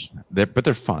 cartoonish. but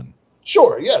they're fun.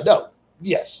 Sure, yeah, no,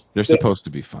 yes, They're supposed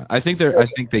to be fun. I think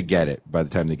they get it by the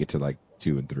time they get to like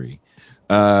 2 and 3.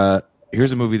 Uh,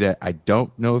 Here's a movie that I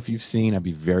don't know if you've seen. I'd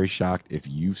be very shocked if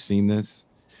you've seen this,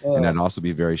 and uh, I'd also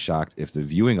be very shocked if the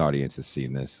viewing audience has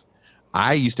seen this.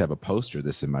 I used to have a poster of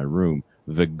this in my room.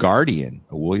 The Guardian,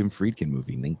 a William Friedkin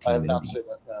movie, I have not 1990. seen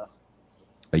it. No.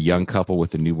 A young couple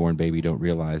with a newborn baby don't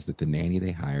realize that the nanny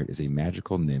they hired is a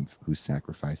magical nymph who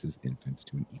sacrifices infants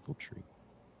to an evil tree.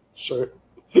 Sure.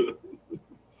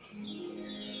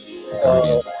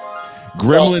 Guardian. So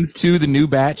Gremlins 2, the new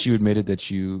batch. You admitted that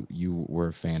you were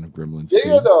a fan of Gremlins yeah,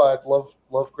 2. no, I'd love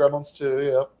Gremlins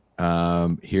too. Yeah.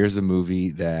 Here's a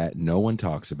movie that no one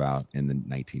talks about in the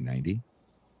 1990,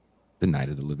 the Night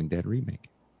of the Living Dead remake.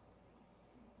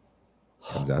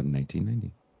 Comes out in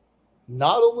 1990.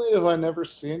 Not only have I never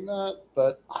seen that,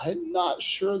 but I'm not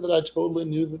sure that I totally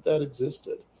knew that that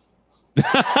existed.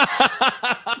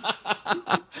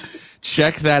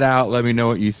 Check that out. Let me know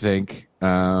what you think.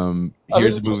 I mean,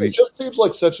 Here's a it movie. just seems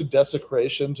like such a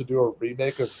desecration to do a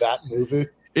remake of that movie.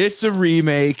 It's a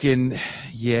remake, and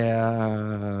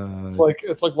yeah, It's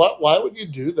like why would you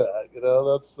do that?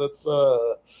 That's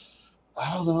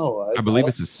I don't know. I I believe don't.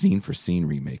 it's a scene for scene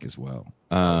remake as well.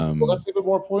 Well, that's even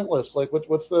more pointless. Like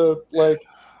what's the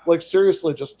like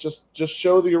seriously? Just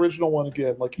show the original one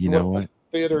again. Like if You you want know to play what?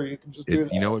 theater, you can just do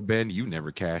You know that. what, Ben? You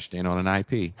never cashed in on an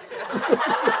IP.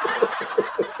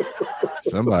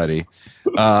 Somebody.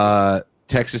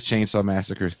 Texas Chainsaw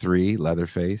Massacre 3,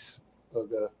 Leatherface.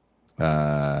 Okay.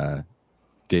 Uh,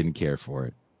 didn't care for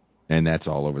it. And that's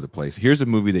all over the place. Here's a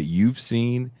movie that you've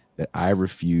seen that I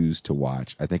refuse to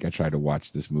watch. I think I tried to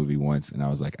watch this movie once and I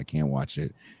was like, I can't watch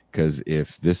it because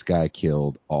if this guy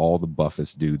killed all the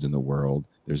buffest dudes in the world,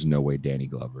 there's no way Danny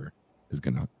Glover is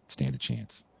going to stand a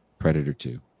chance. Predator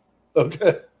 2.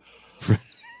 Okay.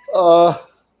 Uh,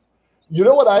 you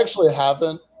know what? I actually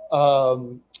haven't.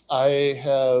 I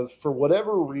have, for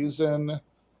whatever reason,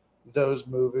 those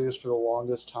movies for the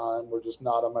longest time were just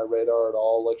not on my radar at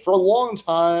all. Like for a long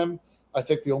time, I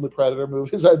think the only Predator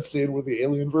movies I'd seen were the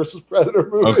Alien versus Predator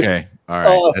movie. Okay. All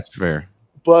right. Uh, That's fair.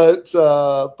 but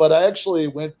I actually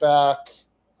went back.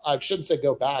 I shouldn't say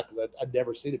go back because I'd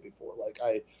never seen it before. Like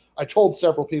I told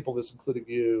several people this, including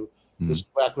you, Mhm. this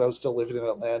was back when I was still living in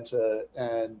Atlanta,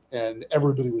 and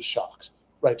everybody was shocked,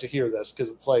 right, to hear this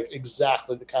because it's like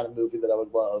exactly the kind of movie that I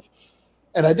would love,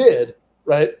 and I did,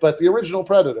 right. But the original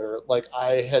Predator, like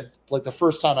I had, like the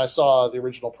first time I saw the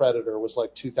original Predator was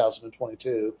like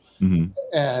 2022, Mhm.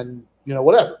 and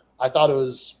whatever. I thought it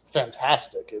was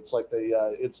fantastic. It's like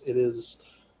it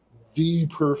the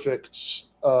perfect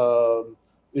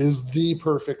the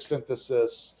perfect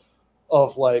synthesis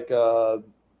of like of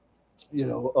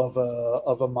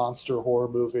a monster horror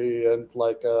movie and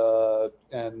like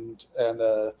and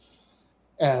a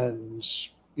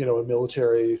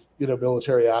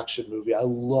military action movie. I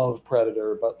love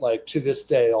Predator, but like to this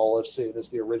day, all I've seen is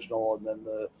the original and then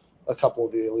a couple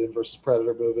of the Alien versus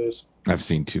Predator movies. I've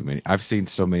seen too many. I've seen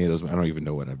so many of those. I don't even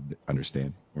know what I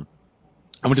understand.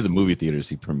 I went to the movie theater to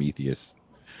see Prometheus.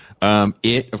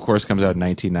 It, of course, comes out in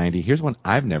 1990. Here's one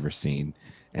I've never seen,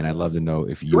 and I'd love to know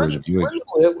if The you were the original, the viewing.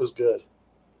 original It was good.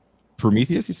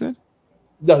 Prometheus, you said?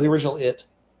 No, the original It.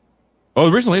 Oh,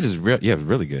 the original It is yeah, it was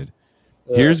really good.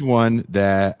 Uh, Here's one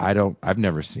that I've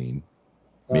never seen.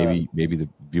 uh, Maybe the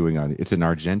viewing on it's an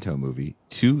Argento movie,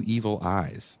 Two Evil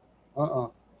Eyes. uh-uh.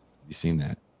 Have you seen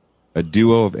that? A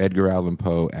duo of Edgar Allan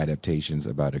Poe adaptations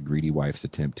about a greedy wife's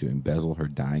attempt to embezzle her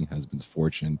dying husband's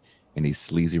fortune and a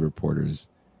sleazy reporter's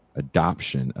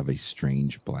adoption of a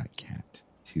strange black cat.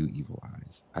 Two Evil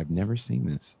Eyes. I've never seen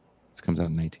this. This comes out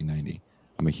in 1990.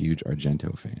 I'm a huge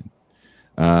Argento fan.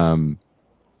 Um,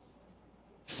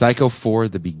 Psycho 4: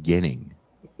 The Beginning.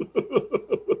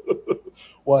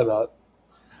 Why not?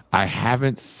 I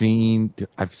haven't seen.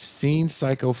 I've seen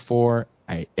Psycho 4.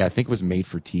 I think it was made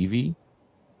for TV.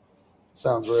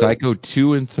 Sounds right. Psycho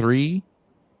 2 and 3.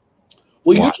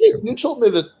 Well, you Watch told, them. you told me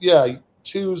that, yeah,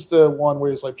 two's the one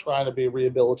where he's like trying to be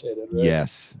rehabilitated, right?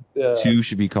 Yes. Yeah. 2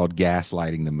 should be called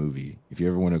Gaslighting the Movie. If you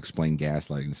ever want to explain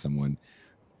gaslighting to someone,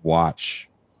 watch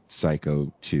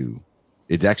Psycho 2.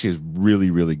 It actually is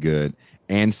really, really good.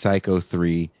 And Psycho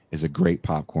 3 is a great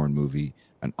popcorn movie,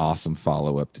 an awesome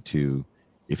follow up to 2.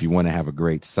 If you want to have a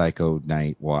great Psycho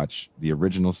night, watch the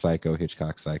original Psycho,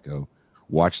 Hitchcock Psycho.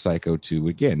 Watch Psycho 2,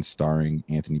 again, starring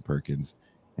Anthony Perkins.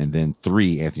 And then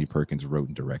 3, Anthony Perkins wrote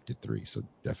and directed 3. So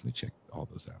definitely check all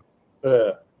those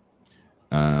out.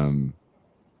 Yeah. Um,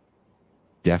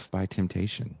 Death by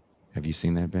Temptation. Have you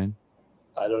seen that, Ben?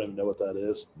 I don't even know what that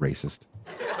is. Racist.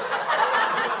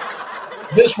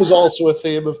 This was also a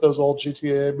theme of those old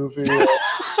GTA movie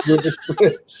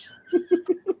scripts.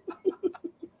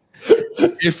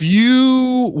 If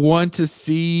you want to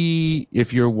see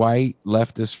if your white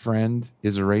leftist friend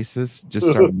is a racist, just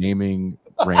start naming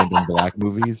random black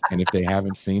movies. And if they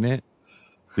haven't seen it,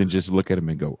 then just look at them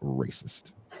and go,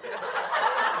 racist.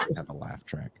 Have a laugh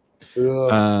track. Yeah.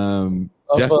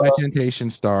 Of Death by Temptation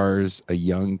stars a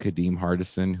young Kadeem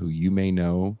Hardison, who you may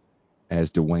know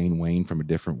as Dwayne Wayne from A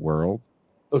Different World.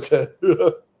 okay.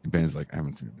 And Ben's like, I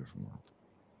haven't seen A Different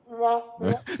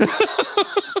World.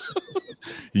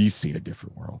 He's seen A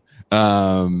Different World.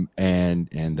 And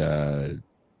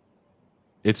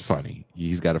it's funny.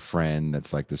 He's got a friend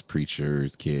that's like this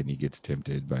preacher's kid, and he gets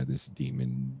tempted by this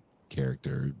demon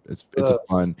character. It's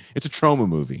a trauma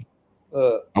movie.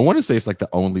 uh, I want to say it's like the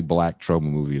only black trauma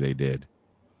movie they did.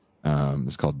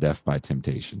 It's called Death by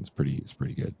Temptation. It's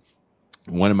pretty good.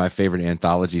 One of my favorite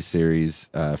anthology series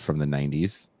from the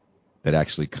 90s that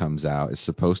actually comes out is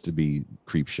supposed to be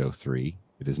Creepshow 3.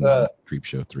 It is uh, not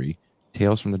Creepshow 3.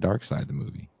 Tales from the Dark Side, the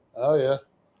movie. oh yeah.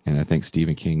 And I think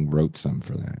Stephen King wrote some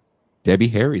for that. Debbie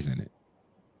Harry's in it.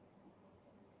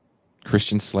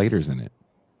 Christian Slater's in it.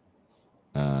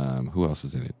 Who else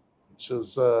is in it?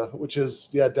 Which is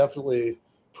yeah, definitely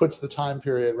puts the time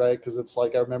period right because it's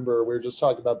like I remember we were just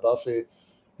talking about Buffy.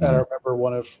 And I Mm-hmm. remember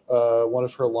one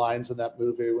of her lines in that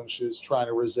movie when she's trying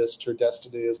to resist her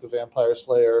destiny as the vampire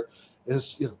slayer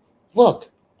is, look,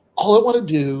 all I want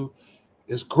to do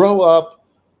is grow up,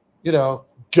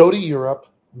 go to Europe,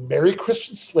 marry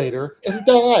Christian Slater, and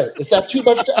die. Is that too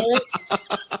much to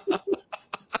ask?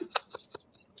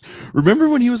 Remember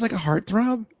when he was like a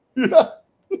heartthrob? Yeah.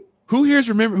 Who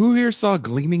here saw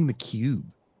Gleaming the Cube,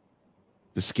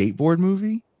 the skateboard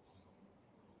movie?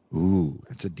 Ooh,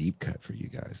 that's a deep cut for you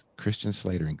guys. Christian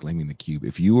Slater and Gleaming the Cube.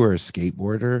 If you were a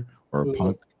skateboarder or a Uh,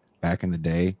 punk back in the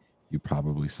day, you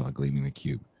probably saw Gleaming the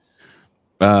Cube.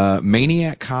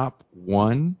 Maniac Cop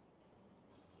 1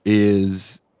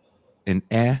 is an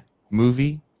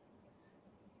movie.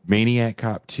 Maniac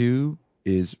Cop 2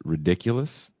 is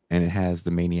ridiculous, and it has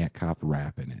the Maniac Cop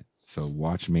rap in it. So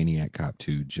watch Maniac Cop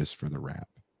 2 just for the rap.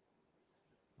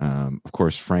 Of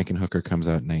course, Frankenhooker comes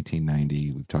out in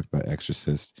 1990. We've talked about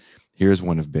Exorcist. Here's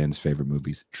one of Ben's favorite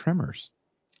movies, Tremors.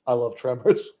 I love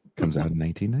Tremors. Comes out in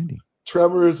 1990.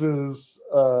 Tremors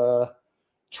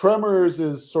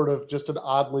is sort of just an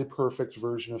oddly perfect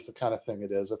version of the kind of thing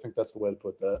it is. I think that's the way to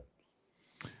put that.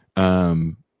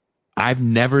 I've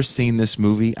never seen this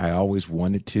movie. I always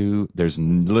wanted to. There's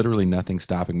literally nothing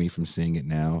stopping me from seeing it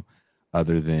now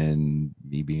other than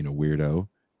me being a weirdo.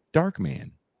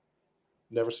 Darkman.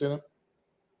 Never seen it?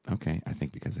 Okay, I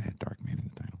think because it had Darkman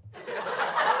in the title.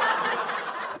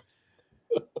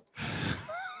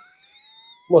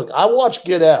 Look, I watched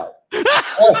Get Out.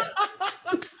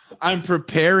 I'm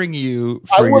preparing you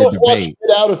I for would your have watched debate.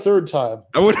 Get Out a third time.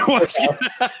 I would have watched it.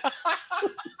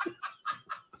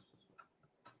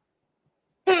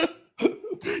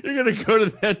 You're gonna go to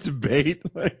that debate?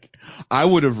 Like, I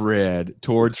would have read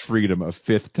Towards Freedom a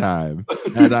fifth time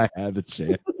had I had the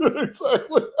chance.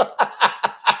 Exactly.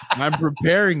 I'm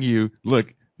preparing you.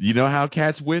 Look, you know how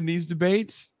cats win these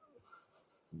debates?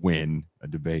 Win a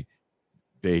debate.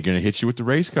 They're gonna hit you with the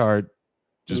race card.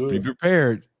 Just be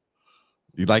prepared.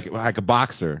 You like a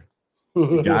boxer.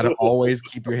 You gotta always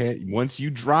keep your hand. Once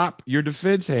you drop your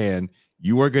defense hand,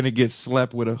 you are gonna get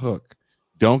slept with a hook.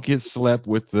 Don't get slept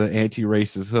with the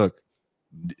anti-racist hook.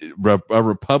 A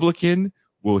Republican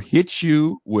will hit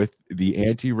you with the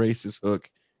anti-racist hook.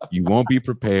 You won't be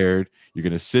prepared. You're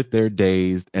gonna sit there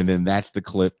dazed, and then that's the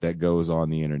clip that goes on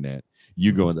the internet.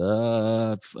 You going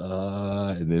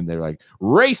and then they're like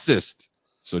racist.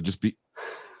 So just be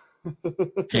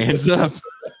hands up.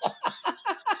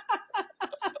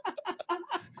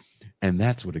 And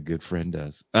that's what a good friend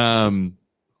does. I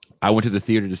went to the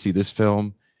theater to see this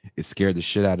film. It scared the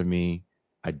shit out of me.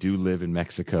 I do live in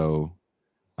Mexico.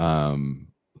 Matt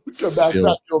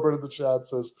Gilbert in the chat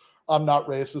says, I'm not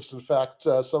racist. In fact,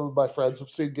 some of my friends have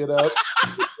seen Get Out.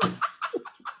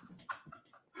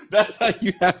 That's how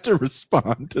you have to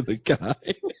respond to the guy.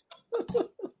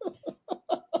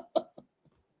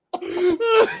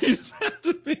 You just have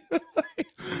to be like,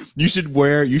 you should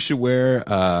wear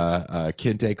a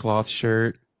kente cloth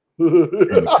shirt and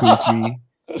a kufi.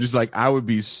 Just like I would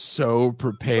be so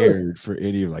prepared for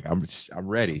any of like I'm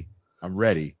ready. I'm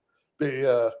ready. Be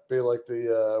like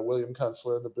the William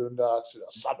Kunstler in the Boondocks,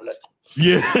 Assalamu alaikum.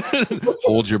 Yeah.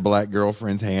 Hold your black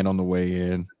girlfriend's hand on the way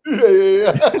in.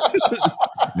 Yeah.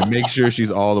 And make sure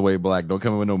she's all the way black. Don't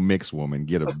come in with no mixed woman.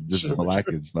 Get a just Sure. black.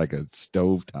 It's like a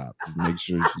stovetop. Just make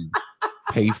sure she's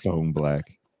payphone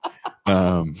black.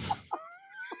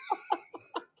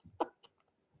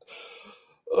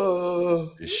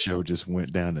 This show just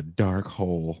went down a dark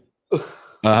hole.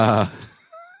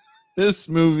 This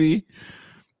movie,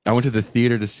 I went to the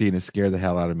theater to see and it scared the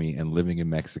hell out of me. And living in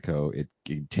Mexico, it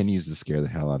continues to scare the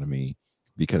hell out of me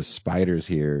because spiders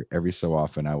here, every so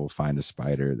often I will find a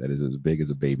spider that is as big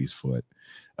as a baby's foot.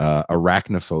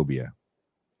 Arachnophobia.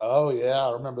 Oh, yeah,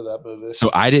 I remember that movie. So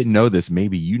I didn't know this.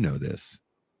 Maybe you know this.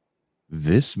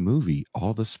 This movie,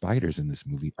 all the spiders in this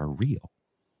movie are real.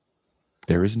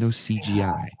 There is no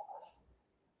CGI.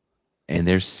 And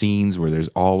there's scenes where there's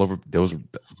all over those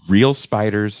real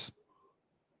spiders.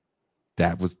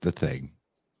 That was the thing.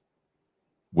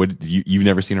 What you've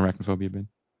never seen Arachnophobia, Ben?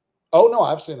 Oh, no,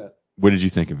 I've seen it. What did you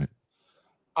think of it?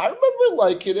 I remember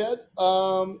liking it.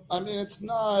 I mean, it's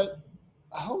not.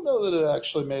 I don't know that it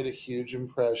actually made a huge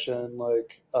impression.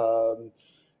 Like, I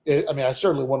mean, I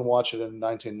certainly wouldn't watch it in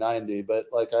 1990, but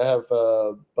like I have,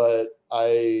 but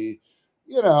I,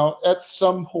 at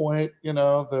some point,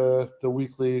 the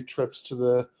weekly trips to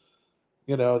the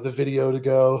video to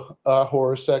go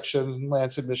horror section in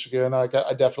Lansing, Michigan. I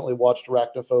definitely watched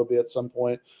Arachnophobia at some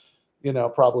point,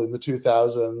 probably in the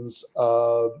 2000s.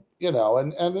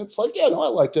 And it's like, yeah, no, I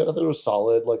liked it. I thought it was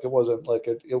solid. Like it wasn't like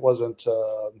it wasn't.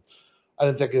 I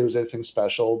didn't think it was anything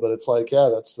special, but it's like, yeah,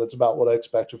 that's about what I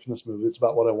expected from this movie. It's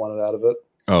about what I wanted out of it.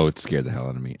 Oh, it scared the hell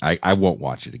out of me. I won't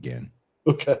watch it again.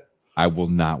 Okay. I will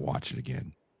not watch it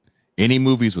again. Any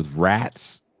movies with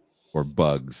rats or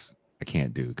bugs, I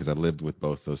can't do because I lived with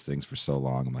both those things for so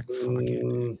long. I'm like, fuck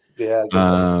it. Yeah.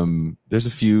 There's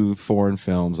a few foreign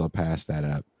films. I'll pass that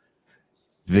up.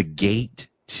 The Gate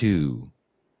 2,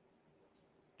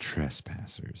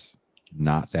 Trespassers.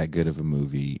 Not that good of a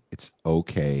movie. It's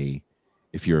okay.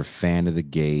 If you're a fan of The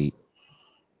Gate,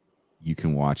 you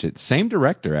can watch it. Same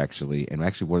director actually, and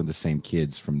actually one of the same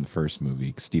kids from the first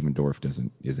movie. Stephen Dorff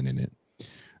isn't in it.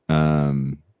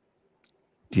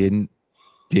 Didn't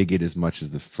dig it as much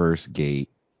as the first Gate,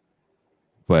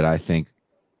 but I think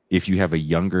if you have a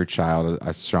younger child,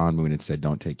 Sean Moon had said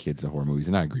don't take kids to horror movies,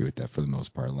 and I agree with that for the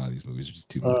most part. A lot of these movies are just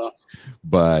too much.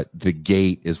 But The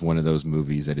Gate is one of those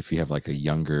movies that if you have like a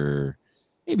younger,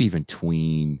 maybe even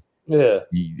tween,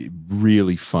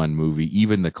 really fun movie.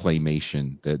 Even the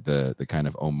claymation, the kind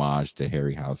of homage to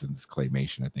Harryhausen's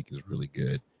claymation, I think is really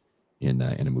good in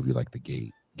a movie like The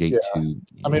Gate. Gate 2.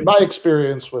 I mean, my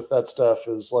experience with that stuff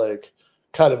is like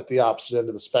kind of at the opposite end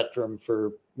of the spectrum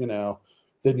for,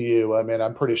 than you. I mean,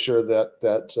 I'm pretty sure that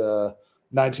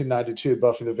 1992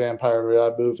 Buffy the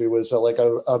Vampire movie was like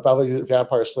a Buffy the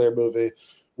Vampire Slayer movie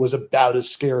was about as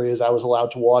scary as I was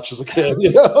allowed to watch as a kid,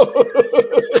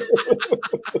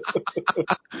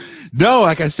 No,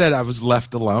 like I said, I was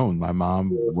left alone. My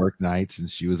mom worked nights and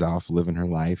she was off living her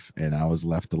life, and I was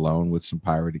left alone with some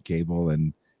pirated cable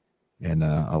and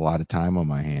a lot of time on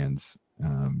my hands.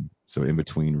 So in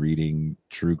between reading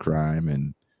true crime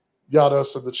and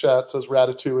Yados in the chat says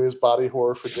Ratatouille is body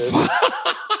horror for David.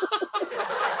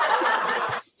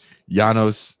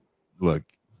 Janos, look,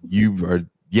 you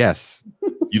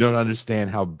don't understand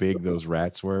how big those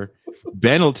rats were.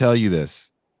 Ben will tell you this.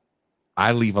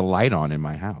 I leave a light on in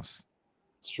my house.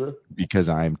 It's true. Because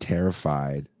I'm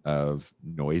terrified of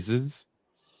noises.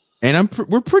 And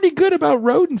we're pretty good about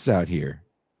rodents out here.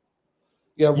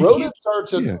 Yeah, rodents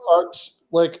aren't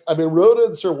like, I mean,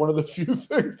 rodents are one of the few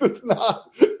things that's not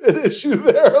an issue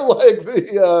there. Like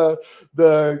the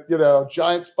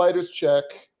giant spiders check,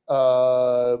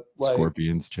 like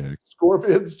Scorpions check.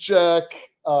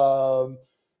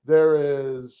 There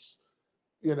is,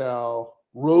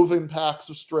 roving packs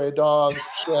of stray dogs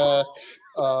check.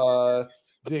 The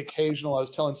occasional, I was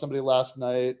telling somebody last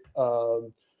night,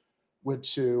 went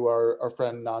to our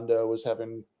friend Nando was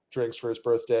having drinks for his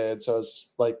birthday, and so I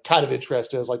was like kind of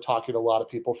interested. I was like talking to a lot of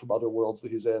people from other worlds that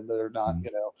he's in that are not,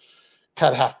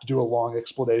 kind of have to do a long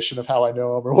explanation of how I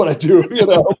know him or what I do, but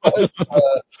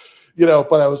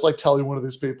I was like telling one of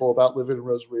these people about living in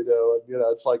Rosarito, and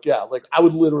it's like, like I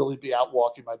would literally be out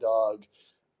walking my dog,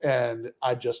 and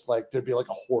I just like there'd be like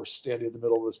a horse standing in the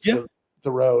middle of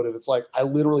the road, and it's like I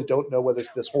literally don't know whether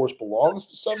this horse belongs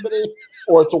to somebody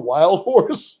or it's a wild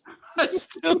horse.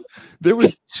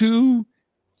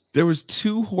 There was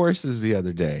two horses the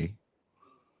other day,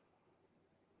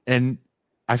 and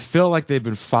I feel like they've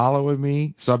been following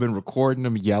me, so I've been recording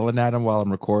them, yelling at them while I'm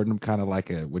recording them, kind of like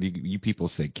what do you people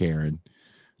say, Karen?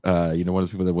 One of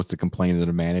those people that wants to complain to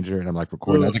the manager, and I'm like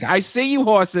recording. I was like, I see you,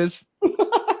 horses.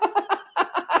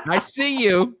 I see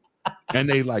you. And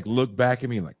they like look back at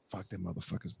me like, fuck, that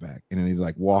motherfucker's back. And then they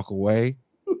like walk away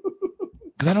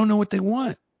because I don't know what they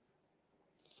want.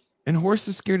 And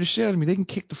horses scared the shit out of me. They can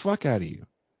kick the fuck out of you.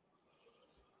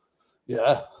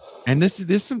 Yeah. And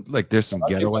there's some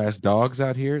ghetto ass dogs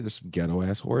out here. There's some ghetto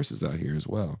ass horses out here as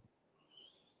well.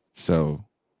 So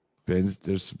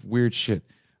there's weird shit.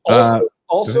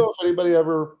 Also, if anybody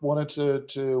ever wanted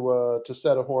to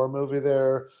set a horror movie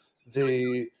there,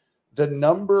 the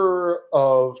number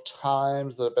of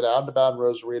times that I've been out and about in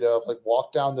Rosarito, I've like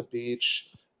walked down the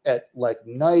beach at like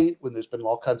night when there's been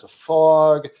all kinds of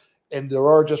fog, and there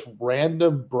are just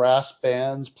random brass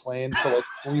bands playing for like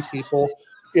 3 people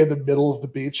in the middle of the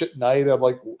beach at night. I'm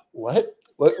like,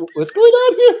 what's going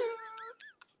on here?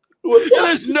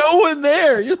 There's no one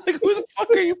there. You're like, who the fuck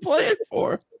are you playing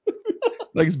for?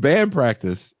 Like it's band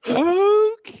practice.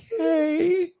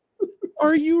 Okay.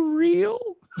 Are you real?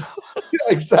 Yeah,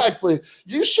 exactly.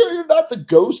 You sure you're not the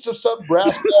ghost of some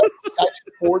brass band from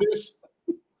the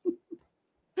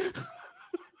 1940s?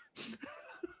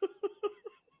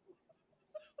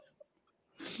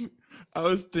 I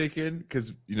was thinking,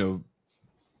 because,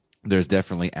 there's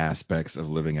definitely aspects of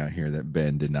living out here that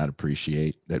Ben did not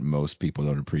appreciate, that most people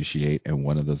don't appreciate. And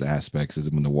one of those aspects is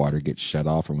when the water gets shut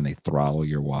off or when they throttle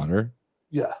your water.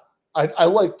 Yeah. I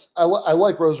like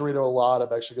Rosarito a lot.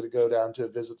 I'm actually going to go down to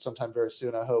visit sometime very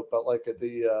soon, I hope. But like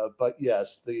but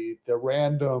yes, the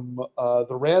random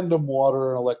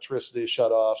water and electricity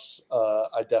shutoffs,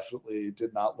 I definitely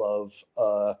did not love.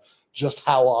 Just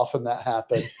how often that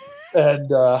happened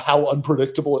and how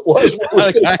unpredictable it was.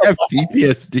 I have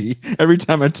PTSD every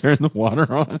time I turn the water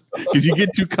on because you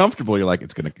get too comfortable. You're like,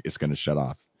 it's gonna shut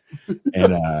off.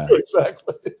 And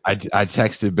exactly. I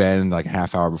texted Ben like a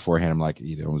half hour beforehand. I'm like,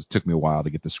 it took me a while to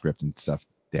get the script and stuff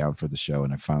down for the show,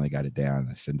 and I finally got it down.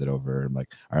 I send it over. I'm like,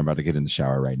 I'm about to get in the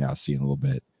shower right now. See you in a little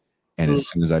bit. And as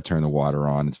soon as I turn the water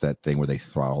on, it's that thing where they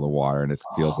throttle the water, and it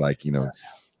feels like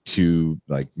two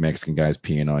like Mexican guys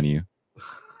peeing on you.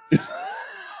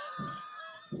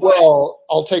 Well,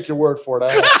 I'll take your word for it.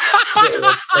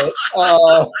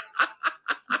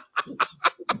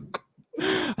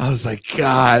 I was like,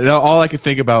 God. All I could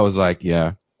think about was like,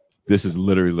 yeah, This is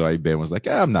literally like Ben was like,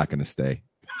 I'm not gonna stay.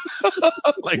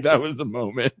 Like that was the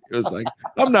moment. It was like,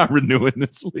 I'm not renewing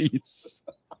this lease.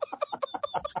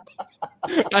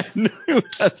 I knew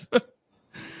that's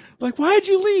like, why'd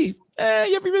you leave?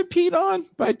 You ever been peed on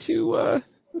by two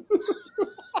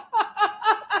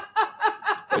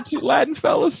Latin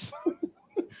fellas?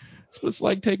 It's what it's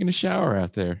like taking a shower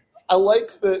out there. I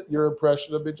like that your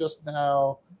impression of me just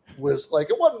now was like,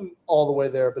 it wasn't all the way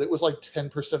there, but it was like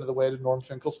 10% of the way to Norm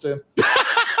Finkelstein.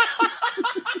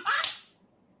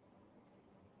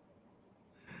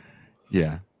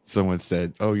 Yeah. Someone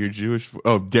said, "Oh, you're Jewish."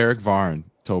 Oh, Derek Varn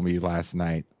told me last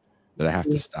night that I have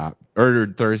to stop, or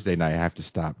Thursday night I have to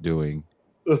stop doing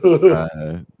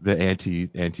the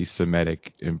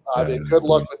anti-Semitic. I mean, good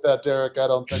luck Voice. with that, Derek. I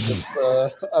don't think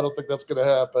that's going to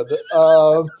happen.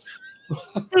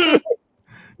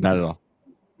 Not at all.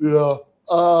 Yeah.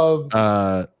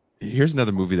 Here's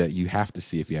another movie that you have to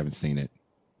see if you haven't seen it,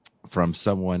 from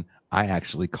someone I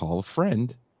actually call a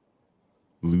friend,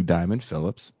 Lou Diamond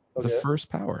Phillips. Okay. The First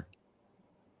Power.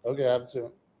 Okay, I haven't seen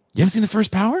it. You haven't seen The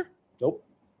First Power? Nope.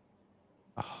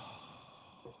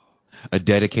 A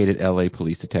dedicated LA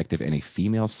police detective and a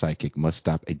female psychic must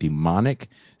stop a demonic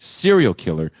serial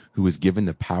killer who is given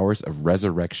the powers of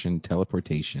resurrection,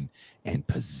 teleportation, and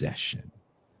possession.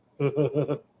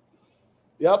 Yep,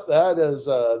 that is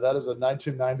a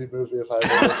 1990 movie if I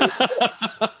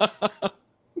ever.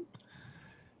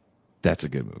 That's a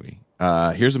good movie.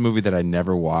 Here's a movie that I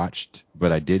never watched,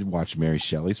 but I did watch Mary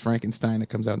Shelley's Frankenstein that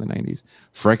comes out in the 90s.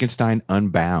 Frankenstein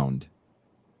Unbound.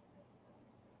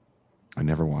 I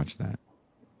never watched that.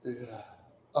 Yeah.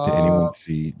 Did anyone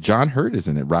see? John Hurt is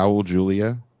in it. Raul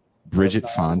Julia, Bridget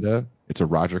not. Fonda. It's a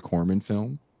Roger Corman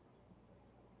film.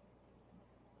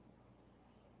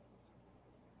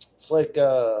 It's like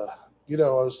it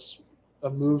was a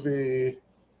movie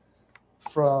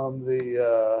from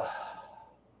the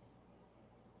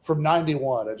from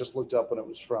 '91. I just looked up when it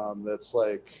was from. That's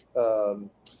like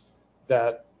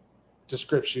that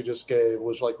description you just gave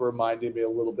was like reminding me a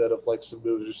little bit of like some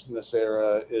movies in this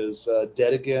era. Is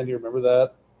Dead Again? You remember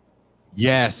that?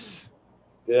 Yes.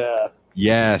 Yeah.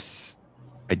 Yes.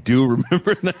 I do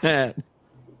remember that.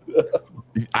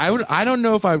 I don't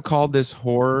know if I would call this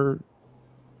horror.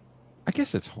 I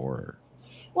guess it's horror.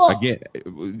 Well, Again,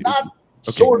 not okay,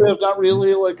 sort of, not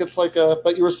really. Like it's like a,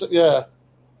 but you were, yeah.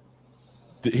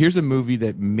 Here's a movie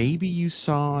that maybe you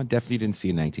saw, definitely didn't see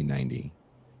in 1990,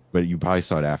 but you probably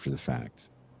saw it after the fact.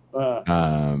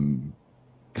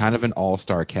 Kind of an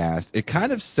all-star cast. It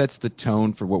kind of sets the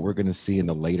tone for what we're going to see in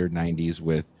the later 90s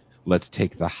with, let's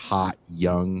take the hot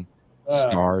young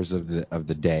stars of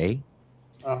the day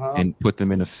and put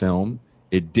them in a film.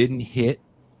 It didn't hit,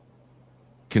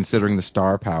 considering the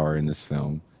star power in this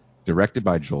film. Directed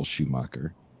by Joel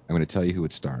Schumacher. I'm going to tell you who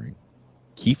it's starring.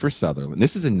 Kiefer Sutherland.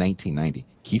 This is in 1990.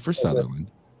 Kiefer Sutherland,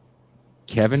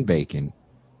 Kevin Bacon,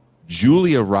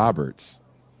 Julia Roberts,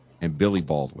 and Billy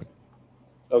Baldwin.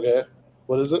 Okay.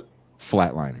 What is it?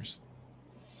 Flatliners.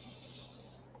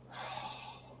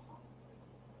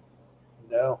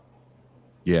 No.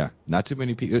 Yeah, not too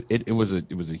many people. It was a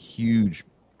huge.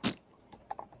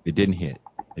 It didn't hit.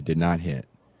 It did not hit.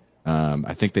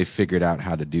 I think they figured out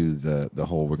how to do the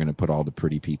whole. We're going to put all the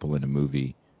pretty people in a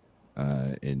movie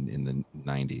in the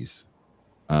 90s.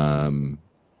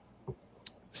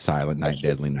 Silent Night,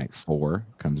 Deadly Night 4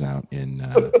 comes out in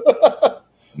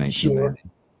 1990. Sure.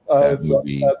 That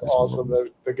movie that's is awesome.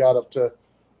 horrible. They got up to.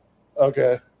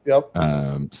 Okay.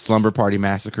 Yep. Slumber Party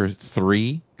Massacre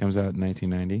 3 comes out in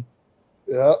 1990.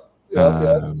 Yep.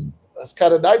 That's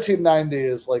kind of 1990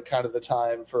 is like kind of the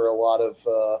time for a lot of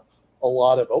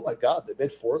oh my god, they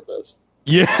made 4 of those.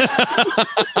 Yeah.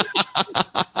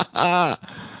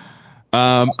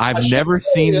 I've never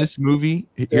seen this movie.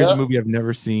 Here's a movie I've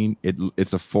never seen.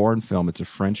 It's a foreign film. It's a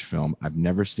French film. I've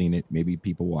never seen it. Maybe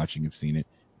people watching have seen it.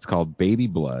 It's called Baby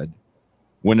Blood.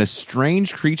 When a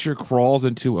strange creature crawls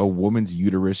into a woman's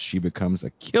uterus, she becomes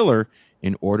a killer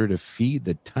in order to feed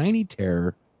the tiny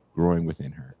terror growing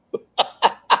within her.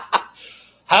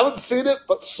 Haven't seen it,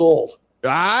 but sold.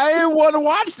 I want to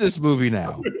watch this movie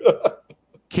now.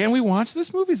 Can we watch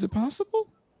this movie? Is it possible?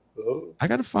 I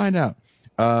got to find out.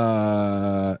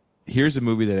 Here's a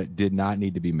movie that did not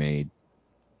need to be made.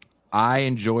 I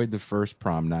enjoyed the first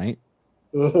Prom Night.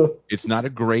 It's not a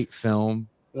great film.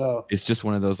 No. It's just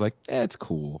one of those like, it's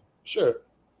cool. Sure.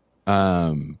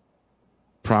 Prom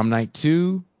Night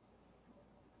 2.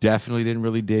 Definitely didn't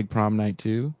really dig Prom Night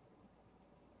 2.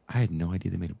 I had no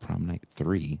idea they made a Prom Night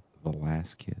 3, The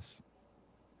Last Kiss.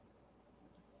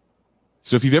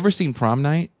 So if you've ever seen Prom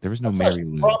Night, there was no Mary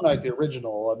Lou. Prom Night, the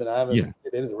original. I mean, I haven't seen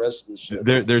any of the rest of this shit.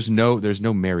 There's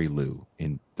no Mary Lou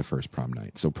in the first Prom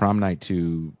Night. So Prom Night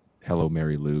 2, Hello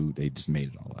Mary Lou, they just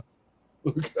made it all up.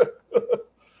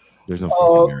 There's no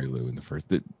fucking Mary Lou in the first.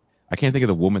 I can't think of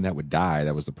the woman that would die.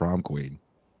 That was the prom queen.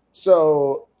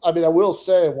 So, I mean, I will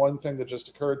say one thing that just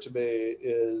occurred to me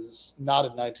is not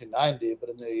in 1990, but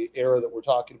in the era that we're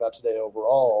talking about today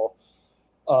overall,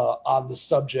 on the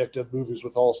subject of movies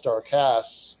with all-star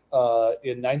casts,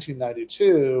 in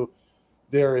 1992,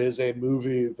 there is a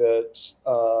movie that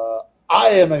I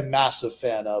am a massive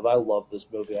fan of. I love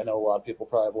this movie. I know a lot of people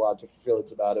probably have a lot of different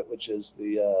feelings about it, which is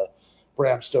the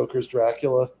Bram Stoker's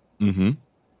Dracula. Mm-hmm.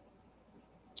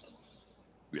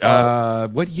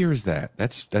 What year is that?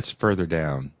 That's further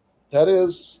down.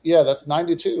 That's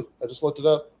 92. I just looked it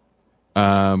up.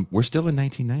 We're still in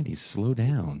 1990s. Slow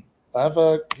down. I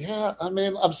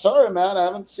mean, I'm sorry, man. I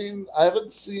haven't seen,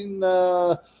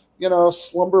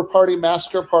 Slumber Party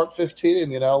Massacre Part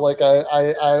 15. Like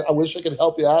I wish I could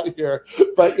help you out here,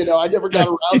 but I never got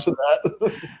around to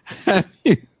that.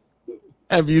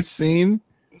 Have you seen?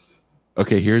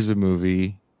 Okay, here's a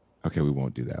movie. Okay, we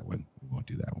won't do that one.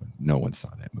 No one saw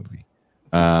that movie.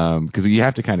 Because you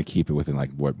have to kind of keep it within like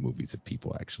what movies have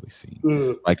people actually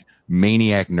seen. Like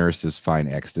Maniac Nurses Find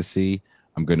Ecstasy.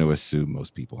 I'm going to assume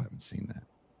most people haven't seen that.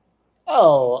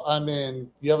 Oh, I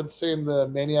mean, you haven't seen the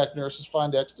Maniac Nurses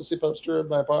Find Ecstasy poster in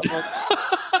my apartment?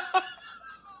 I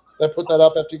put that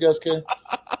up after you guys came.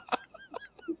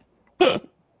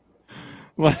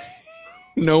 Like,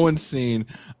 no one's seen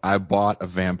I bought a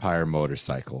vampire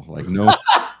motorcycle. Like no.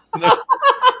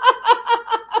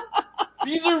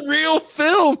 These are real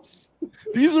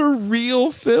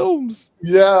films.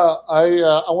 Yeah,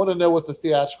 I want to know what the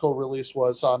theatrical release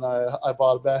was on I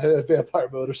bought a vampire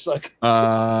motorcycle.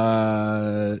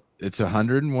 It's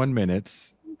 101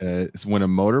 minutes. It's when a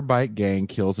motorbike gang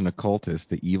kills an occultist.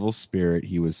 The evil spirit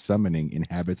he was summoning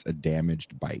inhabits a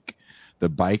damaged bike. The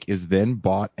bike is then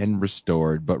bought and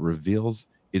restored, but reveals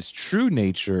its true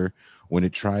nature when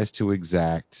it tries to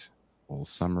exact. Well,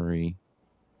 summary.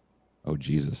 Oh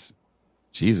Jesus.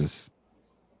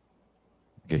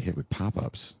 Get hit with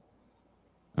pop-ups.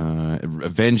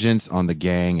 Vengeance on the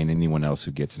gang and anyone else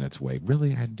who gets in its way.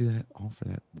 Really, I had to do that all for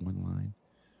that one line.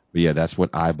 But yeah, that's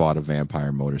what I bought a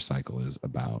vampire motorcycle is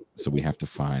about. So we have to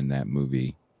find that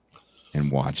movie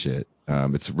and watch it.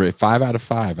 It's 5 out of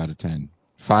 5 out of 10.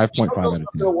 5.5 out of 10. I'm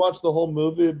gonna watch the whole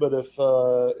movie, but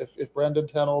if Brandon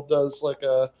Tennell does like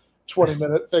a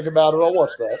 20-minute thing about it, I'll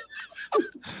watch that.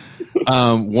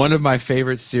 One of my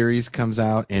favorite series comes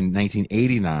out in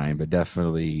 1989, but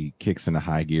definitely kicks into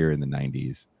high gear in the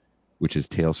 90s, which is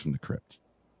Tales from the Crypt.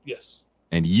 Yes.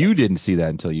 And you didn't see that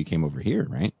until you came over here,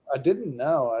 right? I didn't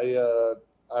know.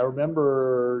 I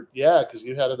remember, yeah, because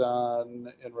you had it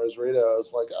on in Rosarito. I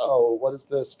was like, oh, what is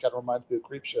this? Kind of reminds me of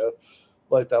Creepshow.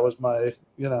 Like that was my,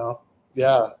 yeah.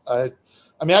 I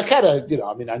mean, I kind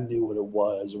of, I knew what it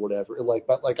was or whatever. Like,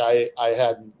 but like I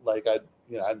hadn't, like I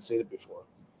hadn't seen it before.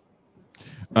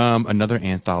 Another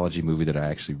anthology movie that I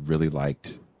actually really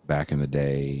liked back in the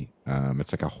day.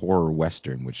 It's like a horror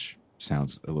western, which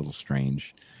sounds a little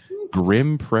strange.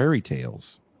 Grim Prairie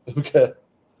Tales. Okay.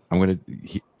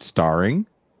 Starring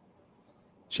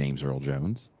James Earl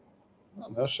Jones. Oh,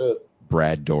 no shit.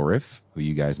 Brad Dourif, who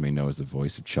you guys may know as the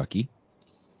voice of Chucky.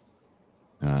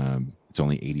 It's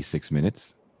only 86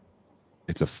 minutes.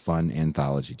 It's a fun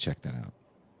anthology. Check that out.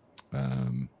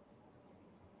 I'm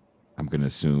going to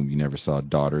assume you never saw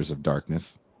Daughters of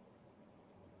Darkness.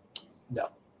 No.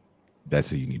 That's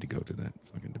who you need to go to that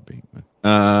fucking debate with.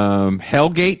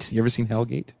 Hellgate. You ever seen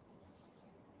Hellgate?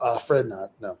 Afraid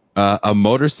not. No. A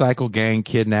motorcycle gang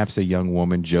kidnaps a young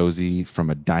woman, Josie, from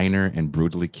a diner and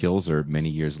brutally kills her. Many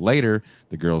years later,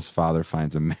 the girl's father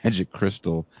finds a magic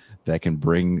crystal that can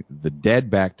bring the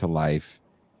dead back to life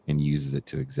and uses it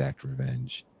to exact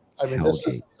revenge. I mean,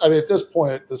 at this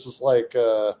point, this is like,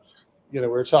 we're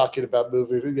talking about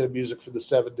music from the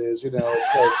 70s. It's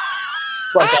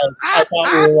like I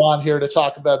thought we were on here to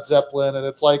talk about Zeppelin, and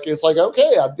it's like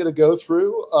okay, I'm gonna go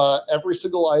through every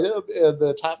single item in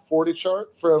the top 40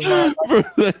 chart from.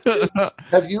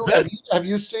 Have you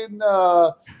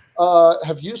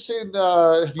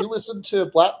listened to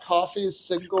Black Coffee's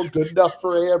single "Good Enough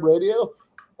for AM Radio"?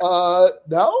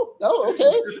 No,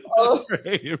 okay.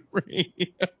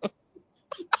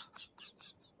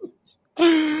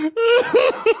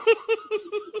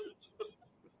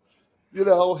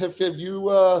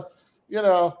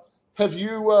 Have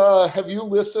you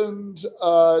listened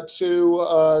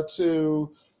to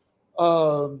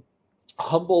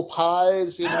Humble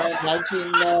Pies,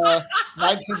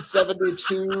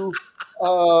 1972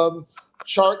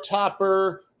 chart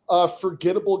topper,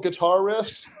 forgettable guitar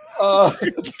riffs?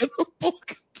 Forgettable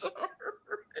guitar.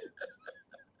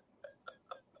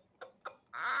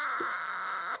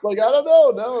 Like, I don't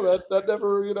know. No, that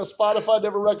never, Spotify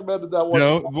never recommended that one.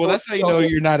 No, well, that's how you know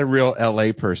you're not a real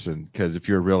LA person. Because if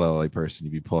you're a real LA person,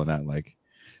 you'd be pulling out like,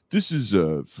 this is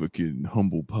a fucking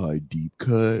humble pie deep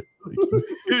cut.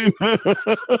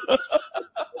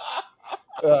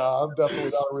 Yeah, I'm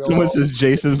definitely not a real. Someone says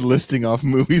Jason's listing off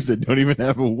movies that don't even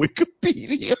have a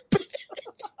Wikipedia page.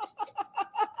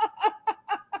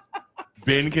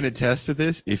 Ben can attest to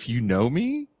this. If you know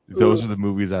me, those are the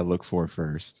movies I look for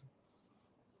first.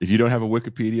 If you don't have a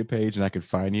Wikipedia page and I can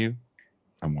find you,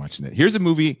 I'm watching it. Here's a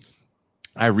movie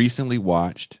I recently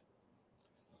watched,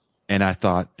 and I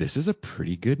thought this is a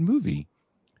pretty good movie.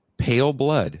 Pale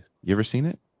Blood. You ever seen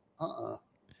it?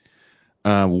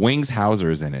 Wings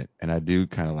Hauser is in it, and I do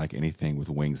kind of like anything with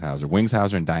Wings Hauser. Wings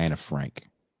Hauser and Diana Frank.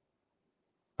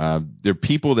 They're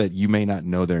people that you may not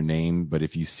know their name, but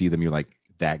if you see them, you're like,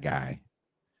 that guy.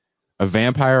 A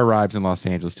vampire arrives in Los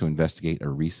Angeles to investigate a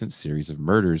recent series of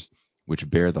murders which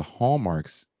bear the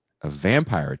hallmarks of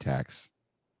vampire attacks.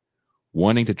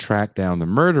 Wanting to track down the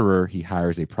murderer, he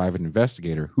hires a private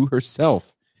investigator who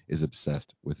herself is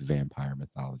obsessed with vampire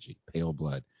mythology. Pale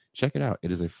Blood. Check it out.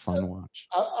 It is a fun watch.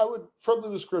 I would, from the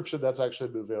description, that's actually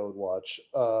a movie I would watch.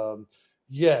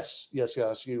 Yes.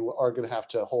 You are going to have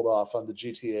to hold off on the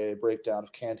GTA breakdown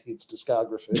of Canned Heat's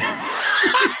discography.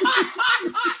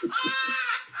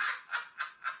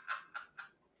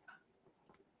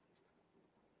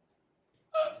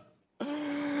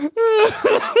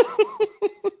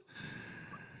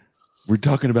 We're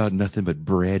talking about nothing but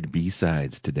bread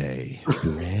B-sides today.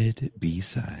 Bread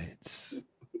B-sides.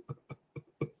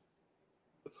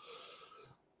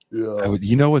 Yeah.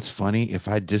 You know what's funny? If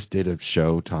I just did a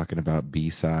show talking about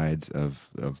B-sides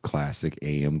of classic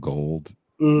AM gold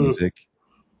music,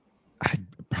 I'd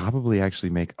probably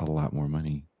actually make a lot more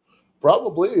money.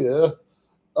 Probably, yeah.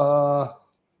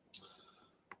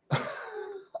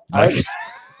 Like,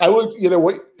 I would,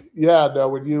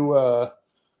 when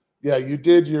you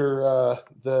did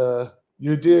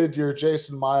your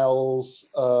Jason Miles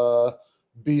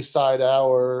B-side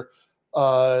hour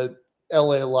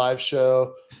LA live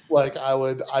show. Like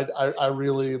I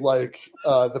really like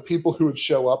the people who would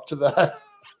show up to that.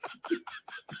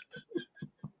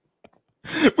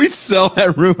 we'd sell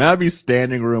that room. I'd be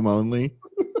standing room only.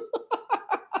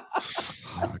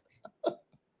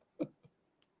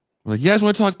 Like, you guys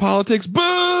want to talk politics?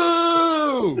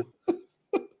 Boo!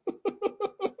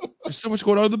 There's so much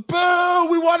going on. The boo!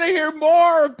 We want to hear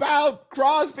more about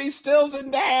Crosby, Stills,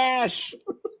 and Nash.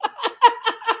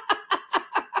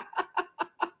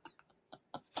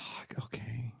 Fuck.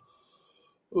 Okay.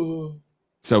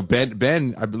 So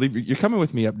Ben, I believe you're coming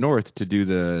with me up north to do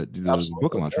the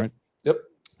book launch, right? Yep.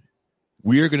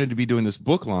 We are going to be doing this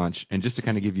book launch, and just to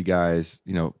kind of give you guys,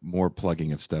 more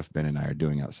plugging of stuff Ben and I are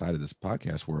doing outside of this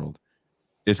podcast world.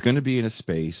 It's going to be in a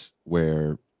space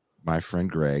where my friend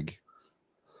Greg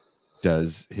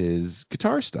does his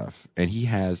guitar stuff, and he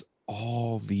has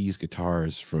all these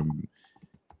guitars from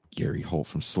Gary Holt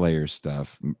from Slayer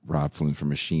stuff, Rob Flynn from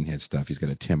Machine Head stuff. He's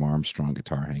got a Tim Armstrong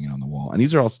guitar hanging on the wall, and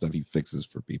these are all stuff he fixes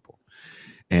for people.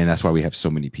 And that's why we have so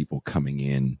many people coming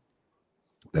in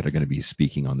that are going to be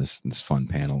speaking on this fun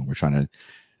panel. And we're trying to,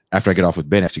 after I get off with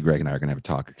Ben, actually Greg and I are going to have a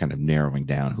talk, kind of narrowing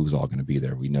down who's all going to be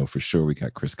there. We know for sure we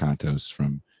got Chris Contos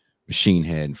from Machine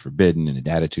Head and Forbidden and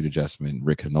Attitude Adjustment.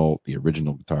 Rick Hinault, the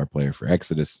original guitar player for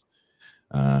Exodus,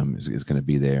 is going to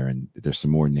be there. And there's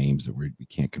some more names that we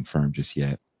can't confirm just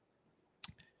yet.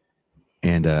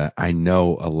 And I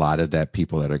know a lot of that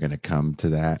people that are going to come to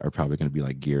that are probably going to be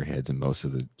like gearheads, and most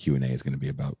of the Q&A is going to be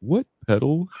about what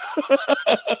pedal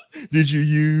did you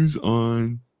use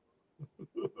on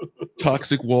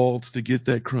Toxic Waltz to get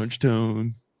that crunch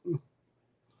tone.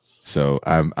 So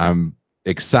I'm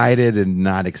excited and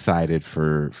not excited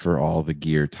for all the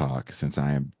gear talk, since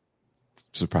I am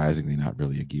surprisingly not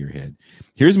really a gearhead.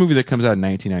 Here's a movie that comes out in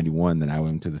 1991 that I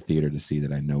went to the theater to see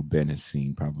that I know Ben has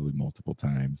seen probably multiple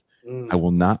times. I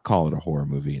will not call it a horror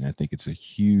movie, and I think it's a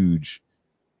huge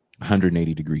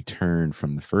 180-degree turn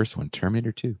from the first one,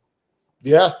 Terminator 2.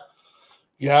 Yeah,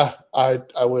 I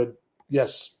would.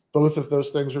 Yes, both of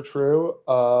those things are true.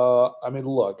 I mean,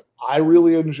 look, I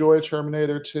really enjoy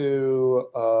Terminator 2.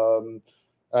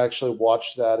 I actually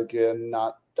watched that again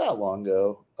not that long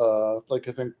ago, like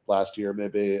I think last year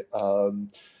maybe.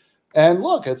 And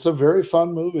look, it's a very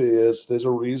fun movie. There's a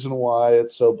reason why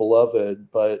it's so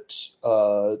beloved, but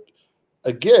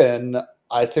again,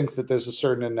 I think that there's a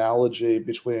certain analogy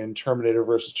between Terminator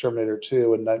versus Terminator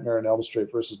 2 and Nightmare on Elm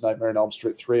Street versus Nightmare on Elm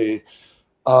Street 3.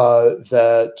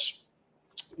 That,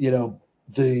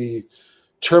 the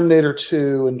Terminator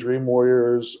 2 and Dream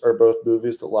Warriors are both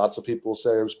movies that lots of people say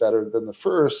are better than the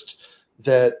first.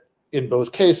 That in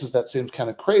both cases, that seems kind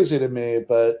of crazy to me,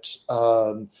 but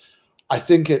I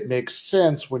think it makes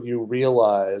sense when you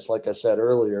realize, like I said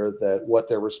earlier, that what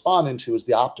they're responding to is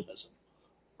the optimism,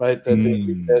 right?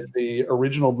 That the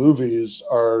original movies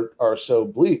are so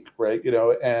bleak, right?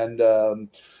 And I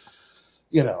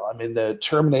mean, the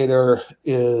Terminator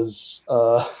is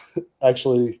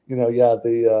actually, yeah,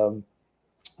 the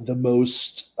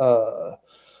most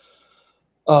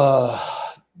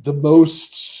the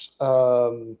most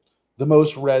the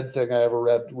most read thing I ever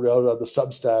wrote on the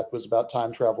Substack was about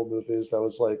time travel movies. That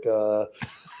was like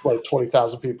it's like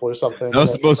 20,000 people or something. That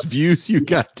was the most views you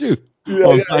got too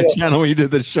on my channel when you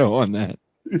did the show on that.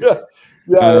 Yeah.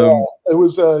 It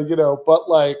was but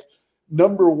like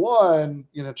number one,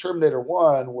 Terminator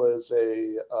 1 was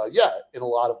in a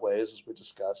lot of ways, as we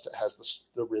discussed, it has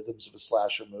the rhythms of a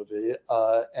slasher movie,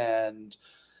 and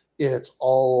it's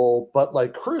all, but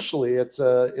like crucially, it's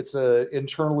a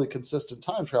internally consistent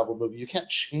time travel movie. You can't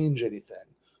change anything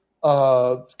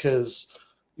because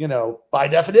by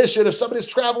definition, if somebody's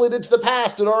traveling into the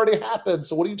past, it already happened.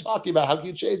 So what are you talking about? How can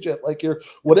you change it? Like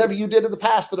whatever you did in the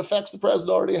past that affects the present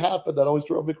already happened. That always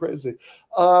drove me crazy.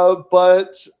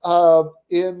 But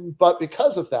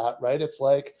because of that, right? It's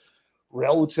like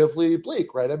relatively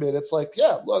bleak, right? I mean, it's like,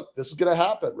 yeah, look, this is going to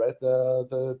happen, right?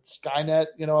 The Skynet,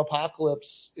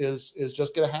 apocalypse is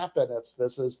just going to happen.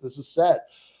 This is set.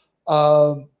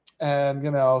 And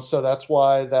so that's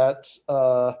why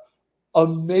that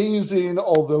amazing,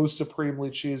 although supremely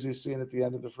cheesy scene at the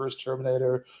end of the first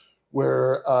Terminator,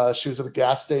 where she's at a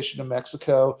gas station in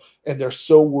Mexico, and they're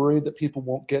so worried that people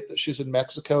won't get that she's in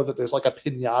Mexico that there's like a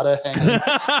piñata hanging.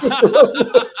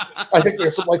 I think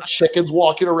there's some like chickens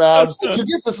walking around. It's like, you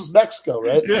get this is Mexico,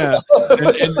 right? Yeah.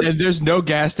 And there's no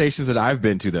gas stations that I've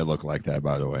been to that look like that,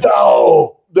 by the way.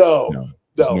 No,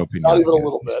 there's no piñata, not even a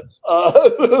little bit.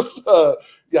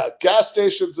 Yeah, gas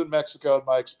stations in Mexico, in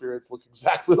my experience, look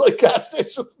exactly like gas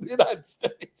stations in the United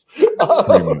States.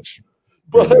 Pretty much.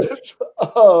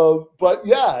 But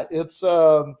yeah, it's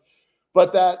but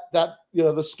that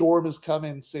the storm is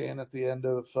coming scene at the end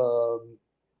of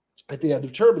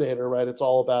Terminator, right? It's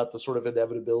all about the sort of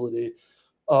inevitability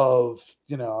of,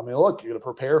 I mean, look, you're going to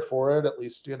prepare for it. At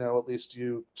least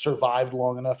you survived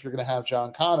long enough. You're going to have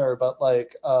John Connor, but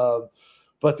like, but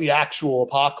the actual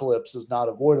apocalypse is not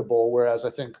avoidable. Whereas I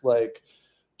think like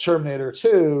Terminator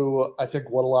 2, I think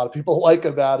what a lot of people like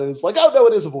about it is like, oh no,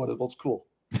 it is avoidable. It's cool.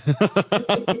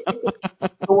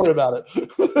 Don't worry about it.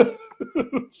 And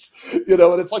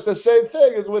it's like the same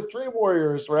thing as with Dream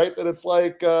Warriors, right? That it's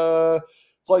like I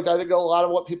think a lot of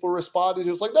what people responded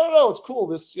to is like, no, it's cool.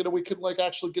 This, we could like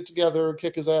actually get together and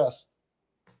kick his ass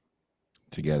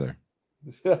together.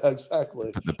 Yeah,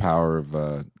 exactly. The power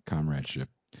of comradeship.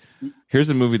 Here's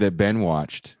a movie that Ben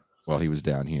watched while he was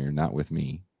down here, not with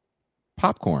me.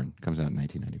 Popcorn comes out in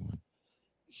 1991.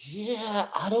 Yeah,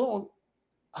 I don't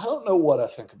know what I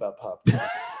think about Popcorn.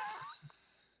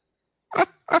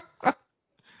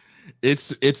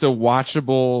 It's a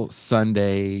watchable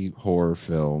Sunday horror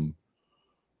film.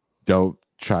 Don't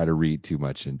try to read too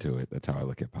much into it. That's how I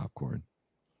look at Popcorn.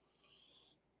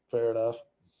 Fair enough.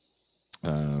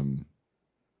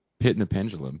 Pit and the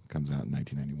Pendulum comes out in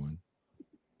 1991.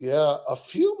 Yeah, a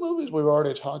few movies we've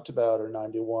already talked about are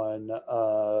 91.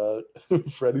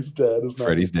 Freddy's Dead is 91.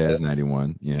 Freddy's Dead is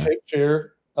 91. Yeah. Cape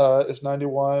Fear is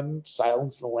 91.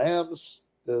 Silence of the Lambs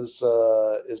is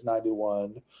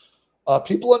 91.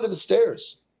 People Under the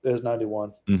Stairs is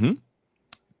 91. Mm-hmm.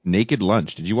 Naked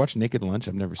Lunch. Did you watch Naked Lunch?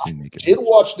 I've never seen Naked Lunch. I did Lunch.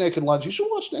 watch Naked Lunch. You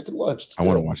should watch Naked Lunch. I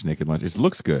want to watch Naked Lunch. It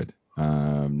looks good.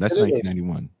 That's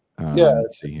 1991. Yeah,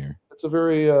 let's see here. It's a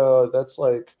very that's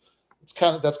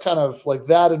kind of like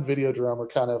that and Videodrome are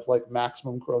kind of like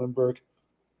maximum Cronenberg.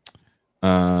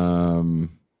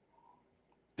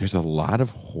 There's a lot of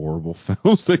horrible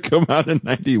films that come out in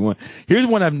 91. Here's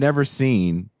one I've never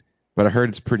seen, but I heard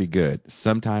it's pretty good.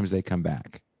 Sometimes They Come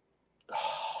Back.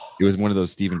 It was one of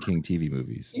those Stephen King TV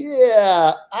movies.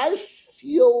 Yeah, I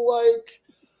feel like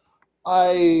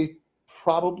I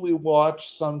probably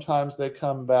watched Sometimes They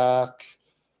Come Back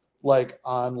like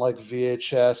on like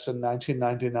VHS in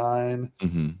 1999.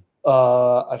 Mm-hmm.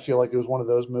 I feel like it was one of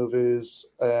those movies,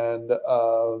 and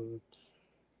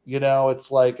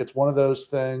it's like it's one of those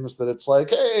things that it's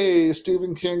like, hey,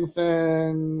 Stephen King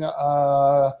thing.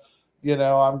 I'm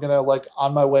gonna like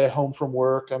on my way home from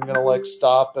work, I'm gonna like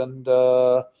stop and pick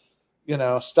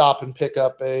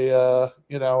up a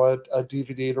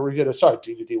DVD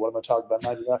DVD. What am I talking about?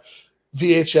 99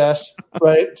 VHS,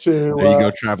 right? There you go,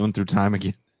 traveling through time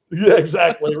again. Yeah,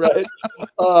 exactly, right.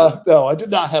 No, I did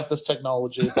not have this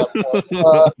technology at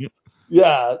that point.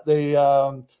 Yeah, they,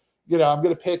 I'm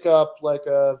going to pick up like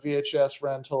a VHS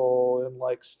rental and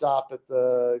like stop at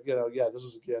the, this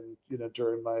is again,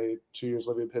 during my 2 years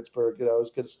living in Pittsburgh, I was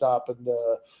going to stop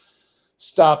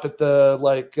at the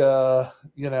like,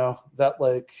 that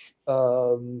like,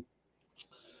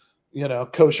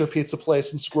 kosher pizza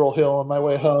place in Squirrel Hill on my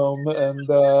way home and,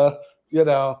 you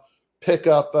know, pick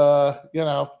up,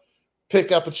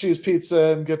 pick up a cheese pizza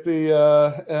and get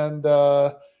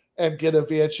and get a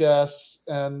VHS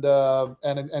and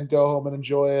go home and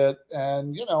enjoy it.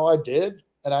 And I did,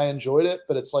 and I enjoyed it.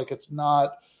 But it's like it's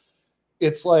not.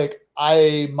 It's like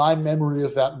my memory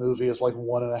of that movie is like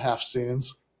 1.5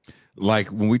 scenes. Like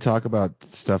when we talk about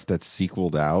stuff that's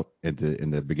sequeled out in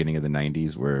the beginning of the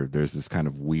 90s, where there's this kind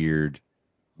of weird,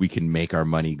 we can make our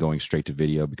money going straight to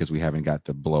video because we haven't got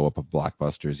the blow up of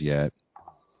blockbusters yet.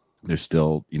 There's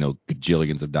still,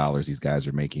 gajillions of dollars these guys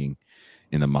are making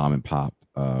in the mom and pop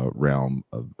realm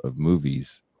of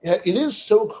movies. Yeah, it is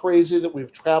so crazy that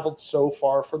we've traveled so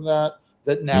far from that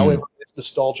now Mm. everybody's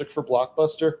nostalgic for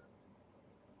Blockbuster.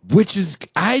 Which is,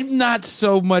 I'm not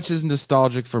so much as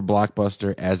nostalgic for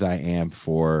Blockbuster as I am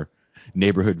for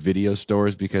neighborhood video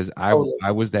stores, because Totally.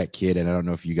 I was that kid, and I don't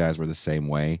know if you guys were the same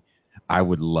way. I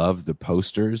would love the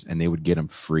posters, and they would get them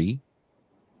free.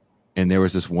 And there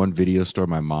was this one video store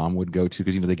my mom would go to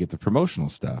because they get the promotional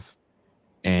stuff,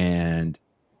 and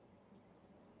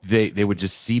they would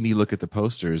just see me look at the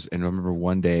posters. And I remember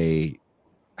one day,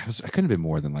 I couldn't have been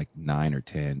more than like 9 or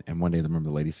 10, and one day I remember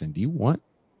the lady saying, "Do you want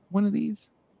one of these?"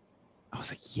 I was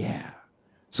like, "Yeah."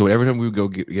 So every time we would go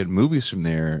get movies from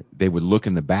there, they would look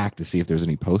in the back to see if there's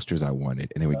any posters I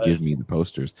wanted, and they would give me Nice. the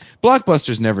posters.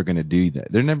 Blockbuster's never going to do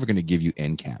that. They're never going to give you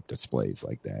end cap displays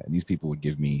like that. And these people would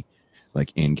give me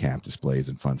like end cap displays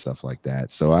and fun stuff like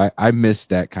that. So I miss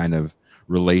that kind of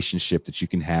relationship that you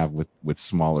can have with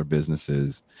smaller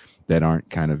businesses that aren't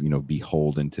kind of,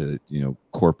 beholden to,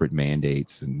 corporate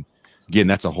mandates. And again,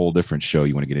 that's a whole different show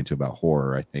you want to get into about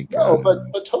horror, I think. No,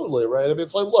 but totally right. I mean,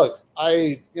 it's like, look,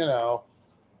 I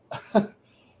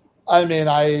mean,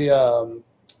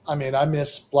 I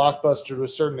miss Blockbuster to a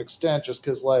certain extent just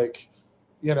because, like,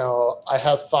 I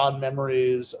have fond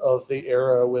memories of the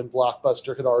era when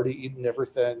Blockbuster had already eaten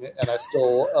everything, and I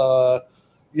still,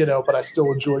 but I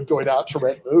still enjoyed going out to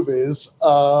rent movies.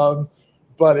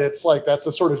 But it's like that's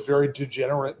a sort of very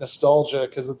degenerate nostalgia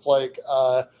because it's like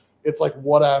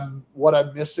what I'm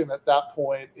missing at that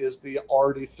point is the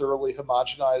already thoroughly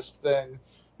homogenized thing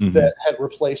Mhm. that had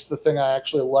replaced the thing I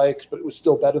actually liked, but it was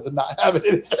still better than not having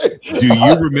anything. Do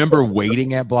you remember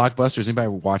waiting at Blockbuster? Is anybody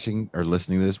watching or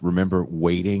listening to this remember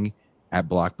waiting at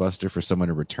Blockbuster for someone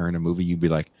to return a movie? You'd be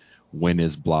like, when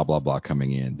is blah blah blah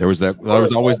coming in? There was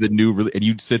always the new and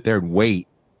you'd sit there and wait.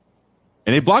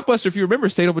 And then Blockbuster, if you remember,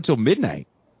 stayed up until midnight.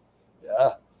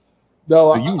 Yeah.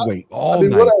 No, So you would wait I all mean,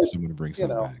 night for someone to bring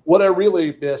something back. what I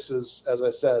really miss is, as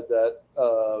I said, that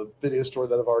video store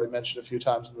that I've already mentioned a few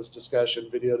times in this discussion,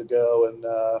 Video to Go, and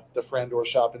the Frandor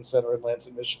Shopping Center in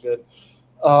Lansing, Michigan.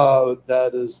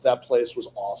 That place was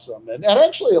awesome, and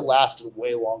actually it lasted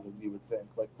way longer than you would think.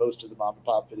 Like most of the mom and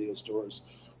pop video stores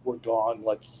were gone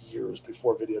like years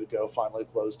before Video to Go finally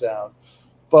closed down.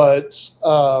 But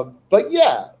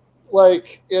yeah,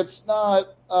 like it's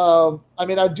not. I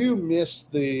mean, I do miss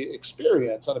the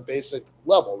experience on a basic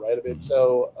level, right? I mean, Mhm.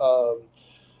 so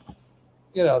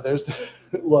there's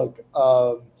look.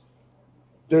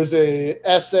 There's a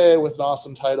essay with an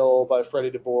awesome title by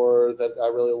Freddie DeBoer that I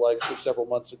really liked from several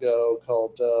months ago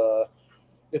called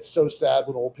 "It's So Sad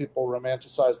When Old People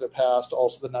Romanticize Their Past."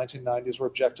 Also, the 1990s were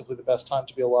objectively the best time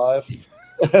to be alive.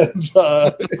 And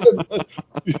but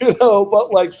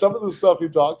like some of the stuff he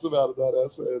talks about in that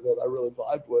essay that I really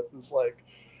vibe with is like,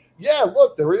 yeah,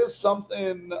 look, there is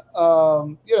something,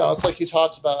 it's like he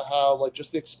talks about how like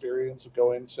just the experience of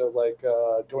going to like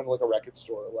a record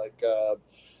store, like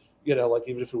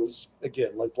even if it was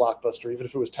again like Blockbuster, even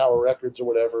if it was Tower Records or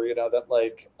whatever, that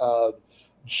like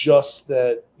just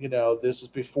that this is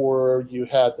before you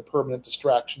had the permanent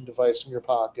distraction device in your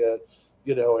pocket,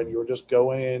 and you were just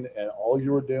going and all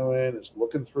you were doing is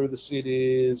looking through the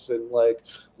CDs and like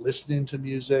listening to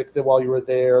music that while you were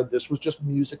there. This was just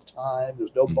music time. There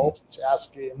was no Mhm.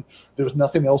 multitasking. There was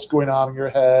nothing else going on in your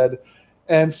head.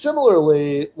 And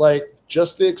similarly, like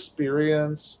just the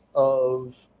experience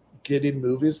of getting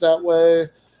movies that way,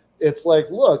 it's like,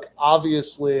 look,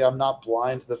 obviously I'm not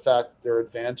blind to the fact that there are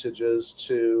advantages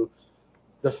to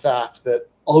the fact that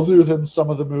other than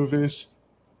some of the movies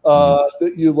Mhm.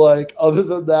 that you like, other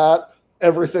than that,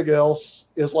 everything else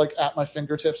is like at my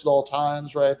fingertips at all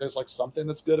times, right? There's like something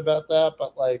that's good about that,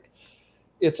 but like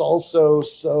it's also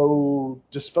so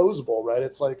disposable, right?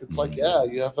 It's like Mhm. yeah,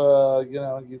 you have a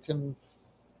you can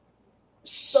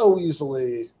so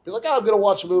easily be like, oh, I'm going to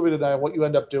watch a movie tonight. What you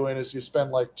end up doing is you spend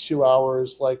like 2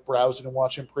 hours like browsing and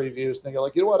watching previews, and then you're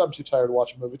like, you know what, I'm too tired to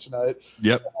watch a movie tonight.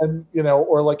 Yep. And, you know,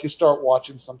 or like you start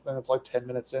watching something, it's like 10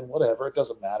 minutes in, whatever, it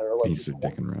doesn't matter. Like Piece of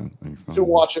dick and run. you can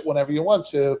watch it whenever you want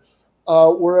to.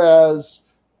 Whereas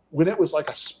when it was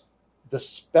like the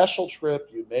special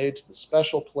trip you made to the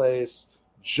special place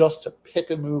just to pick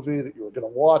a movie that you were going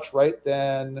to watch right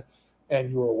then,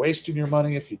 and you were wasting your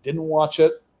money if you didn't watch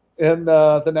it in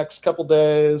the next couple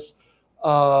days.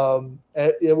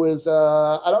 It was,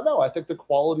 I don't know. I think the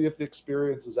quality of the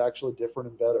experience is actually different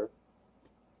and better.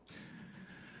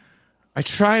 I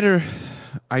try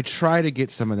to get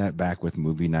some of that back with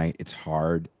movie night. It's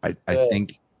hard. I Yeah.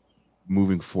 think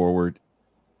moving forward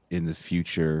in the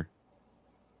future,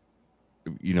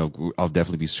 you know, I'll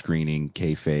definitely be screening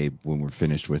Kayfabe when we're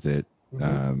finished with it.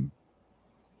 Mm-hmm.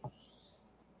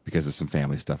 Because of some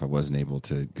family stuff, I wasn't able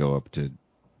to go up to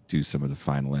do some of the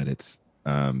final edits.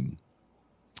 But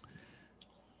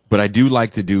I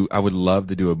would love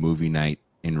to do a movie night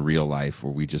in real life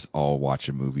where we just all watch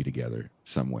a movie together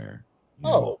somewhere. You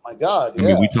know? Oh my God! I Yeah.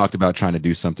 mean, we talked about trying to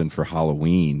do something for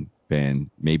Halloween, Ben.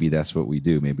 Maybe that's what we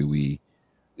do. Maybe we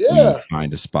Yeah.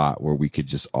 find a spot where we could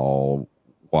just all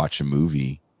watch a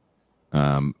movie.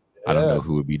 I don't Yeah. know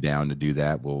who would be down to do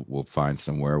that. We'll find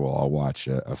somewhere. We'll all watch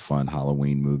a fun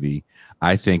Halloween movie.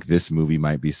 I think this movie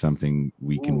might be something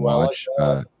we can Ooh, I like watch.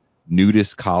 that.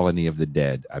 Nudist Colony of the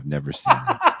Dead. I've never seen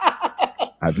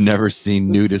that. I've never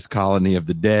seen Nudist Colony of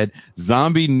the Dead.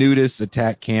 Zombie nudists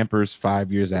attack campers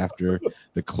 5 years after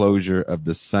the closure of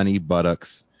the Sunny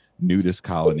Buttocks Nudist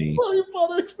Colony Sorry,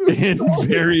 Buttocks. in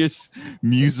various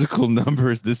musical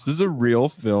numbers. This is a real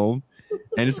film,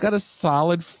 and it's got a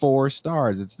solid 4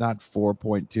 stars. It's not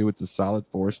 4.2. It's a solid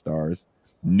 4 stars.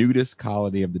 Nudist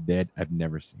Colony of the Dead. I've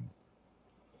never seen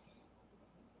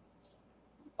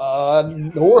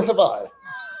it. Nor have I.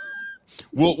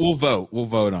 We'll vote. We'll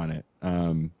vote on it.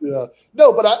 Yeah.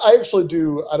 No, but I actually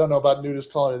do. I don't know about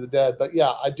Nudist Colony of the Dead, but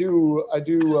yeah, I do. I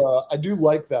do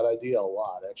like that idea a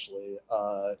lot, actually.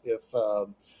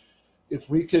 If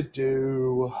we could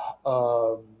do,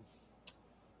 um,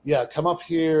 yeah, come up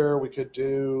here. We could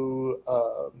do,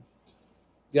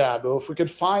 yeah, but if we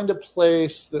could find a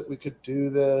place that we could do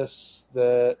this,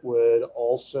 that would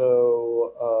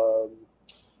also,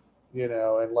 you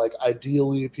know, and like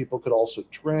ideally people could also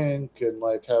drink and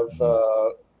like have,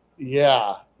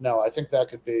 yeah, no, I think that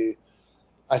could be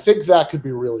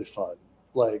really fun.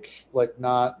 Like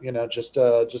not, you know, just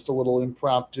a little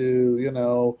impromptu, you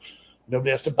know,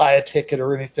 nobody has to buy a ticket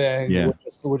or anything. Yeah.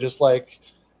 We're just like,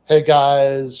 hey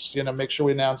guys, you know, make sure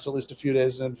we announce at least a few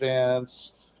days in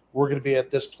advance. We're going to be at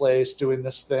this place doing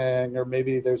this thing, or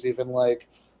maybe there's even like,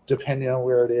 depending on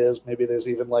where it is, maybe there's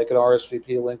even like an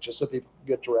RSVP link just so people can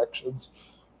get directions.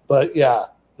 But yeah,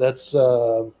 that'd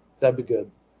be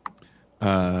good.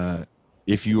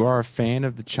 If you are a fan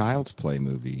of the Child's Play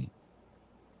movie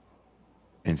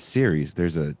and series,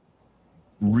 there's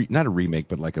not a remake,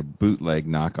 but like a bootleg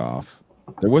knockoff.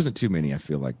 There wasn't too many, I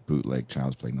feel like, bootleg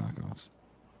Child's Play knockoffs.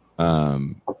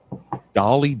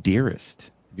 Dolly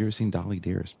Dearest. Have you ever seen Dolly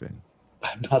Dearest, Ben?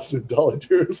 I've not seen Dolly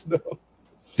Dearest, no.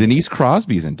 Denise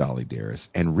Crosby's in Dolly Dearest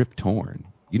and Rip Torn.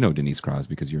 You know Denise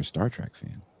Crosby because you're a Star Trek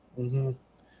fan.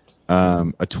 Mm-hmm.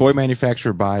 A toy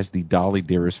manufacturer buys the Dolly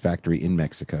Dearest factory in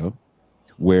Mexico,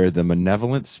 where the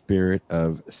malevolent spirit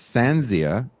of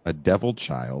Sanzia, a devil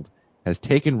child, has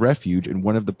taken refuge in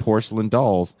one of the porcelain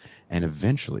dolls and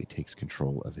eventually takes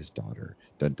control of his daughter.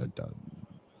 Dun dun dun.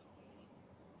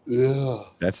 Yeah.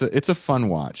 It's a fun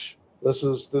watch. This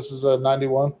is a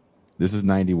 91. This is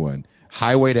 91.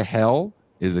 Highway to Hell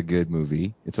is a good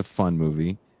movie. It's a fun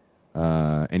movie.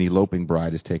 An eloping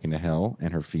bride is taken to hell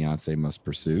and her fiance must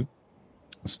pursue.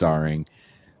 Starring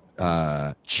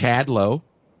Chad Lowe,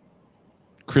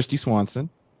 Christy Swanson,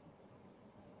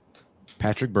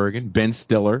 Patrick Bergen, Ben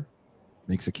Stiller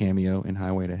makes a cameo in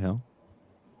Highway to Hell.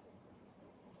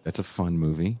 That's a fun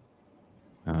movie.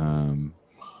 You've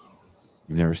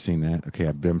never seen that? Okay,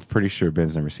 I'm pretty sure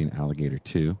Ben's never seen Alligator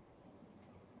 2.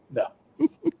 No.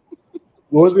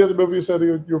 What was the other movie you said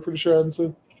you were pretty sure I hadn't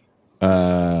seen?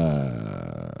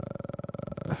 Uh,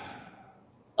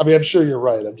 I mean, I'm sure you're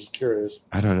right. I'm just curious.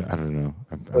 I don't know.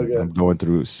 Okay. I'm going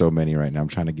through so many right now. I'm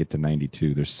trying to get to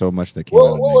 92. There's so much that came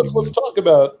out of Well, 91.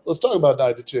 let's talk about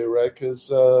 92, right?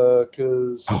 Because Oh,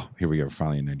 here we go. We're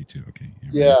finally in 92. Okay.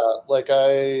 yeah, like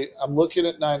I'm looking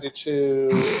at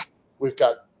 92. We've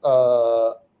got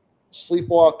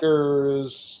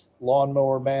Sleepwalkers,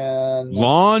 Lawnmower Man.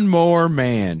 Lawnmower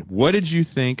Man. What did you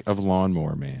think of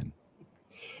Lawnmower Man?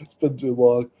 It's been too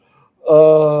long.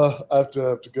 I have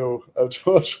to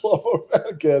watch Lawnmower Man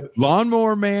again.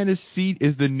 Lawnmower Man is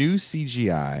the new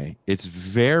CGI. It's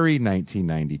very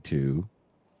 1992,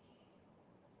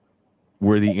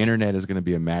 where the internet is going to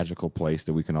be a magical place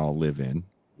that we can all live in.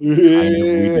 Kind of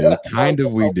we Yeah, do. Kind a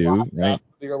of we lot do, right? happened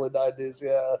in the early '90s.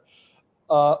 Yeah.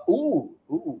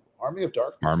 Army of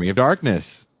Darkness. Army of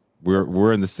Darkness. We're That's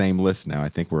we're in the same list now. I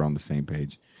think we're on the same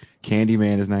page.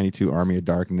 Candyman is 92. Army of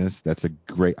Darkness. That's a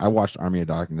great. I watched Army of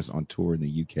Darkness on tour in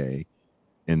the UK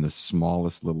in the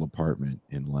smallest little apartment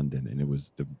in London, and it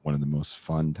was one of the most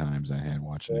fun times I had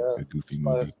watching yeah. a goofy It's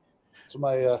my movie. it's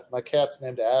my cat's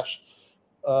named Ash.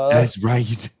 Uh, That's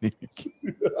right.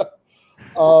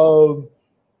 um,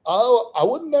 I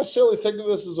wouldn't necessarily think of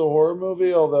this as a horror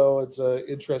movie, although it's an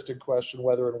interesting question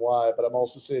whether and why. But I'm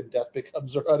also seeing Death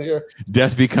Becomes around here.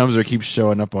 Death Becomes Her keeps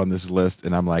showing up on this list,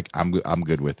 and I'm like, I'm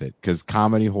good with it because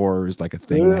comedy horror is like a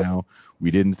thing Yeah. now. We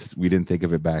didn't think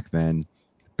of it back then.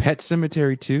 Pet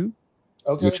Cemetery 2,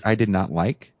 Okay. which I did not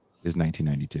like, is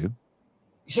 1992.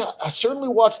 Yeah, I certainly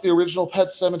watched the original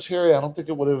Pet Cemetery. I don't think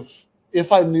it would have,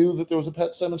 if I knew that there was a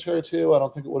Pet Cemetery too, I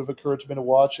don't think it would have occurred to me to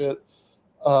watch it.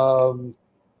 Um,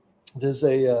 there's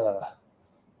I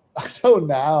know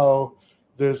now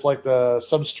there's like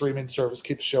some streaming service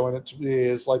keeps showing it to me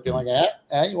is like being like,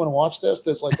 you want to watch this?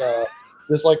 There's like a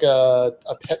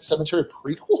Pet Cemetery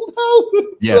prequel now.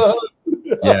 It's, Yes,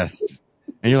 yeah. yes,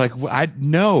 and you're like, I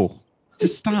no,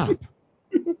 just stop,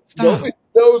 No, stop.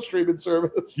 no streaming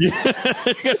service. Yeah,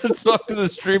 you gotta talk to the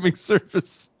streaming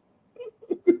service.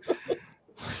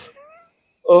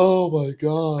 Oh my Like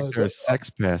god. they're a sex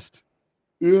pest.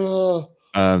 Yeah.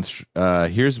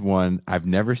 Here's one. I've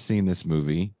never seen this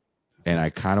movie, and I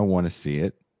kind of want to see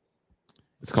it.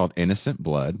 It's called Innocent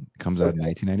Blood. Comes out in Okay.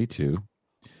 1992.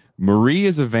 Marie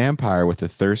is a vampire with a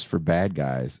thirst for bad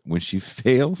guys. When she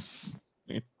fails,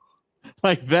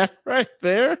 like that right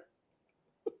there,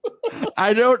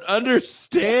 I don't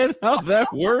understand how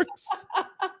that works,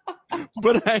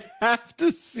 but I have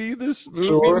to see this movie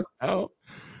Sure. now.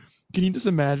 Can you just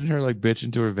imagine her like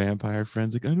bitching to her vampire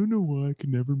friends? Like, I don't know why I can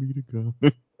never meet a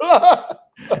guy.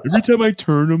 Every time I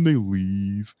turn them, they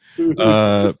leave.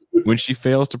 When she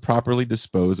fails to properly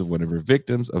dispose of one of her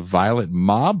victims, a violent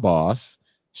mob boss,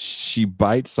 she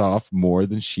bites off more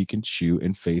than she can chew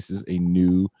and faces a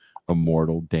new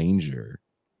immortal danger.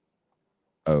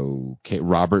 Okay,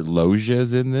 Robert Loggia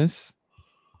is in this.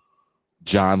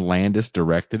 John Landis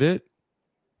directed it.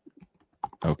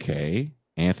 Okay,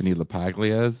 Anthony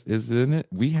LaPaglia is in it.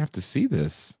 We have to see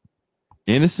this.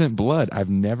 Innocent Blood. I've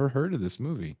never heard of this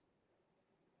movie.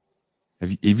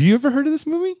 Have you ever heard of this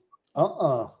movie?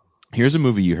 Uh-uh. Here's a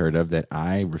movie you heard of that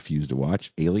I refuse to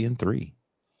watch. Alien 3.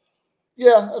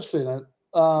 Yeah, I've seen it.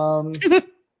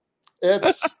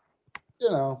 It's,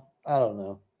 I don't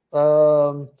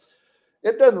know.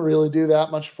 It doesn't really do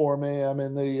that much for me. I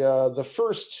mean, the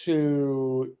first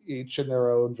two, each in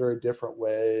their own very different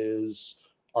ways,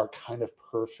 are kind of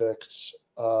perfect.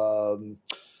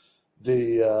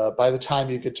 The By the time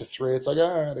you get to three, it's like,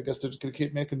 all right, I guess they're just gonna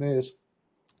keep making these.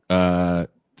 Uh,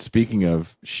 Speaking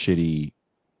of shitty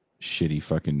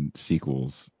fucking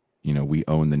sequels, we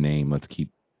own the name. Let's keep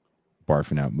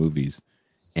barfing out movies.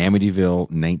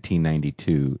 Amityville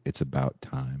 1992. It's about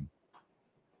time.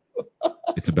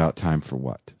 It's about time for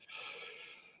what? It's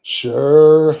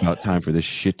Sure. about time for this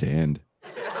shit to end.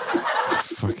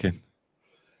 It's fucking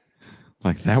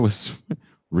like that was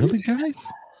really, guys.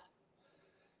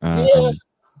 Yeah. Um,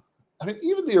 I mean,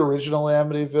 even the original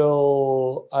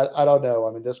Amityville, I don't know.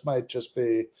 I mean, this might just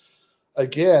be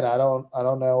again. I don't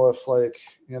know if like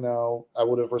I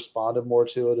would have responded more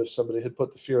to it if somebody had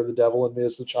put the fear of the devil in me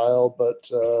as a child, but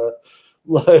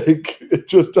like it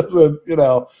just doesn't.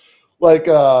 Like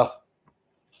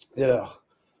you know,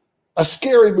 a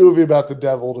scary movie about the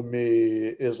devil to me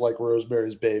is like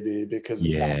Rosemary's Baby because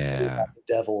it's not really yeah, about the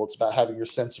devil. It's about having your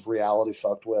sense of reality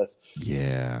fucked with.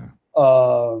 yeah,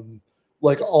 Um,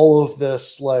 like all of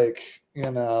this, like I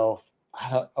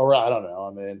don't know.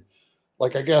 I mean,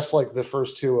 like I guess like the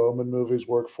first two Omen movies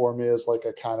work for me as like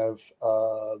a kind of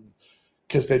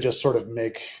because they just sort of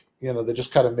make they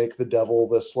just kind of make the devil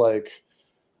this like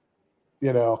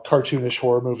cartoonish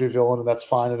horror movie villain, and that's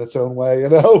fine in its own way,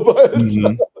 but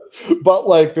hmm but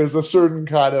like there's a certain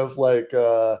kind of like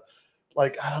I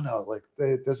don't know, like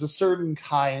there's a certain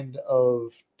kind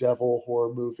of devil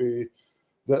horror movie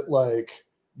that like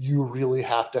you really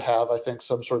have to have, I think,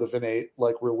 some sort of innate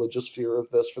like religious fear of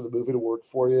this for the movie to work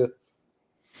for you.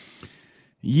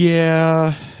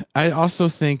 yeah. I also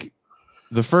think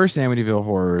the first Amityville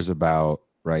Horror is about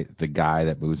right the guy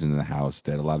that moves into the house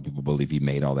that a lot of people believe he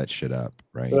made all that shit up,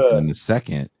 right? And Uh, then the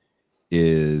second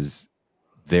is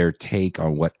their take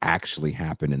on what actually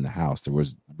happened in the house. There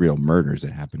was real murders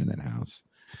that happened in that house,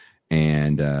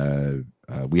 and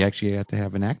we actually had to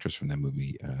have an actress from that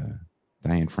movie.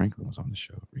 Diane Franklin was on the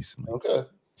show recently. Okay.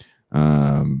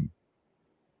 Where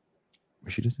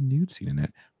she does a nude scene in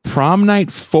that. Prom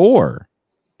Night 4.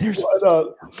 There's Why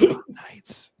not? prom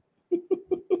nights.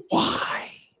 Why?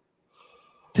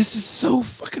 This is so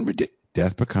fucking ridiculous.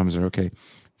 Death Becomes Her. Okay.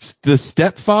 The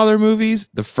Stepfather movies,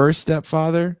 the first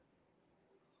Stepfather,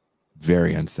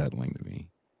 very unsettling to me.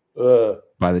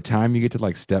 By the time you get to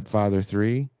like Stepfather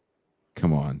 3,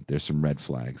 come on. There's some red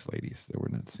flags, ladies, that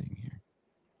we're not seeing here.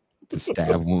 The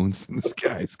stab wounds in this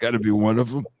guy. It's got to be one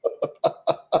of them.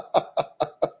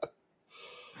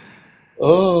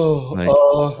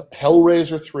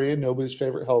 Hellraiser 3, nobody's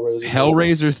favorite Hellraiser.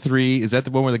 Hellraiser 3, is that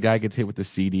the one where the guy gets hit with the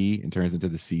CD and turns into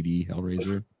the CD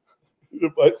Hellraiser?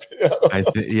 It might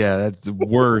be. Yeah, that's the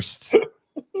worst.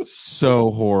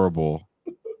 So horrible.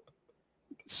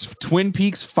 Twin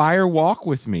Peaks Fire Walk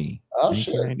with Me. Oh,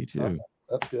 1992. shit. Okay,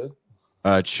 that's good.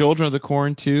 Children of the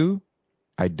Corn 2.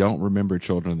 I don't remember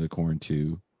Children of the Corn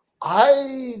 2.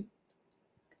 I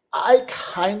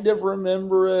kind of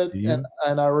remember it, and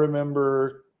I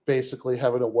remember basically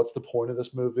having a "what's the point of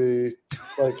this movie"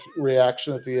 like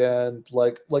reaction at the end.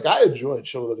 Like I enjoyed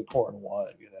Children of the Corn 1.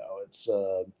 It's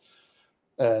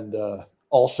and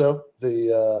also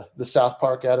the South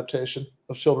Park adaptation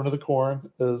of Children of the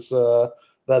Corn is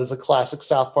that is a classic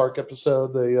South Park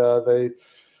episode. They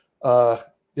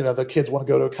the kids want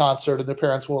to go to a concert and their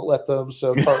parents won't let them,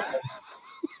 so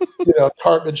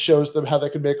Cartman shows them how they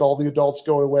can make all the adults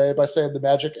go away by saying the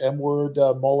magic M word,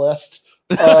 molest.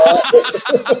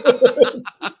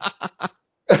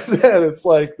 And then it's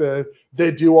like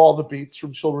they do all the beats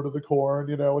from Children of the Corn,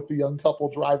 with the young couple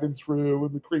driving through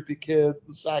and the creepy kids,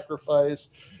 the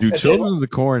sacrifice. Dude, Children of the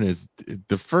Corn is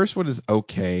the first one is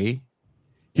okay.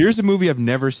 Here's a movie I've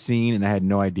never seen, and I had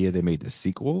no idea they made the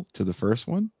sequel to the first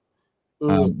one.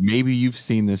 Maybe you've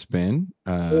seen this, Ben.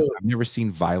 I've never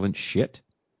seen Violent Shit.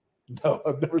 No,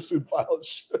 I've never seen Violent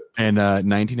Shit. And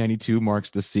 1992 marks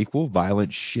the sequel,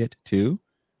 Violent Shit 2.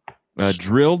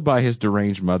 Drilled by his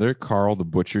deranged mother, Carl the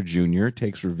Butcher Jr.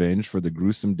 takes revenge for the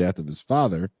gruesome death of his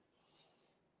father.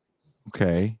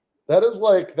 Okay.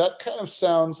 That kind of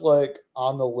sounds like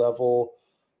on the level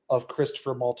of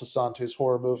Christopher Moltisante's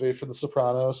horror movie from The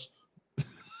Sopranos.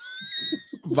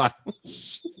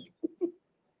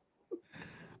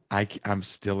 I'm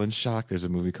still in shock. There's a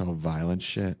movie called Violent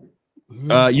Shit.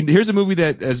 Here's a movie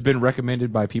that has been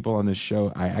recommended by people on this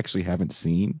show. I actually haven't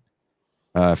seen.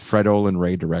 Fred Olen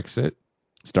Ray directs it,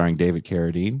 starring David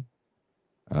Carradine,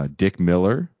 Dick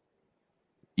Miller.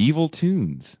 Evil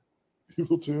Tunes.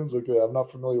 Evil Tunes, okay. I'm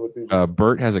not familiar with Evil Tunes.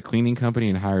 Bert has a cleaning company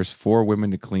and hires 4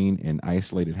 women to clean an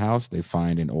isolated house. They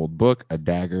find an old book, a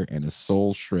dagger, and a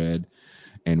soul shred.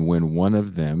 And when one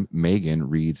of them, Megan,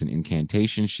 reads an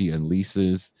incantation, she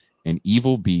unleashes an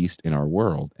evil beast in our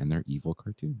world, and they're evil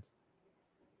cartoons.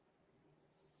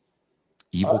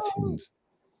 Evil Tunes.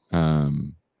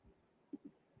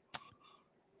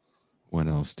 What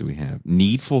else do we have?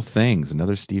 Needful Things,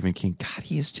 another Stephen King. God,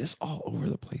 he is just all over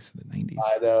the place in the 90s.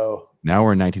 I know. Now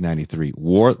we're in 1993.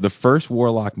 The first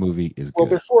Warlock movie is good.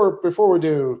 Well, before we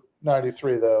do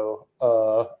 93, though,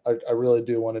 I really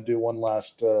do want to do one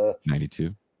last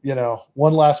 92.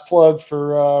 One last plug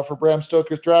for Bram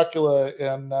Stoker's Dracula.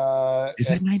 Is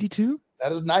that 92?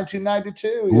 That is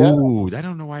 1992. Ooh, I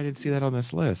don't know why I didn't see that on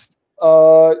this list.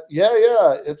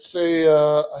 Yeah. It's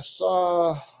I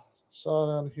saw it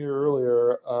on here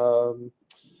earlier.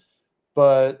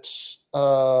 But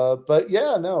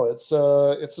yeah, no, it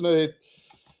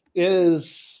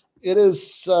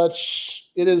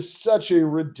is such a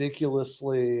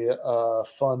ridiculously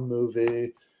fun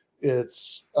movie.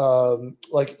 It's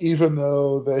even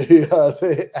though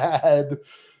they add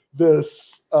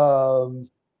this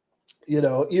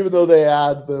even though they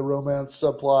add the romance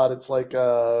subplot, it's like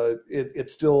it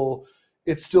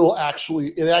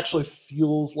actually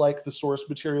feels like the source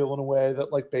material in a way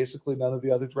that like basically none of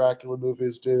the other Dracula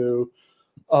movies do.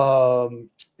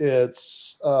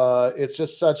 It's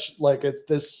just such like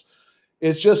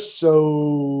it's just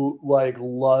so like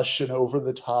lush and over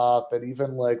the top, and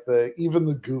even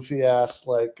the goofy ass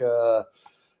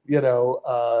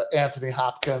Anthony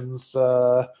Hopkins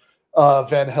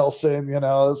Van Helsing,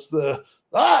 is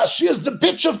she is the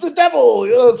bitch of the devil,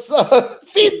 it's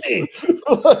feed me.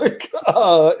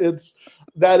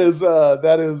 That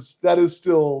is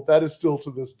still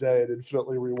to this day an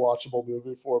infinitely rewatchable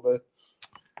movie for me.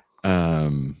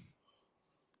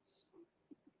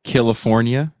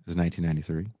 California is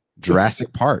 1993.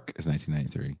 Jurassic Park is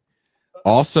 1993.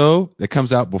 Also, that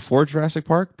comes out before Jurassic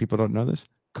Park. People don't know this.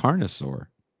 Carnosaur.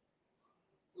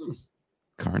 Hmm.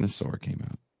 Carnosaur came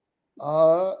out.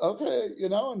 Okay,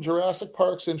 and Jurassic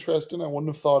Park's interesting. I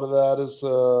wouldn't have thought of that as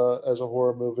a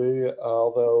horror movie,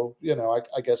 although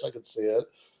I guess I could see it.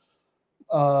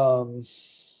 Um,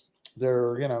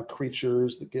 they're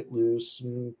creatures that get loose,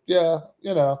 and yeah,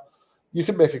 you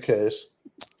can make a case.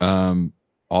 Um,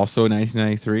 Also in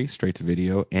 1993, straight to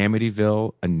video,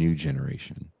 Amityville: A New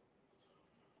Generation.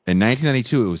 In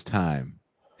 1992, it was time.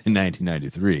 In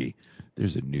 1993,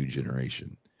 there's a new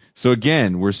generation. So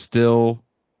again,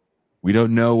 we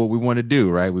don't know what we want to do,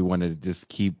 right? We want to just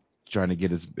keep trying to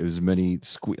get as many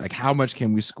like how much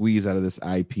can we squeeze out of this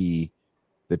IP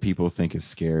that people think is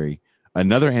scary.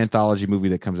 Another anthology movie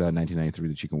that comes out in 1993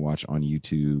 that you can watch on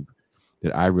YouTube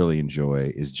that I really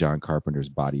enjoy is John Carpenter's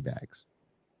Body Bags.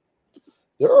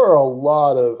 There are a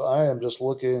lot of. I am just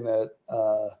looking at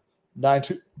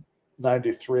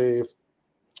 1993,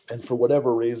 and for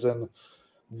whatever reason,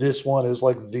 this one is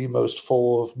like the most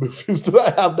full of movies that I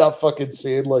have not fucking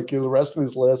seen. Like the rest of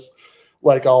these lists,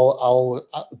 like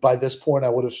by this point I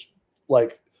would have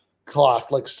like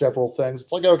clocked like several things.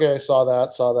 It's like, okay, saw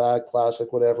that,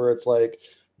 classic, whatever. It's like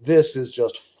this is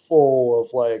just full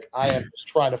of like I am just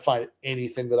trying to find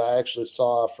anything that I actually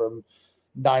saw from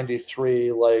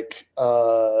 '93. Like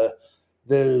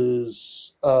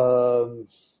there's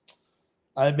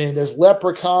there's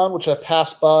Leprechaun, which I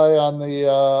passed by on the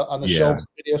Yeah. shelves of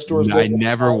video stores. I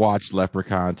never watched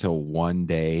Leprechaun until one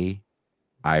day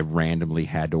I randomly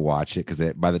had to watch it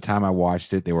because by the time I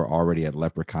watched it, they were already at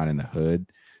Leprechaun in the Hood.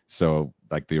 So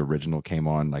like the original came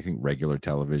on, I think regular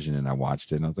television, and I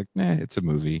watched it and I was like, nah, it's a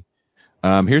movie.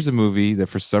 Here's a movie that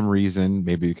for some reason,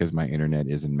 maybe because my internet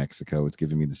is in Mexico, it's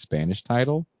giving me the Spanish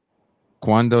title,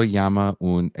 Cuando llama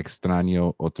un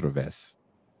extraño otra vez,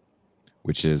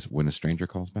 which is When a Stranger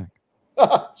Calls Back.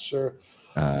 Sure.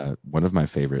 One of my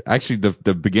favorite. Actually,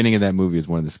 the beginning of that movie is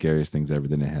one of the scariest things ever.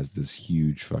 Then it has this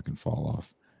huge fucking fall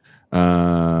off.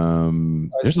 I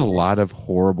There's a see. lot of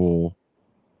horrible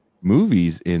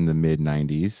movies in the mid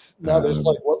 90s. Now there's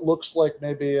like what looks like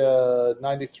maybe a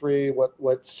 '93,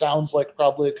 what sounds like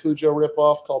probably a Cujo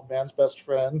ripoff called Man's Best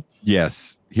Friend.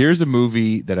 Yes. Here's a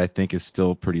movie that I think is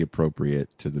still pretty appropriate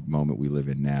to the moment we live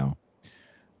in now.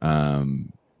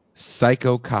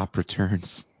 Psycho Cop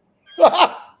Returns.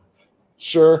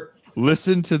 Sure.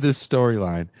 Listen to this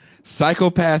storyline.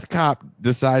 Psychopath cop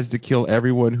decides to kill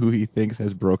everyone who he thinks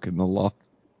has broken the law.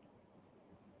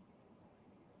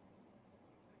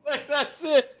 Like, that's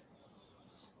it.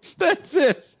 That's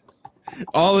it.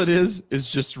 All it is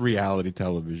just reality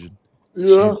television.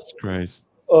 Yeah. Jesus Christ.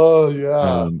 Oh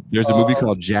yeah. There's a movie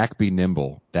called Jack Be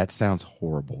Nimble. That sounds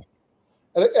horrible.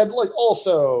 And like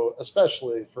also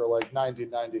especially for like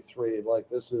 1993, like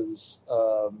this is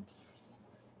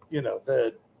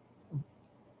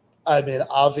that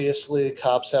obviously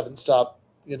cops haven't stopped,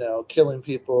 killing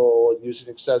people and using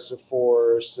excessive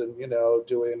force and,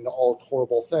 doing all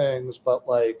horrible things. But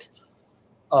like,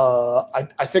 I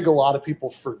think a lot of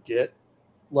people forget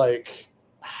like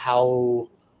how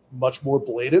much more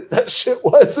blatant that shit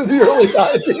was in the early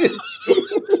 90s.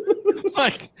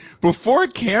 Like, before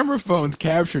camera phones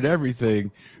captured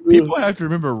everything, people have to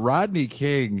remember Rodney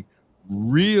King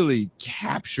really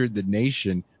captured the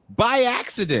nation by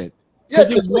accident Yeah, because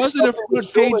it because like wasn't a somebody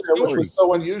was front page filming it, which story. was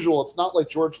so unusual. It's not like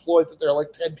George Floyd that there are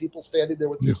like 10 people standing there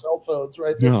with their No, cell phones,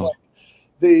 right? It's no. like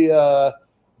the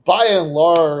by and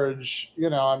large,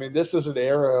 this is an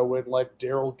era when like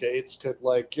Daryl Gates could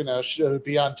like, should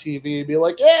be on TV and be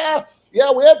like, yeah,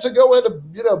 we had to go in and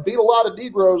beat a lot of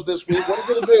Negroes this week. What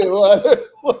are you gonna do?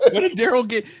 What did Daryl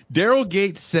Gates? Daryl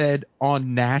Gates said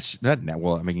on national.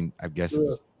 Well, I mean, I guess it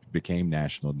was became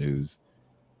national news,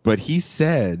 but he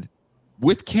said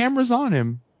with cameras on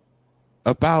him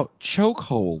about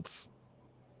chokeholds.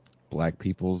 Black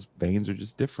people's veins are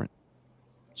just different,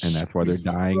 and that's why they're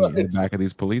Jesus dying in the Christ. back of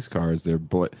these police cars. Their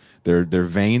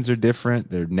veins are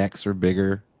different, their necks are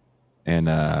bigger, and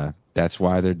that's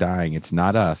why they're dying. It's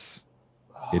not us,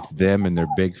 it's Oh, them and their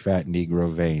big fat Negro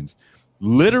veins.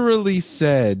 Literally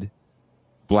said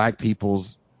black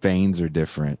people's veins are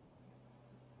different,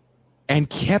 and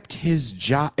kept his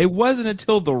job. It wasn't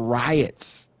until the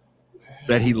riots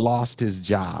that he lost his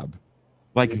job.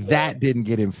 Like yeah. that didn't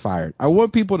get him fired. I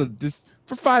want people to just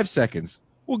for 5 seconds.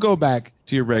 We'll go back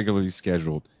to your regularly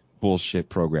scheduled bullshit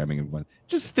programming and one.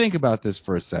 Just think about this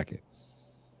for a second.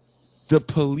 The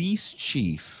police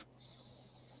chief,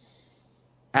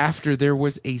 after there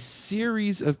was a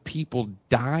series of people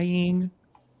dying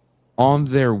on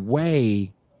their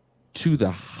way to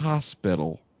the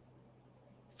hospital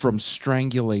from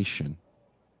strangulation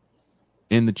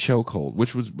in the chokehold,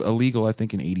 which was illegal, I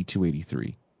think, in 82,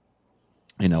 83.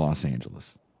 in Los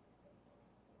Angeles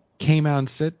came out and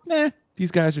said,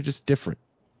 these guys are just different.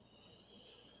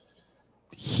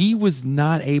 He was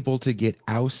not able to get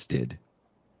ousted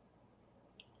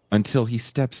until he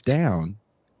steps down.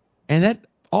 And that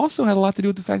also had a lot to do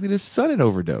with the fact that his son had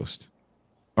overdosed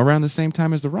around the same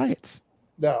time as the riots.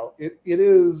 No, it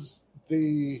is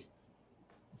the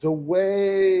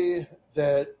way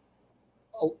that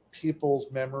people's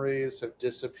memories have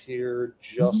disappeared,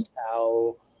 just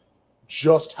how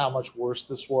much worse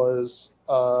this was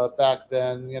back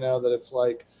then, that it's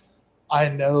like, I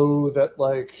know that,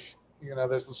 like,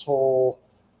 there's this whole,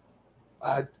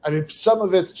 I mean, some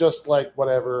of it's just like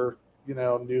whatever,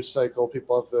 news cycle,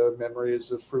 people have the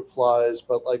memories of fruit flies,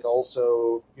 but like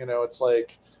also, it's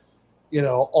like,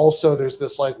 also there's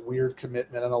this like weird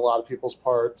commitment on a lot of people's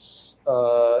parts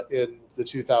in the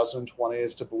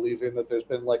 2020s to believing that there's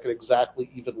been like an exactly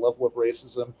even level of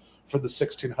racism from the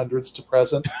 1600s to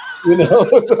present,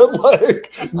 that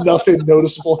like nothing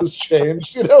noticeable has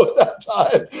changed, at that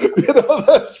time,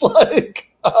 that's like,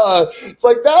 it's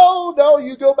like, no,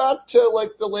 you go back to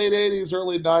like the late 80s,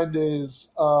 early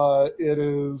 90s, it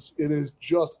is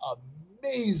just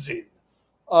amazing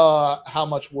how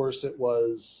much worse it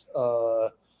was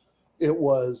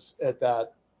at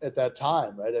that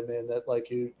time, right? I mean, that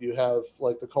like you have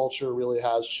like the culture really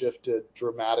has shifted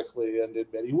dramatically and in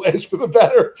many ways for the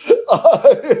better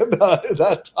in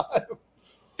that time.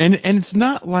 And it's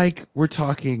not like we're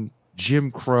talking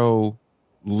Jim Crow,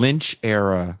 Lynch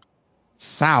era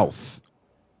South.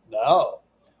 No,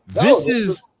 This this is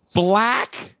is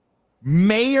black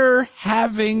mayor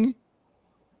having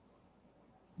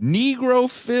Negro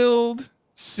filled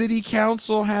city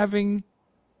council having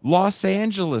Los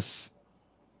Angeles.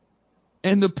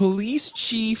 And the police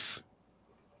chief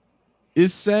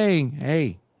is saying,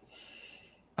 hey,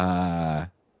 I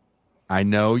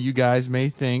know you guys may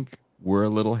think we're a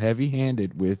little heavy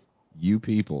handed with you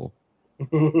people,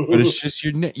 but it's just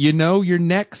your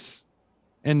necks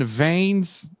and the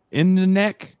veins in the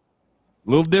neck, a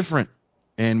little different.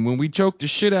 And when we choke the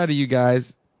shit out of you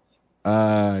guys,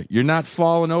 you're not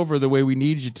falling over the way we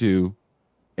need you to,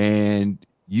 and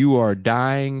you are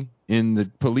dying in the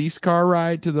police car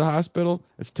ride to the hospital.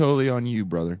 It's totally on you,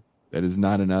 brother. That is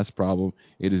not an us problem.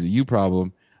 It is a you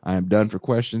problem. I am done for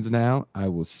questions now. I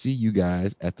will see you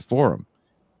guys at the forum.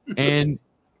 And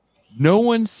no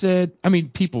one said, I mean,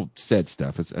 people said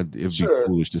stuff. It would be Sure.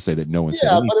 foolish to say that no one said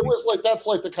Yeah, but it anything. was like that's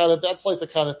like the kind of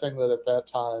thing that at that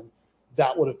time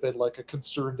that would have been like a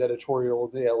concerned editorial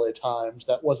in the LA Times.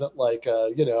 That wasn't like a,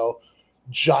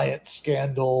 giant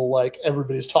scandal like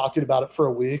everybody's talking about it for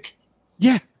a week.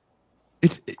 Yeah.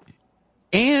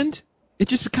 And it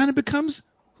just kind of becomes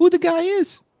who the guy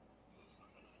is.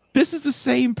 This is the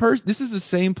same person. This is the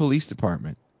same police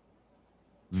department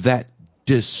that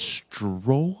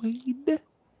destroyed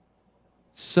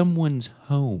someone's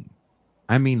home.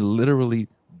 I mean, literally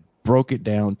broke it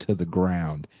down to the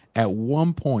ground. At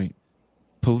one point,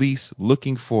 police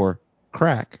looking for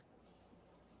crack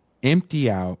empty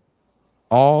out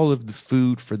all of the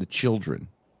food for the children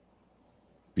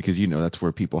because, that's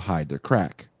where people hide their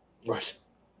crack. Right.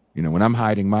 When I'm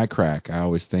hiding my crack, I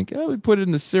always think, we put it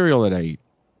in the cereal that I eat.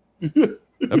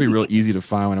 That'd be real easy to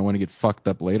find when I want to get fucked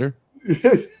up later.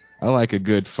 I like a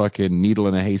good fucking needle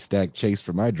in a haystack chase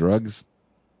for my drugs.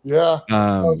 Yeah.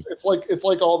 It's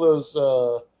like all those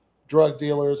drug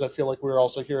dealers. I feel like we were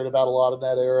also hearing about a lot in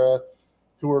that era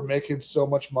who were making so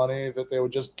much money that they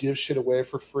would just give shit away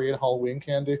for free in Halloween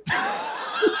candy.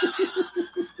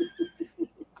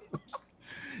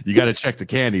 You got to check the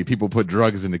candy. People put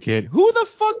drugs in the candy. Who the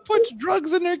fuck puts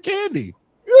drugs in their candy?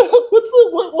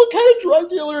 What kind of drug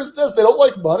dealer is this? They don't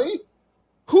like money?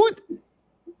 Who?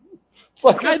 It's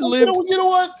like, you know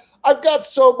what? I've got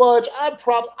so much.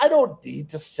 I don't need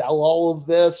to sell all of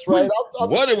this, right?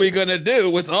 What are we gonna do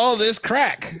with all this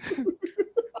crack?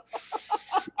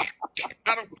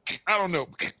 I don't know.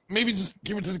 Maybe just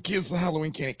give it to the kids for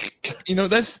Halloween candy.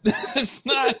 That's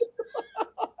not.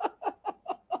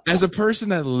 As a person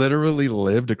that literally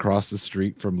lived across the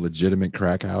street from legitimate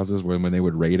crack houses, when they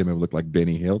would raid them, it would look like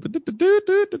Benny Hill, like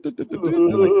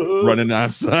running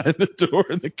outside the door,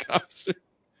 and the cops.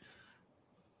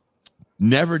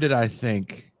 Never did I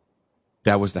think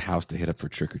that was the house to hit up for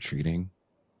trick or treating.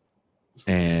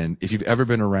 And if you've ever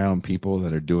been around people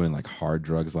that are doing like hard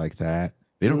drugs like that,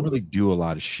 they don't really do a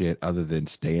lot of shit other than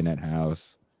stay in that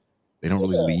house. They don't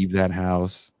really leave that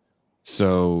house.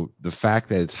 So the fact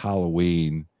that it's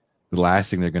Halloween, the last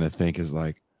thing they're going to think is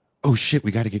like, oh shit,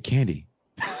 we got to get candy.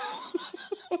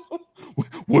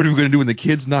 What are we going to do when the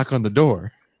kids knock on the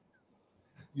door?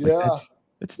 Yeah. Like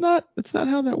that's not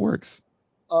how that works.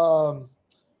 No.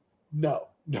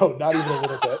 No, not even a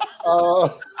little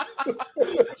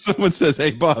bit. Someone says,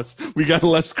 "Hey, boss, we got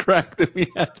less crack than we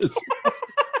had this."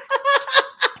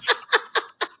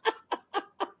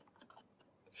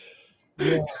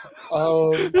 Yeah.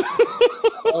 Well,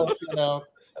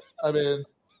 I mean,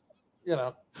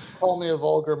 call me a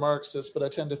vulgar Marxist, but I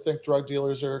tend to think drug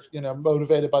dealers are,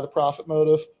 motivated by the profit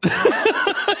motive.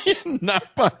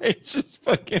 Not by just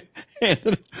fucking.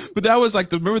 But that was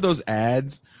like, remember those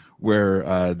ads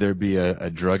where there'd be a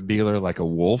drug dealer like a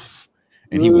wolf,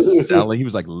 and he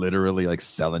was like literally like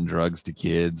selling drugs to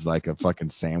kids like a fucking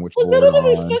sandwich Like, I board don't have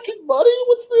any on. fucking money.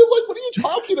 What are you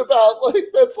talking about? Like,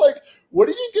 that's like, what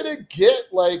are you gonna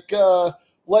get? Like,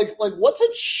 what's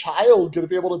a child gonna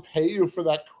be able to pay you for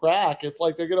that crack? It's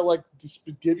like they're gonna like just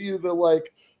give you the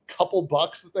like couple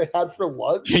bucks that they had for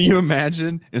lunch. Can you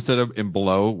imagine instead of in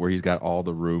Blow where he's got all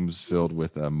the rooms filled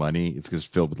with money, it's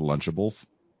just filled with Lunchables.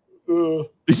 Uh,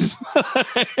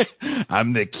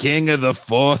 I'm the king of the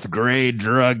fourth grade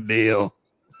drug deal.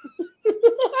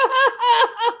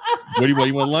 What do you want?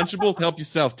 You want Lunchable? Help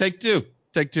yourself. Take two.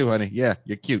 Take two, honey. Yeah,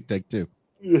 you're cute. Take two.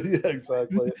 yeah,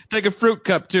 exactly. Take a fruit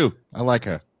cup too. I like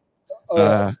her. All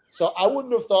right. So I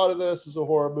wouldn't have thought of this as a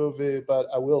horror movie, but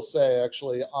I will say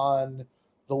actually on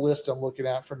the list I'm looking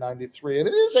at for '93, and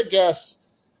it is, I guess,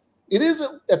 it is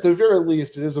at the very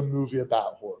least, it is a movie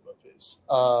about horror movies.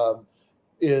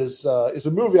 Is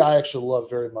a movie I actually love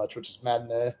very much, which is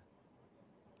Matinee.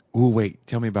 Ooh, wait.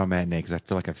 Tell me about Matinee because I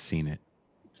feel like I've seen it.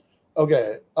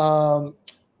 Okay.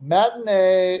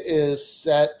 Matinee is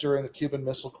set during the Cuban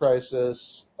Missile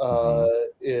Crisis.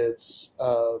 It's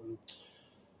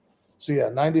So yeah,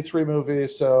 '93 movie.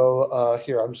 So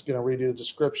here, I'm just going to read you the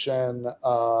description.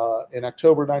 In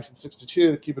October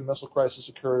 1962, the Cuban Missile Crisis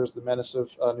occurs. The menace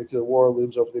of nuclear war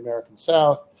looms over the American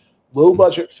South.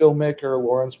 Low-budget filmmaker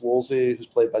Lawrence Woolsey, who's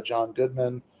played by John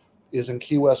Goodman, is in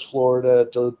Key West, Florida,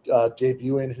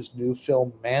 debuting his new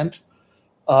film Mant,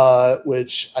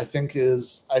 which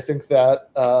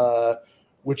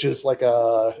which is like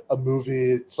a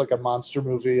movie. It's like a monster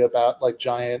movie about like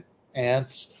giant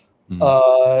ants,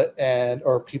 and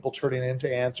or people turning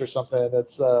into ants or something.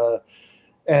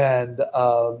 And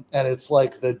it's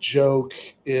like the joke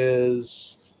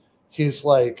is he's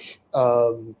like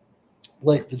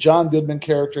the John Goodman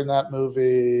character in that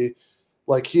movie.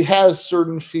 Like he has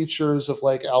certain features of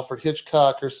like Alfred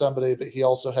Hitchcock or somebody, but he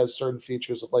also has certain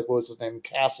features of like what was his name,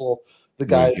 Castle, the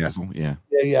William guy. Castle, yeah.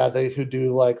 Yeah, they who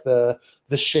do like the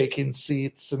shaking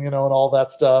seats and and all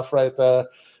that stuff, right?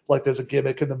 Like there's a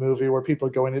gimmick in the movie where people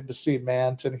are going in to see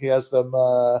Mant, and he has them.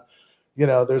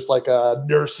 There's like a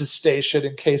nurse's station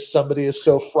in case somebody is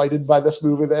so frightened by this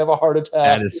movie they have a heart That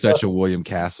attack. is such a William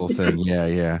Castle thing. Yeah,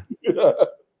 yeah.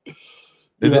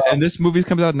 Yeah. And this movie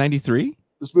comes out in '93.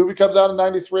 This movie comes out in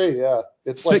 '93. Yeah,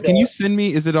 it's So like can you send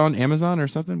me? Is it on Amazon or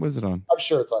something? What is it on? I'm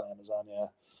sure it's on Amazon.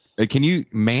 Yeah. Can you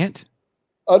Mant?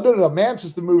 No. Mant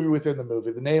is the movie within the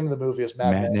movie. The name of the movie is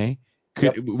Matinee. Matinee?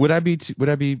 Yep. Would I be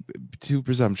too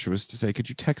presumptuous to say? Could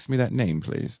you text me that name,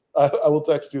 please? I will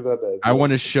text you that name. I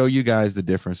want to show you guys the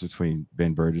difference between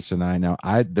Ben Burgis and I. Now,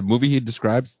 the movie he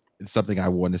describes is something I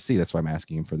want to see. That's why I'm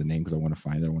asking him for the name because I want to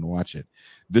find it. I want to watch it.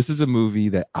 This is a movie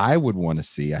that I would want to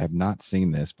see. I have not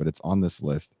seen this, but it's on this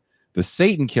list. The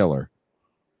Satan Killer.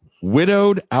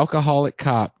 Widowed alcoholic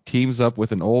cop teams up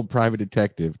with an old private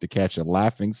detective to catch a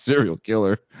laughing serial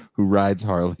killer who rides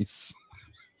Harleys.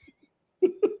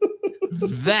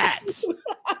 That,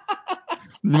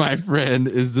 my friend,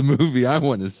 is the movie I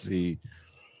want to see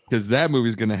because that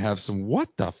movie's going to have some what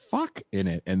the fuck in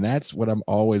it. And that's what I'm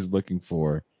always looking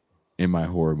for in my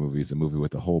horror movies, a movie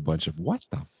with a whole bunch of what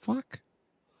the fuck.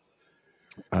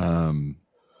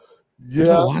 There's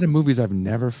a lot of movies I've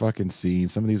never fucking seen.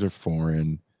 Some of these are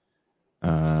foreign.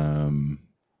 Have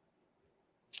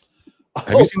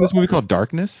you seen this movie called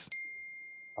Darkness?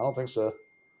 I don't think so.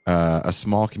 A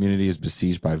small community is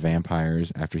besieged by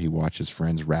vampires after he watches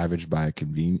friends ravaged by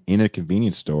in a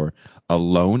convenience store. A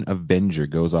lone avenger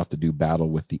goes off to do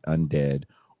battle with the undead,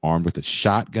 armed with a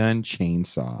shotgun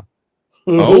chainsaw.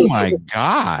 Oh my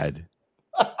god!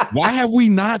 Why have we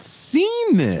not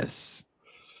seen this?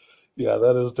 Yeah,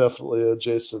 that is definitely a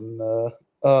Jason.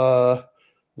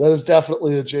 That is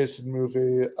definitely a Jason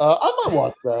movie. I might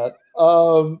watch that.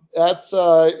 That's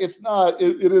it's not.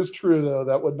 It is true though.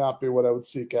 That would not be what I would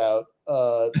seek out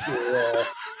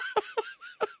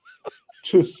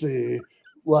to see.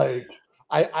 Like,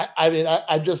 I mean,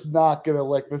 I'm just not gonna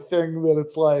like the thing that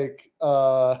it's like.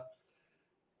 I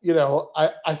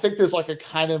think there's like a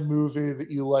kind of movie that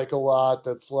you like a lot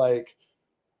that's like,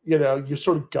 you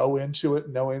sort of go into it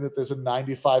knowing that there's a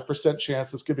 95% chance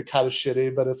this could be kind of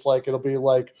shitty, but it's like it'll be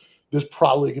like there's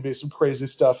probably gonna be some crazy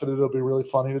stuff, and it'll be really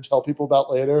funny to tell people about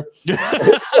later.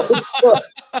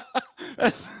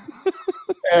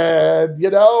 And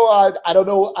I don't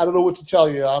know what to tell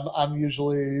you. I'm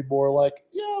usually more like,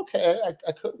 yeah, okay,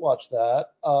 I could watch that.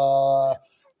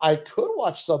 I could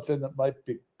watch something that might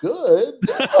be good.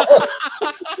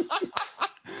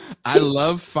 I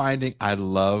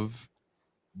love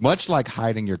much like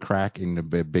hiding your crack in the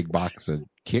big box of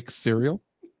Kix cereal.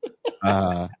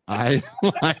 I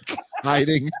like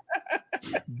hiding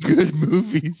good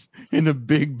movies in a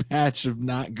big batch of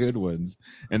not good ones,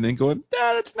 and then going,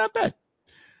 nah, that's not bad.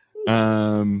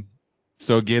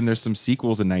 So again, there's some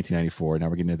sequels in 1994. Now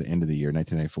we're getting to the end of the year,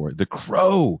 1994. The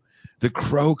Crow. The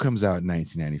Crow comes out in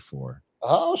 1994.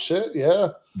 Oh shit, yeah.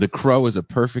 The Crow is a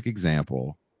perfect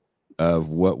example of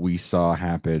what we saw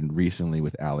happen recently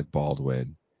with Alec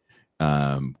Baldwin,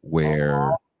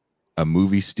 where a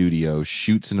movie studio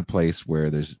shoots in a place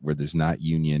where there's not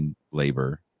union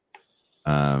labor.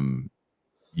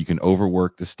 You can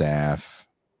overwork the staff.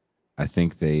 I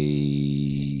think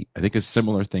a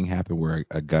similar thing happened where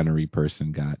a gunnery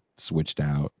person got switched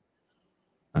out,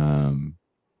 and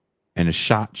a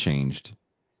shot changed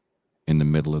in the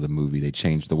middle of the movie. They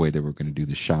changed the way they were going to do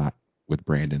the shot with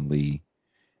Brandon Lee,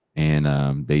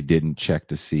 and they didn't check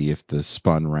to see if the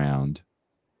spun round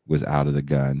was out of the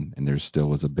gun, and there still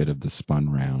was a bit of the spun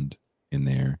round in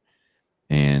there.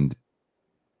 And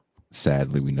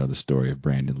sadly, we know the story of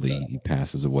Brandon Lee. He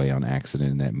passes away on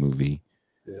accident in that movie.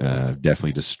 Yeah.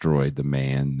 Definitely destroyed the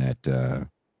man that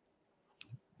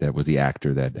was the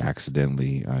actor that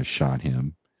accidentally shot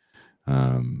him.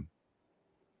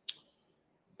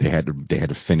 They had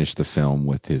to finish the film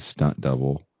with his stunt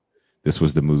double. This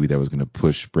was the movie that was going to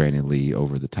push Brandon Lee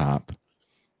over the top,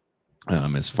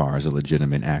 as far as a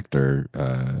legitimate actor,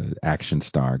 action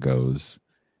star goes.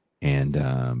 And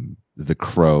The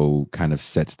Crow kind of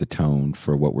sets the tone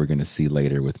for what we're going to see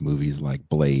later with movies like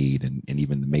Blade and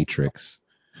even The Matrix,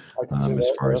 I can see as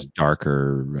that. far Yeah. as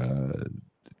darker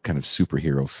kind of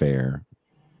superhero fare.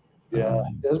 Yeah,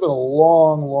 it's been a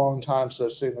long, long time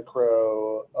since I've seen The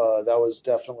Crow. That was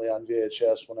definitely on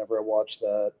VHS whenever I watched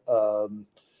that.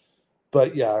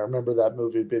 But yeah, I remember that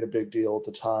movie being a big deal at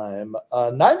the time.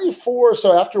 94,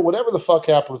 so after whatever the fuck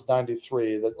happened with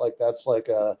 93, that's like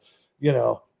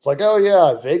it's like, oh yeah,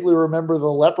 I vaguely remember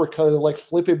the Leprechaun, like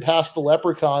flipping past the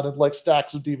Leprechaun and like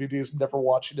stacks of DVDs and never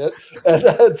watching it. And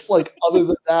it's like, other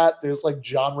than that, there's like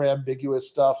genre ambiguous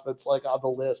stuff that's like on the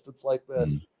list. It's like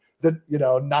Mm. the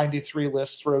 93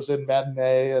 list throws in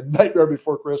Matinee and Nightmare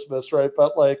Before Christmas, right?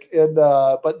 But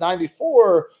but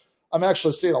 94, I'm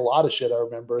actually seeing a lot of shit I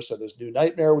remember. So there's New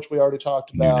Nightmare, which we already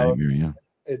talked New about, Nightmare, yeah.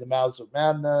 in the Mouth of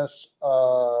Madness,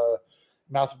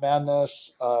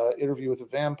 Interview with a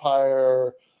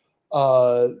Vampire.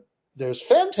 Uh, there's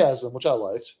Phantasm, which I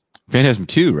liked. Phantasm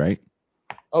 2, right?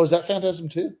 Oh, is that Phantasm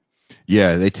too?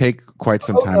 Yeah, they take quite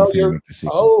some Oh time no, before they make the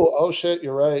sequel. oh shit,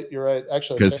 you're right. You're right.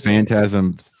 Actually, Because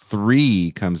Phantasm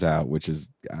 3 comes out, which is,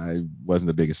 I wasn't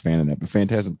the biggest fan of that, but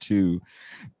Phantasm 2,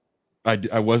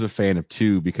 I was a fan of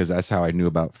 2 because that's how I knew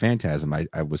about Phantasm. I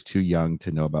was too young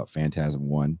to know about Phantasm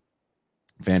 1.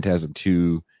 Phantasm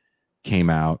 2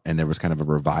 came out, and there was kind of a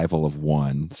revival of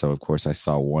 1. So, of course, I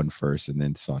saw 1 first and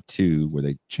then saw 2, where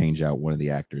they change out one of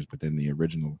the actors, but then the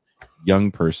original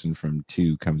young person from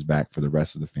 2 comes back for the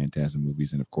rest of the Phantasm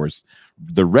movies. And, of course,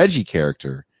 the Reggie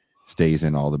character stays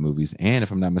in all the movies. And if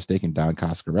I'm not mistaken, Don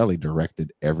Coscarelli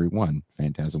directed every one,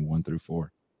 Phantasm 1 through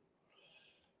 4.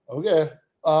 Okay.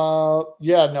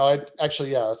 Yeah, no, I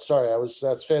actually, yeah, sorry,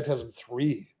 that's Phantasm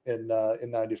 3 in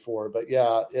 94, but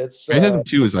yeah, it's Phantasm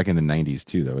 2 is like in the 90s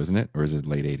too, though, isn't it? Or is it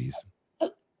late 80s?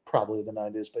 probably the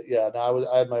 90s, but yeah, no,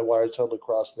 I had my wires totally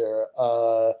crossed there.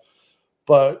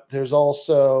 But there's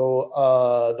also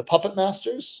the Puppet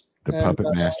Masters, The and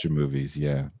Puppet Master movies,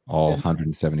 yeah. All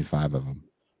 175 of them.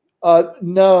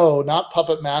 no, not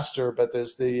Puppet Master, but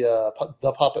there's the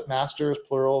Puppet Masters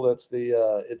plural. That's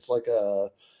it's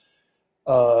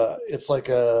like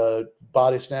a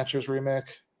Body Snatchers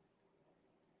remake.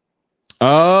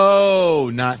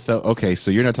 Oh, not the okay. So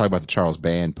you're not talking about the Charles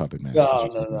Band Puppet Masters. No, You're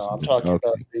no, talking no. about I'm something different.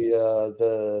 talking about Okay.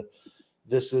 the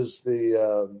this is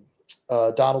the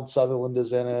Donald Sutherland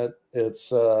is in it.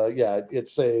 It's yeah,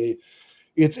 it's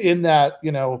in that,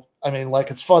 I mean,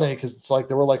 like, it's funny because it's like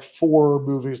there were like 4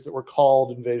 movies that were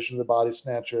called Invasion of the Body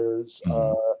Snatchers.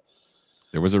 Mhm.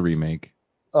 There was a remake,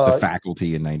 The Uh,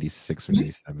 Faculty in '96 or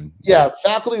 '97. Yeah, yeah,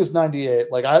 Faculty is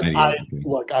 98. Like I '98. Okay.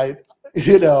 look,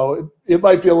 it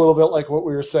might be a little bit like what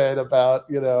we were saying about,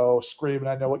 Scream and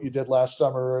I Know What You Did Last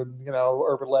Summer and,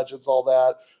 Urban Legends, all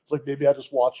that. It's like maybe I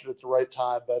just watched it at the right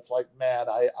time, but it's like, man,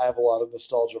 I have a lot of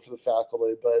nostalgia for the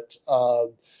Faculty.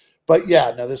 But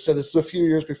yeah, no. This is a few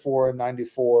years before in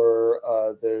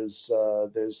 '94. There's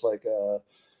like a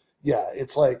yeah.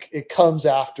 It's like it comes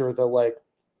after the like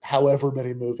however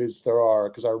many movies there are.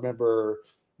 Because I remember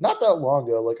not that long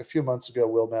ago, like a few months ago,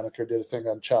 Will Menaker did a thing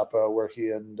on Chapo where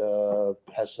he and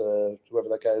Hessa, whoever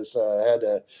that guy's, had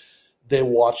a they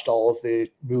watched all of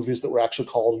the movies that were actually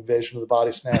called Invasion of the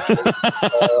Body Snatchers,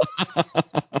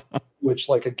 which,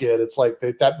 like, again, it's like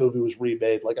that movie was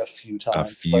remade like a few A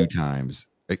times. few times.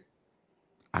 Like,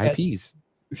 And, IPs.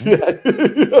 Right?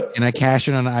 yeah. And I cash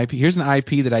in on an IP. Here's an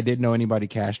IP that I didn't know anybody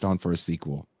cashed on for a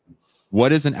sequel.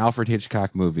 What is an Alfred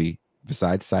Hitchcock movie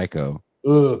besides Psycho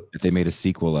Ugh. that they made a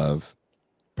sequel of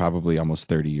probably almost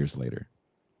 30 years later?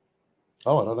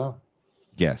 Oh, I don't know.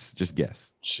 Guess. Just guess.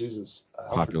 Jesus.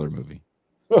 Popular movie.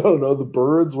 I don't know. The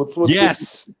Birds. What's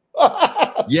Yes.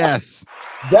 the... Yes.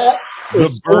 That The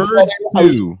is so funny. Birds I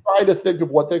was 2. trying to think of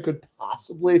what they could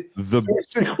possibly The do a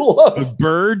sequel of. The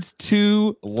Birds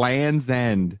 2 Land's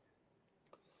End.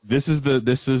 This is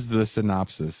the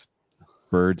synopsis.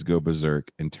 Birds go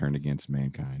berserk and turn against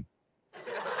mankind.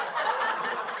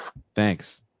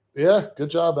 Thanks. Yeah, good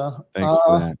job, man. Thanks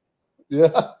for that.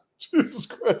 Yeah. Jesus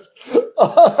Christ.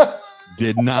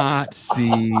 Did not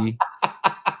see.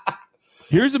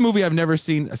 Here's a movie I've never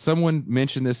seen. Someone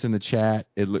mentioned this in the chat.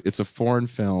 It's a foreign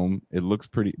film. It looks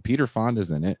pretty. Peter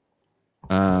Fonda's in it.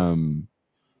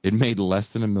 It made less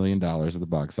than $1 million at the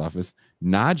box office.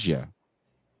 Nadia,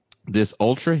 this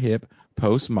ultra hip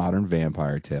postmodern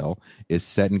vampire tale, is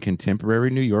set in contemporary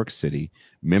New York City.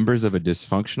 Members of a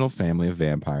dysfunctional family of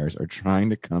vampires are trying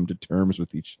to come to terms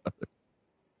with each other.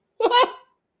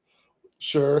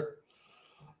 Sure.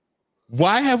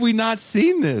 Why have we not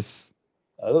seen this?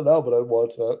 I don't know, but I'd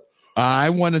watch that. I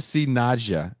want to see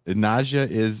Nadia. Nadia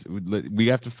is. We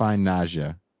have to find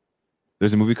Nadia.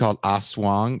 There's a movie called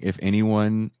Aswang. If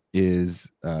anyone is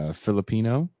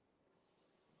Filipino,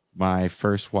 my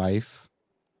first wife,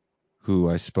 who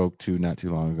I spoke to not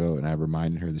too long ago, and I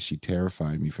reminded her that she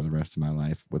terrified me for the rest of my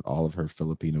life with all of her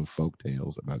Filipino folk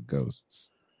tales about ghosts.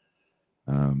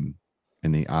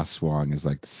 And the Aswang is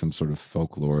like some sort of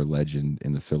folklore legend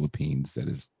in the Philippines that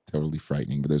is totally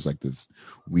frightening. But there's like this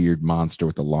weird monster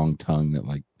with a long tongue that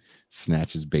like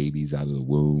snatches babies out of the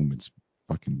womb. It's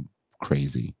fucking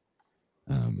crazy.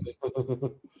 I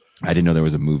didn't know there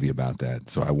was a movie about that,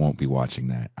 so I won't be watching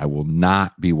that. I will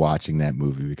not be watching that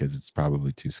movie because it's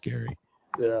probably too scary.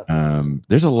 Yeah.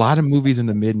 There's a lot of movies in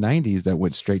the mid 90s that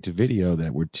went straight to video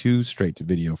that were too straight to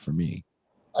video for me.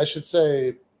 I should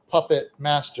say Puppet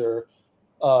Master.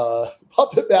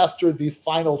 Puppet Master, the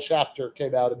final chapter,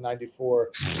 came out in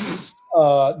 '94.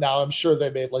 Now I'm sure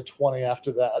they made like 20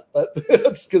 after that, but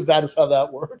it's because that is how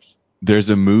that works.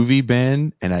 There's a movie,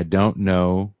 Ben, and I don't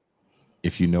know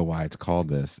if you know why it's called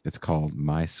this. It's called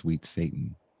My Sweet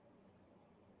Satan.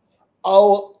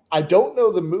 Oh, I don't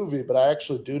know the movie, but I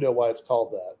actually do know why it's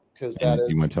called that. Because that And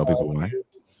do you is want to tell people why?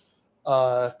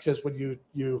 because when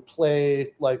you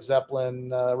play like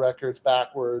Zeppelin records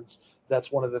backwards,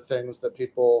 that's one of the things that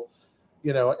people,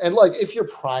 and like if you're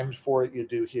primed for it, you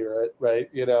do hear it, right?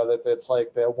 That's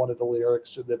like one of the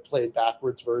lyrics in the played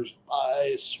backwards version,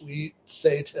 "My sweet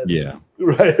Satan." Yeah.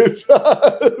 Right.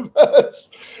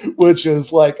 Which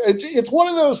is like it's one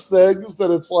of those things that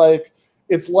it's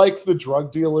like the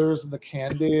drug dealers and the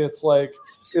candy. It's like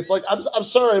I'm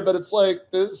sorry, but it's like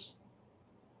this.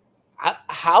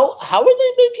 How are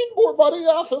they making more money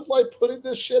off of like putting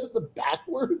this shit in the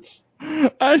backwards?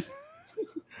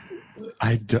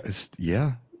 I just,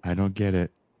 yeah, I don't get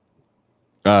it.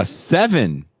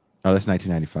 Seven. Oh, that's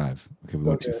 1995. Okay, we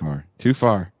went too far. Too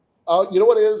far. You know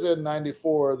what is in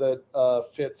 '94 that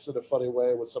fits in a funny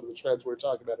way with some of the trends we were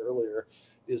talking about earlier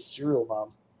is Serial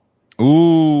Mom.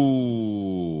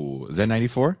 Ooh, is that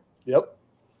 94? Yep.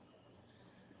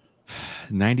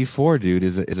 94, dude,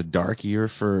 is a dark year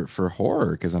for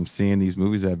horror because I'm seeing these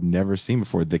movies I've never seen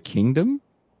before. The Kingdom?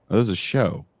 Oh, there's a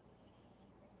show.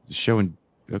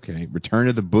 Okay, Return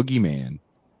of the Boogeyman.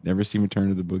 Never seen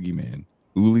Return of the Boogeyman.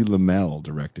 Uli Lamel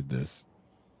directed this.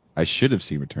 I should have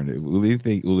seen Return of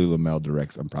anything Uli Lamel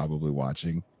directs, I'm probably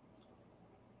watching.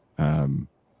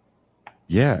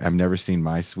 Yeah, I've never seen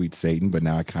My Sweet Satan, but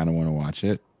now I kind of want to watch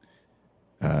it.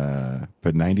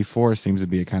 But 94 seems to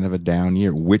be a kind of a down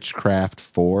year. Witchcraft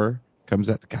 4 comes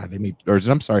out. God,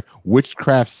 I'm sorry,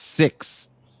 Witchcraft 6.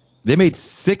 They made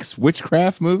 6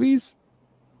 Witchcraft movies?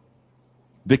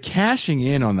 The cashing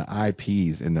in on the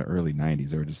IPs in the early 90s,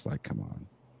 they were just like, come on.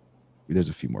 There's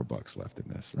a few more bucks left in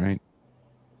this, right?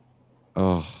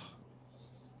 Oh,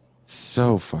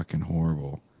 so fucking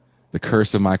horrible. The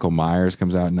Curse of Michael Myers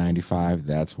comes out in 95.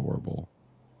 That's horrible.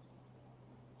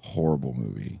 Horrible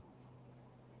movie.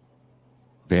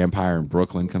 Vampire in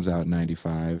Brooklyn comes out in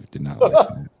 95. Did not like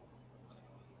that.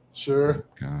 Sure.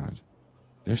 God.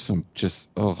 There's some just,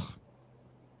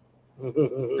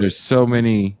 there's so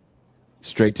many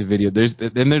straight to video.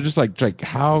 And they're just like,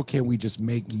 how can we just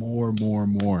make more?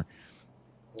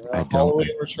 I Halloween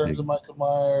don't. Returns of Michael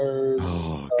Myers.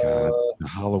 Oh, God. The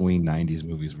Halloween 90s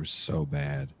movies were so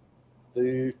bad.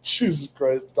 The Jesus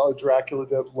Christ, Dracula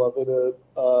Dead, loving it.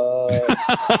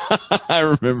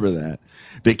 I remember that.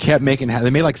 They kept making, they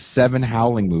made like 7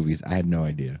 Howling movies. I had no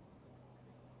idea.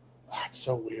 That's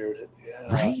so weird.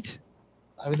 Yeah. Right?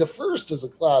 I mean, the first is a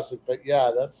classic, but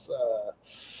yeah, that's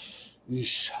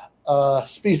yeesh.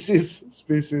 Species.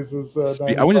 Species is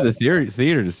I went to 95. the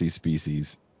theater to see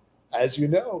Species. As you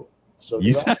know, so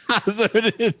did I. So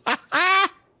did I.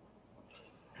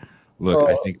 Look,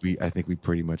 Uh, I think we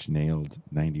pretty much nailed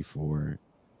 94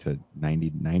 to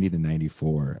 90 to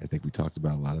 94. I think we talked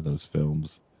about a lot of those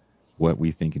films, what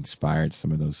we think inspired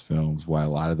some of those films, why a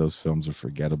lot of those films are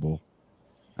forgettable.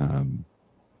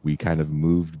 We kind of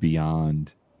moved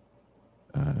beyond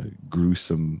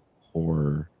gruesome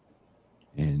horror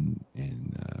and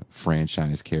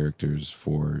franchise characters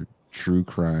for true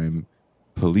crime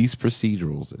police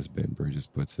procedurals, as Ben Burgis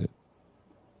puts it,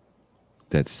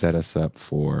 that set us up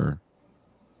for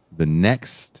the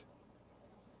next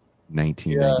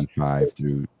 1995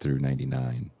 through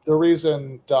 99. the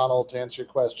reason, Donald, to answer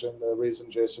your question, the reason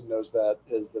Jason knows that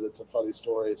is that it's a funny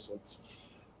story. Since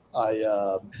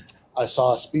I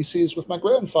saw Species with my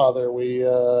grandfather, we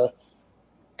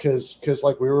because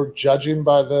like we were judging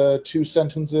by the 2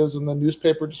 sentences in the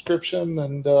newspaper description,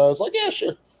 and I was like, yeah,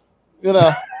 sure, you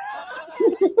know.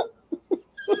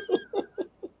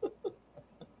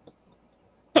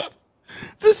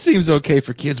 This seems okay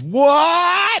for kids.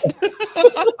 What?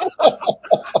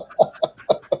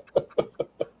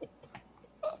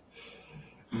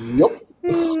 Yep.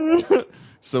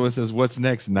 So it says, what's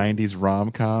next? 90s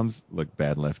rom-coms? Look,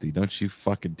 Bad Lefty, don't you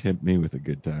fucking tempt me with a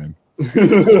good time.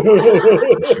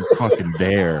 Don't you fucking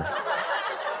dare.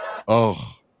 Oh,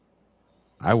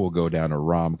 I will go down a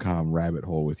rom-com rabbit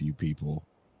hole with you people.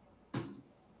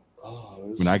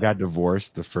 When I got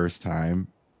divorced the first time,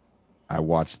 I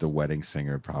watched The Wedding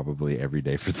Singer probably every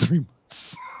day for 3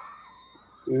 months.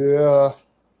 Yeah.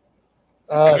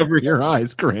 Cover your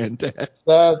eyes, granddad.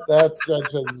 That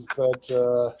sentence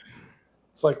that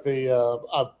it's like the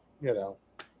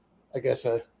I guess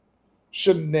I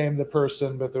shouldn't name the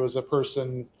person, but there was a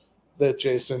person that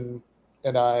Jason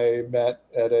and I met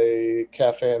at a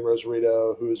cafe in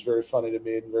Rosarito who was very funny to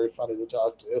me and very funny to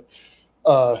talk to.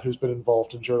 Who's been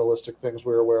involved in journalistic things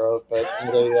we're aware of, but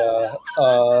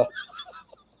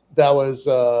that was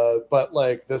but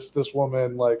like this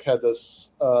woman like had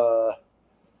this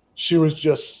she was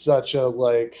just such a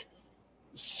like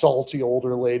salty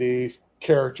older lady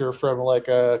character from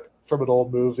from an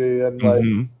old movie, and like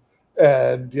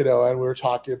and and we were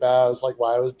talking about, it was like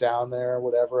why I was down there or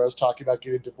whatever. I was talking about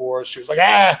getting divorced. She was like,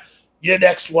 your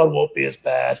next one won't be as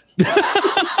bad.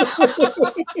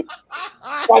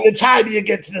 By the time you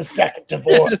get to the second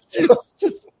divorce.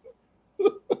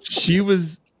 She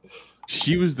was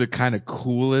the kind of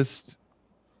coolest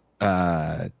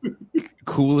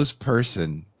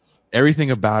person.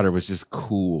 Everything about her was just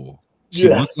cool. She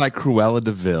looked like Cruella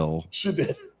de Vil. She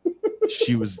did.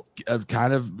 She was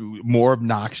kind of more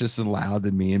obnoxious and loud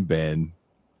than me and Ben.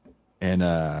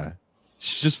 And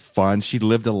she's just fun. She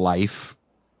lived a life.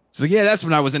 She's like, yeah, that's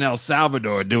when I was in El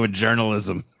Salvador doing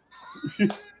journalism.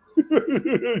 And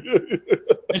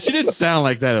she didn't sound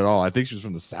like that at all. I think she was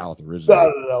from the South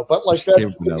originally. No. But like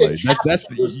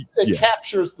it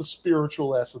captures the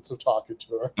spiritual essence of talking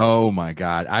to her. Oh my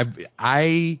God.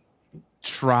 I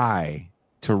try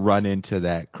to run into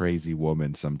that crazy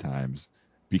woman sometimes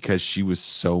because she was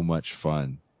so much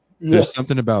fun. Yeah. There's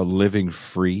something about living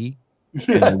free,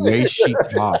 and the way she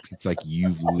talks, it's like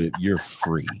you're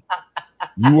free.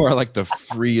 You are like the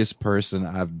freest person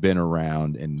I've been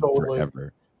around in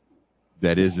forever.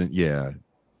 That isn't,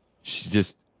 she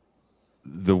just,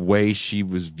 the way she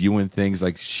was viewing things,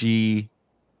 like she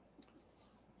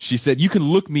said, you can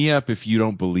look me up if you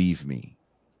don't believe me.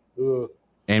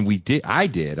 And I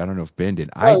did. I don't know if Ben did.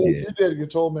 I did. You did. You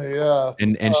told me, yeah.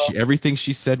 And everything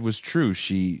she said was true.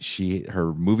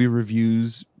 Her movie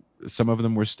reviews, some of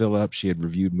them were still up. She had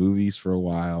reviewed movies for a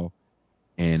while,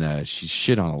 and she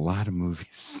shit on a lot of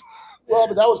movies. Well,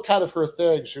 but that was kind of her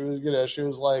thing. She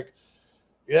was like,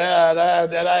 yeah,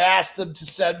 and I asked them to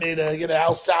send me to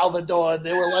El Salvador, and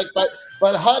they were like, but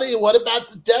honey, what about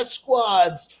the death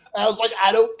squads? And I was like,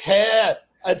 I don't care.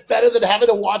 It's better than having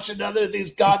to watch another of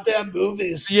these goddamn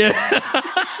movies. Yeah.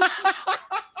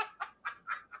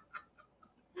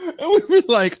 And we were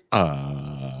like,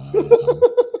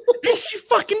 And she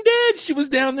fucking did. She was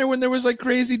down there when there was like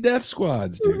crazy death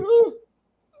squads, dude.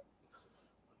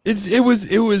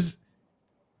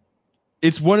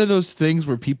 It's one of those things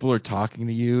where people are talking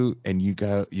to you and you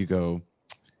go,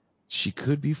 she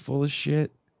could be full of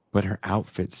shit, but her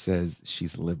outfit says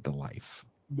she's lived a life.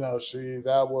 No,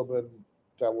 that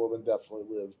woman definitely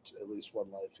lived at least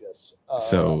one life. Yes.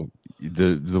 So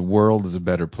the world is a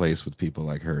better place with people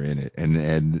like her in it,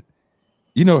 and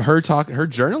you know her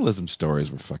journalism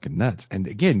stories were fucking nuts. And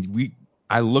again,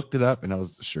 I looked it up and I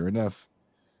was sure enough,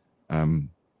 um,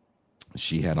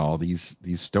 she had all these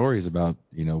stories about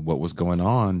what was going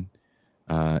on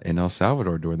in El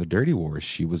Salvador during the Dirty Wars.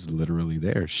 She was literally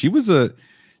there. She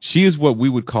is what we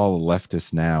would call a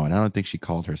leftist now, and I don't think she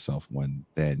called herself one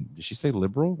then. Did she say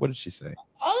liberal? What did she say?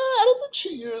 I don't think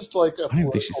she used like a I don't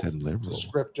even think she political said liberal.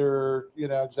 descriptor,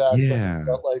 exactly. Yeah.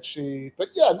 But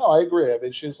yeah, no, I agree. I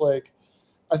mean,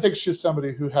 I think she's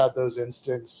somebody who had those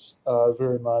instincts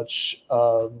very much,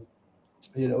 in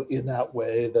that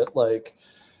way that like,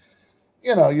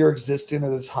 you're existing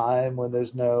at a time when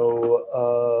there's there's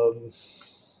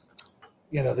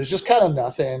just kind of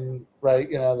nothing, right?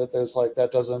 That there's like,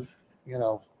 that doesn't, I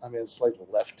mean, it's like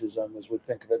leftism as we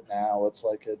think of it now. It's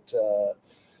like I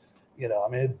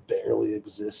mean, it barely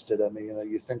existed. I mean,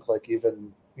 you think like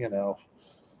even in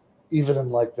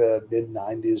like the mid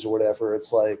 90s or whatever,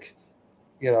 it's like,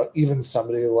 even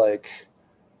somebody like,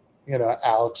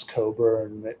 Alex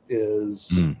Coburn is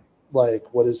Mm.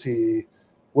 like, what is he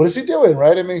doing?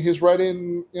 Right. I mean, he's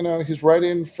writing for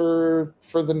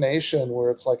the Nation,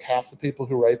 where it's like half the people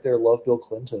who write there love Bill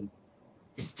Clinton.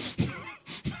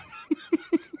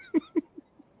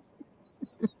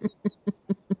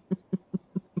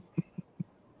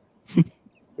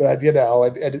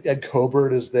 And, and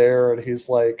Coburn is there and he's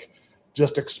like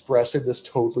just expressing this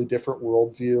totally different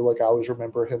worldview. Like I always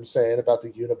remember him saying about the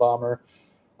Unabomber.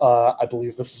 I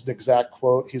believe this is an exact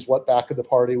quote. He's what back in the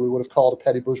party we would have called a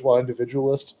petty bourgeois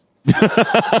individualist.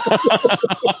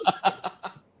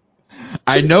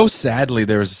 I know, sadly,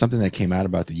 there was something that came out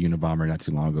about the Unabomber not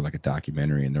too long ago, like a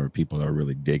documentary, and there were people that were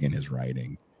really digging his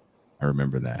writing. I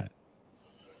remember that.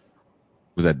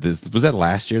 Was that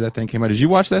last year that thing came out? Did you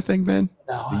watch that thing, Ben?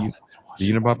 No, I The don't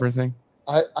fucking the watch Unabomber thing?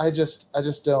 I just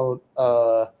don't.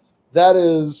 That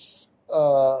is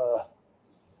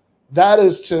that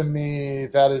is to me,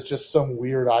 that is just some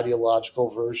weird ideological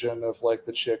version of like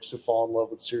the chicks who fall in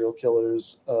love with serial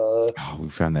killers. Oh, we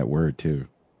found that word too.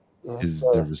 That's, Is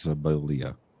there was a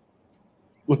Bolia.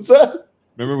 what's that?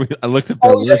 Remember I looked up that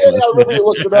Oh yeah, word yeah, yeah. last I remember you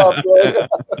looked it up.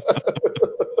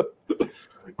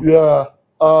 Yeah, yeah.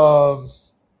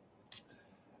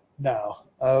 No,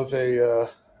 of a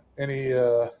any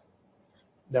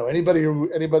no anybody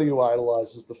who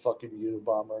idolizes the fucking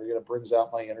Unabomber, brings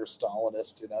out my inner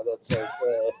Stalinist. That's like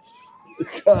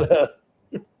kind of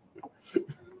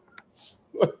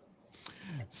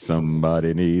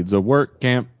Somebody needs a work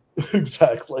camp.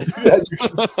 exactly. Yeah, you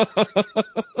can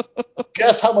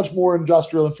guess how much more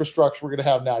industrial infrastructure we're going to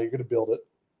have now. You're going to build it.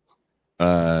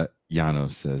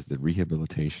 Janos says the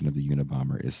rehabilitation of the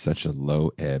Unabomber is such a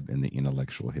low ebb in the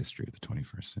intellectual history of the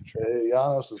 21st century.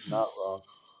 Janos is not wrong.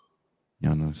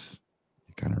 Janos,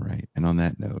 you're kind of right. And on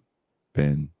that note,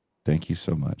 Ben, thank you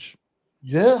so much.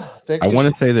 Yeah, I thank you. want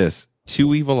to say this: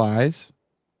 Two Evil Eyes,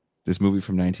 this movie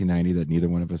from 1990 that neither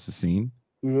one of us has seen.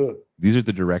 Yeah. These are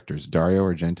the directors, Dario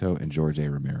Argento and George A.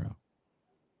 Romero.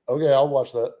 Okay, I'll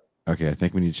watch that. Okay, I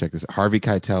think we need to check this. Harvey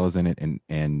Keitel is in it,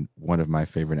 and one of my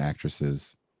favorite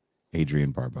actresses,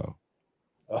 Adrienne Barbeau.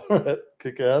 All right,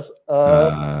 kick ass.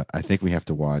 I think we have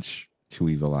to watch Two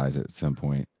Evil Eyes at some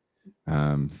point.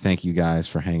 Thank you guys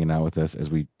for hanging out with us as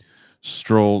we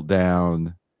stroll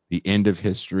down the end of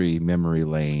history memory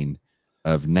lane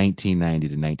of 1990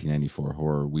 to 1994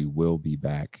 horror. We will be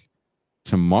back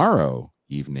tomorrow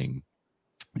evening.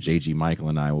 JG Michael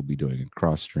and I will be doing a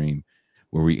cross stream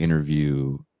where we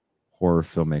interview horror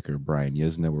filmmaker Brian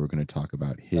Yuzna, where we're going to talk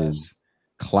about his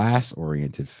class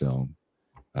oriented film,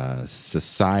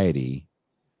 Society,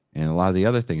 and a lot of the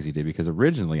other things he did. Because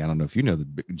originally, I don't know if you know,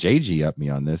 JG upped me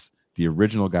on this. The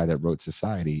original guy that wrote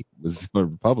Society was a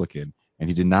Republican, and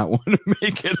he did not want to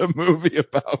make it a movie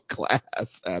about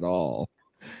class at all.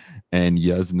 And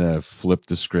Yuzna flipped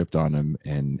the script on him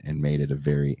and made it a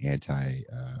very anti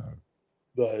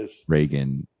Nice.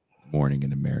 Reagan Morning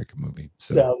in America movie.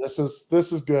 So Yeah, this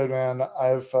is good, man.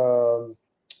 I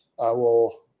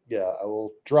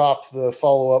will drop the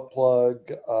follow up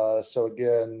plug. So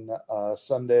again,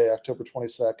 Sunday, October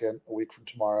 22nd, a week from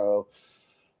tomorrow,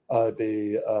 I'd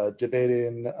be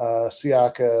debating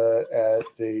Siaka at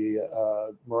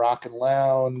the Moroccan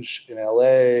Lounge in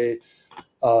LA.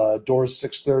 Doors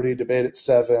 6:30, debate at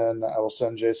 7. I will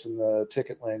send Jason the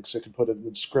ticket link so you can put it in the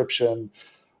description.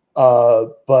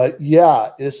 But yeah,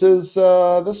 this has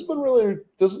been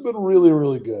really,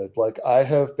 really good. Like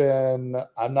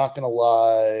I'm not gonna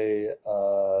lie,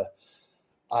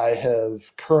 I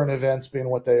have current events being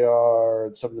what they are,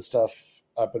 and some of the stuff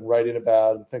I've been writing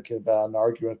about and thinking about and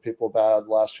arguing with people about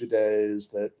the last few days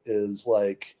that is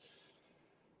like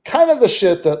kind of the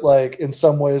shit that like in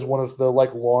some ways one of the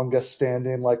like longest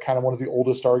standing, like kind of one of the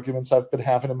oldest arguments I've been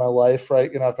having in my life,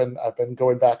 right? I've been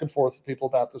going back and forth with people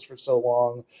about this for so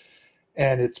long,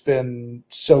 and it's been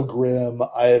so grim.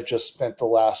 I have just spent the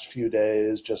last few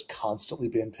days just constantly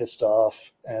being pissed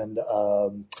off, and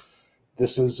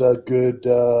this is a good.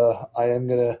 I am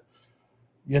gonna,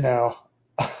 you know,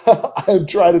 I'm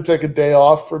trying to take a day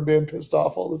off from being pissed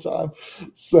off all the time,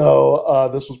 so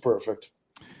this was perfect.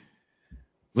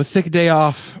 Let's take a day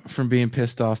off from being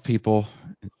pissed off, people,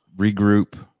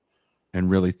 regroup, and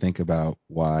really think about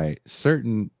why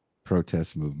certain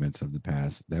protest movements of the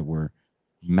past that were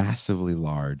massively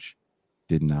large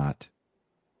did not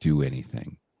do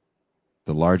anything.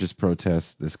 The largest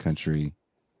protest this country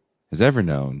has ever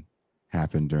known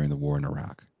happened during the war in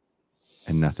Iraq,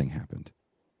 and nothing happened.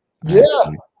 I Yeah,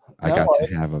 actually, I no, got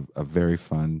to have a very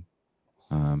fun.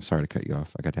 Sorry to cut you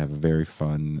off. I got to have a very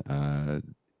fun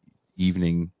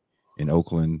evening in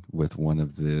Oakland with one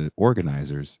of the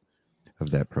organizers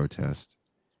of that protest,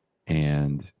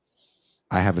 and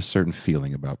I have a certain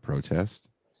feeling about protest,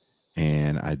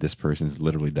 and this person's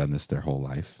literally done this their whole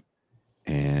life,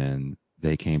 and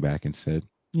they came back and said,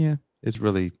 "Yeah, it's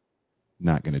really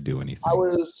not going to do anything."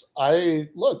 I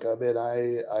look. I mean,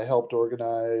 I helped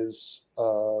organize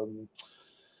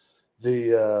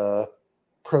the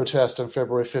protest on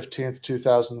February 15th,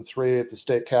 2003, at the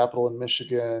state capitol in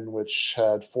Michigan, which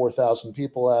had 4,000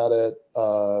 people at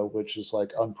it, which is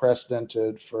like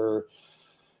unprecedented for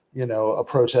a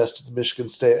protest at the Michigan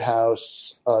State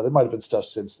House. There might have been stuff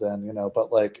since then,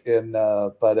 but like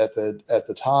but at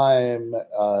the time,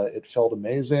 it felt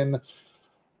amazing.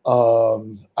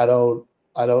 I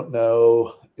don't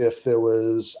know if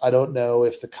I don't know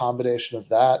if the combination of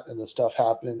that and the stuff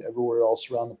happening everywhere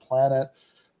else around the planet,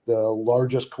 the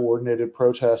largest coordinated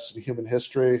protests in human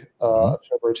history, Mm-hmm.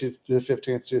 February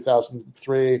 15th,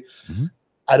 2003. Mm-hmm.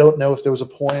 I don't know if there was a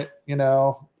point,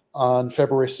 on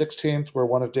February 16th where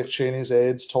one of Dick Cheney's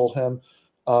aides told him,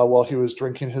 while he was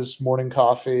drinking his morning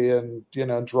coffee and,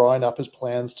 drawing up his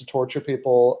plans to torture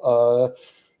people,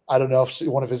 I don't know if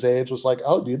one of his aides was like,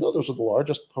 "Oh, do you know those are the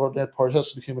largest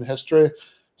protests in human history?"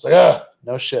 It's like,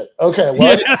 no shit. Okay,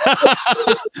 well,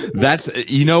 Yeah. That's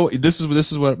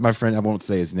this is what my friend, I won't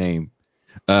say his name.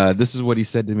 This is what he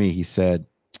said to me. He said,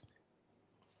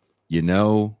 "You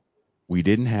know, we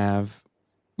didn't have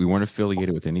we weren't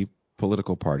affiliated with any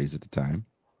political parties at the time,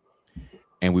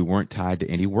 and we weren't tied to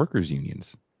any workers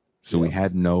unions. So we yeah,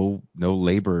 had no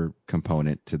labor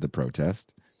component to the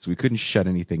protest. So we couldn't shut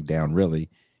anything down really."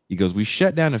 He goes, "We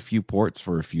shut down a few ports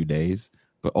for a few days,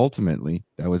 but ultimately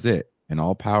that was it. And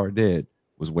all power did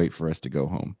was wait for us to go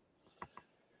home."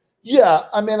 yeah.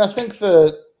 I mean, I think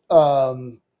that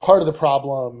part of the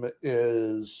problem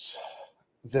is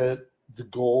that the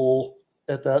goal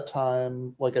at that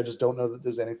time, like, I just don't know that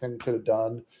there's anything we could have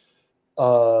done.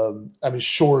 I mean,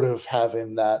 short of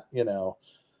having that,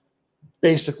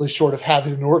 basically short of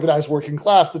having an organized working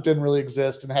class that didn't really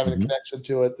exist and having a Mm-hmm. connection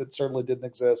to it that certainly didn't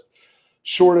exist.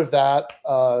 Short of that,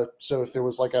 so if there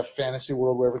was like a fantasy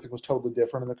world where everything was totally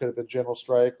different and there could have been general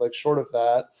strike, like short of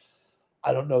that,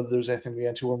 I don't know that there's anything the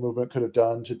anti-war movement could have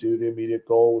done to do the immediate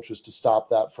goal, which was to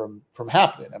stop that from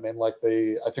happening. I mean, like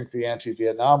I think the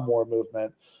anti-Vietnam War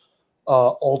movement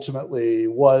ultimately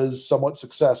was somewhat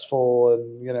successful,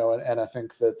 and and I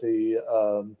think that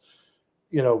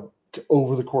you know,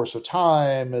 over the course of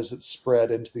time, as it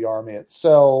spread into the army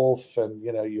itself, and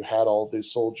you had all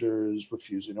these soldiers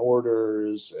refusing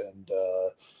orders and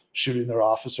shooting their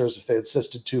officers if they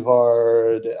insisted too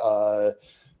hard.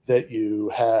 That you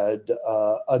had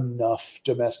enough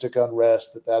domestic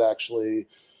unrest that actually,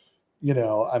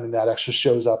 I mean, that actually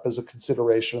shows up as a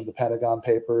consideration of the Pentagon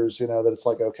Papers. That it's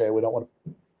like, okay, we don't want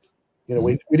to, Mm-hmm.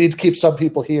 we need to keep some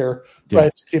people here, Yeah.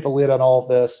 right, to keep a lid on all of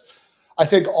this. I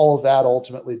think all of that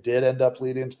ultimately did end up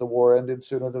leading to the war ending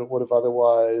sooner than it would have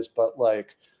otherwise. But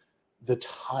like the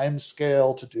time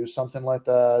scale to do something like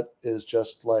that is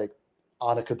just like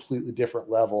on a completely different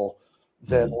level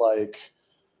than Mm-hmm. like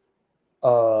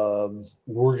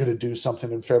we're going to do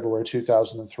something in February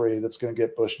 2003 that's going to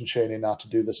get Bush and Cheney not to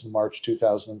do this in March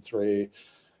 2003.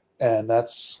 And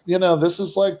that's, this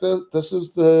is like this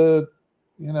is the,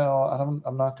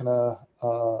 I'm not going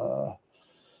to,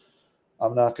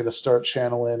 I'm not going to start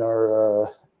channeling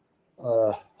our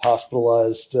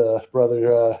hospitalized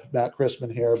brother Matt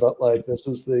Chrisman here, but like this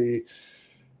is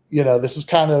this is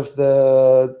kind of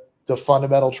the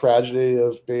fundamental tragedy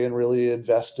of being really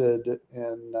invested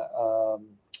in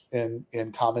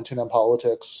commenting on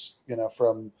politics,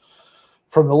 from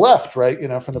the left, right?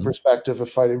 From the perspective of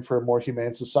fighting for a more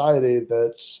humane society,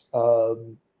 that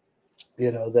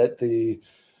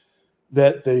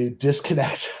the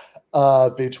disconnect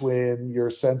between your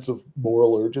sense of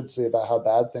moral urgency about how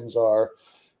bad things are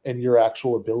and your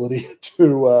actual ability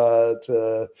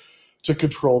to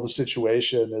control the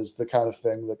situation is the kind of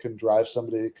thing that can drive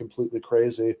somebody completely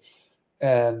crazy.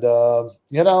 And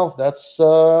that's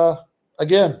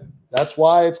again, that's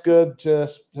why it's good to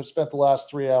have spent the last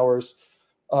 3 hours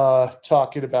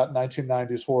talking about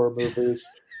 1990s horror movies,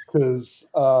 because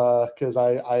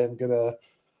I'm gonna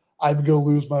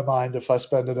lose my mind if I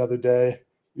spend another day,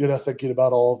 thinking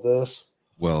about all of this.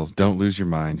 Well, don't lose your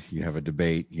mind. You have a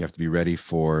debate. You have to be ready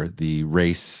for the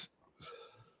race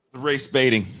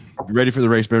baiting. Be ready for the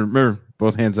race baiting. Remember,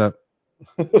 both hands up.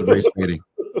 The race baiting.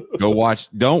 Go watch.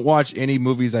 Don't watch any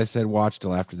movies I said watch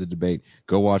till after the debate.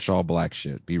 Go watch all black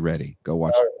shit. Be ready. Go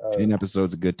watch 10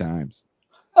 episodes of Good Times.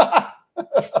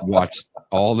 Watch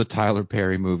all the Tyler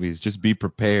Perry movies. Just be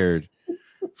prepared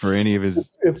for any of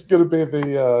his. It's gonna be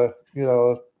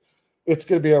it's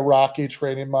gonna be a Rocky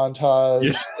training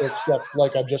montage, except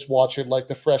like I'm just watching like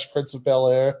the Fresh Prince of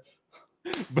Bel-Air.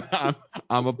 But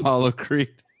I'm Apollo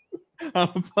Creed. I'm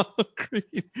Apollo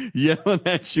Creed yelling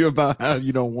at you about how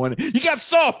you don't want it. You got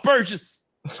soft, Burgess.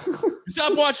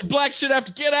 Stop watching black shit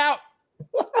after Get Out.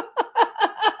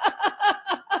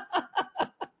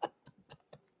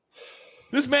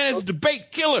 This man is a debate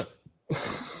killer.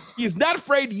 He is not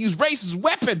afraid to use race as a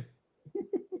weapon.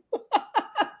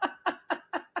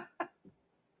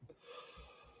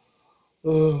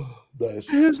 Oh,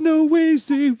 nice. There's no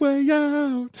easy way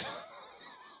out.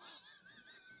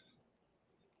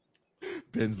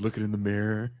 Ben's looking in the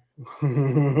mirror,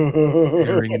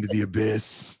 staring into the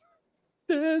abyss.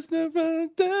 There's never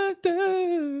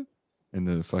and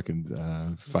the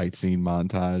fucking fight scene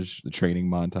montage, the training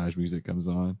montage music comes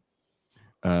on.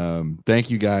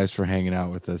 Thank you guys for hanging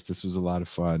out with us. This was a lot of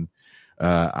fun.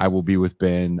 I will be with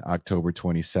Ben October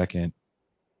 22nd.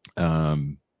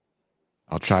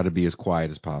 I'll try to be as quiet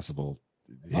as possible.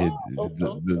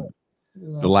 The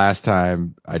last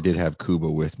time I did have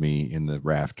Kuba with me in the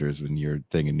rafters when your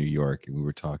thing in New York, and we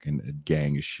were talking a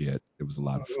gang of shit. It was a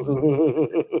lot of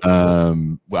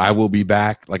fun. I will be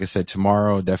back, like I said,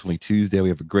 tomorrow, definitely Tuesday. We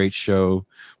have a great show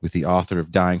with the author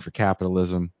of Dying for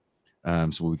Capitalism. So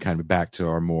we'll be kind of back to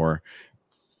our more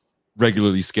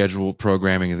regularly scheduled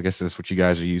programming. I guess that's what you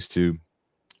guys are used to.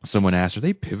 Someone asked, are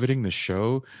they pivoting the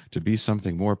show to be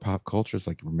something more pop culture? It's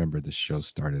like, remember, this show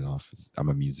started off as I'm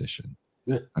a musician.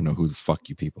 I don't know who the fuck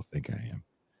you people think I am.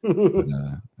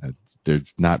 But,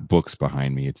 there's not books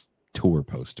behind me. It's tour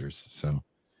posters. So,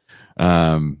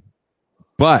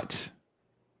 but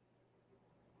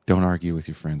don't argue with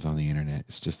your friends on the internet.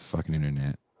 It's just the fucking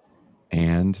internet.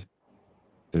 And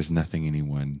there's nothing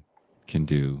anyone can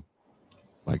do,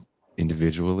 like,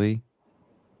 individually.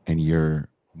 And your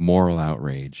moral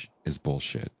outrage is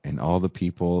bullshit. And all the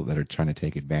people that are trying to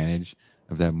take advantage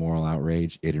of that moral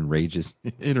outrage, it enrages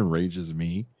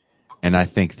me. And I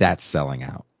think that's selling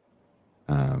out.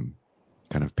 Kind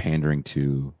of pandering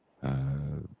to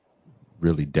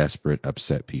really desperate,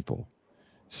 upset people.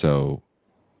 So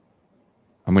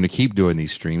I'm going to keep doing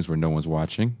these streams where no one's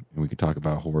watching, and we can talk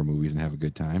about horror movies and have a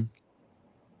good time.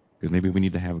 Because maybe we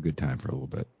need to have a good time for a little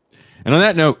bit. And on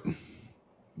that note,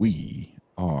 we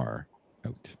are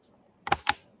out.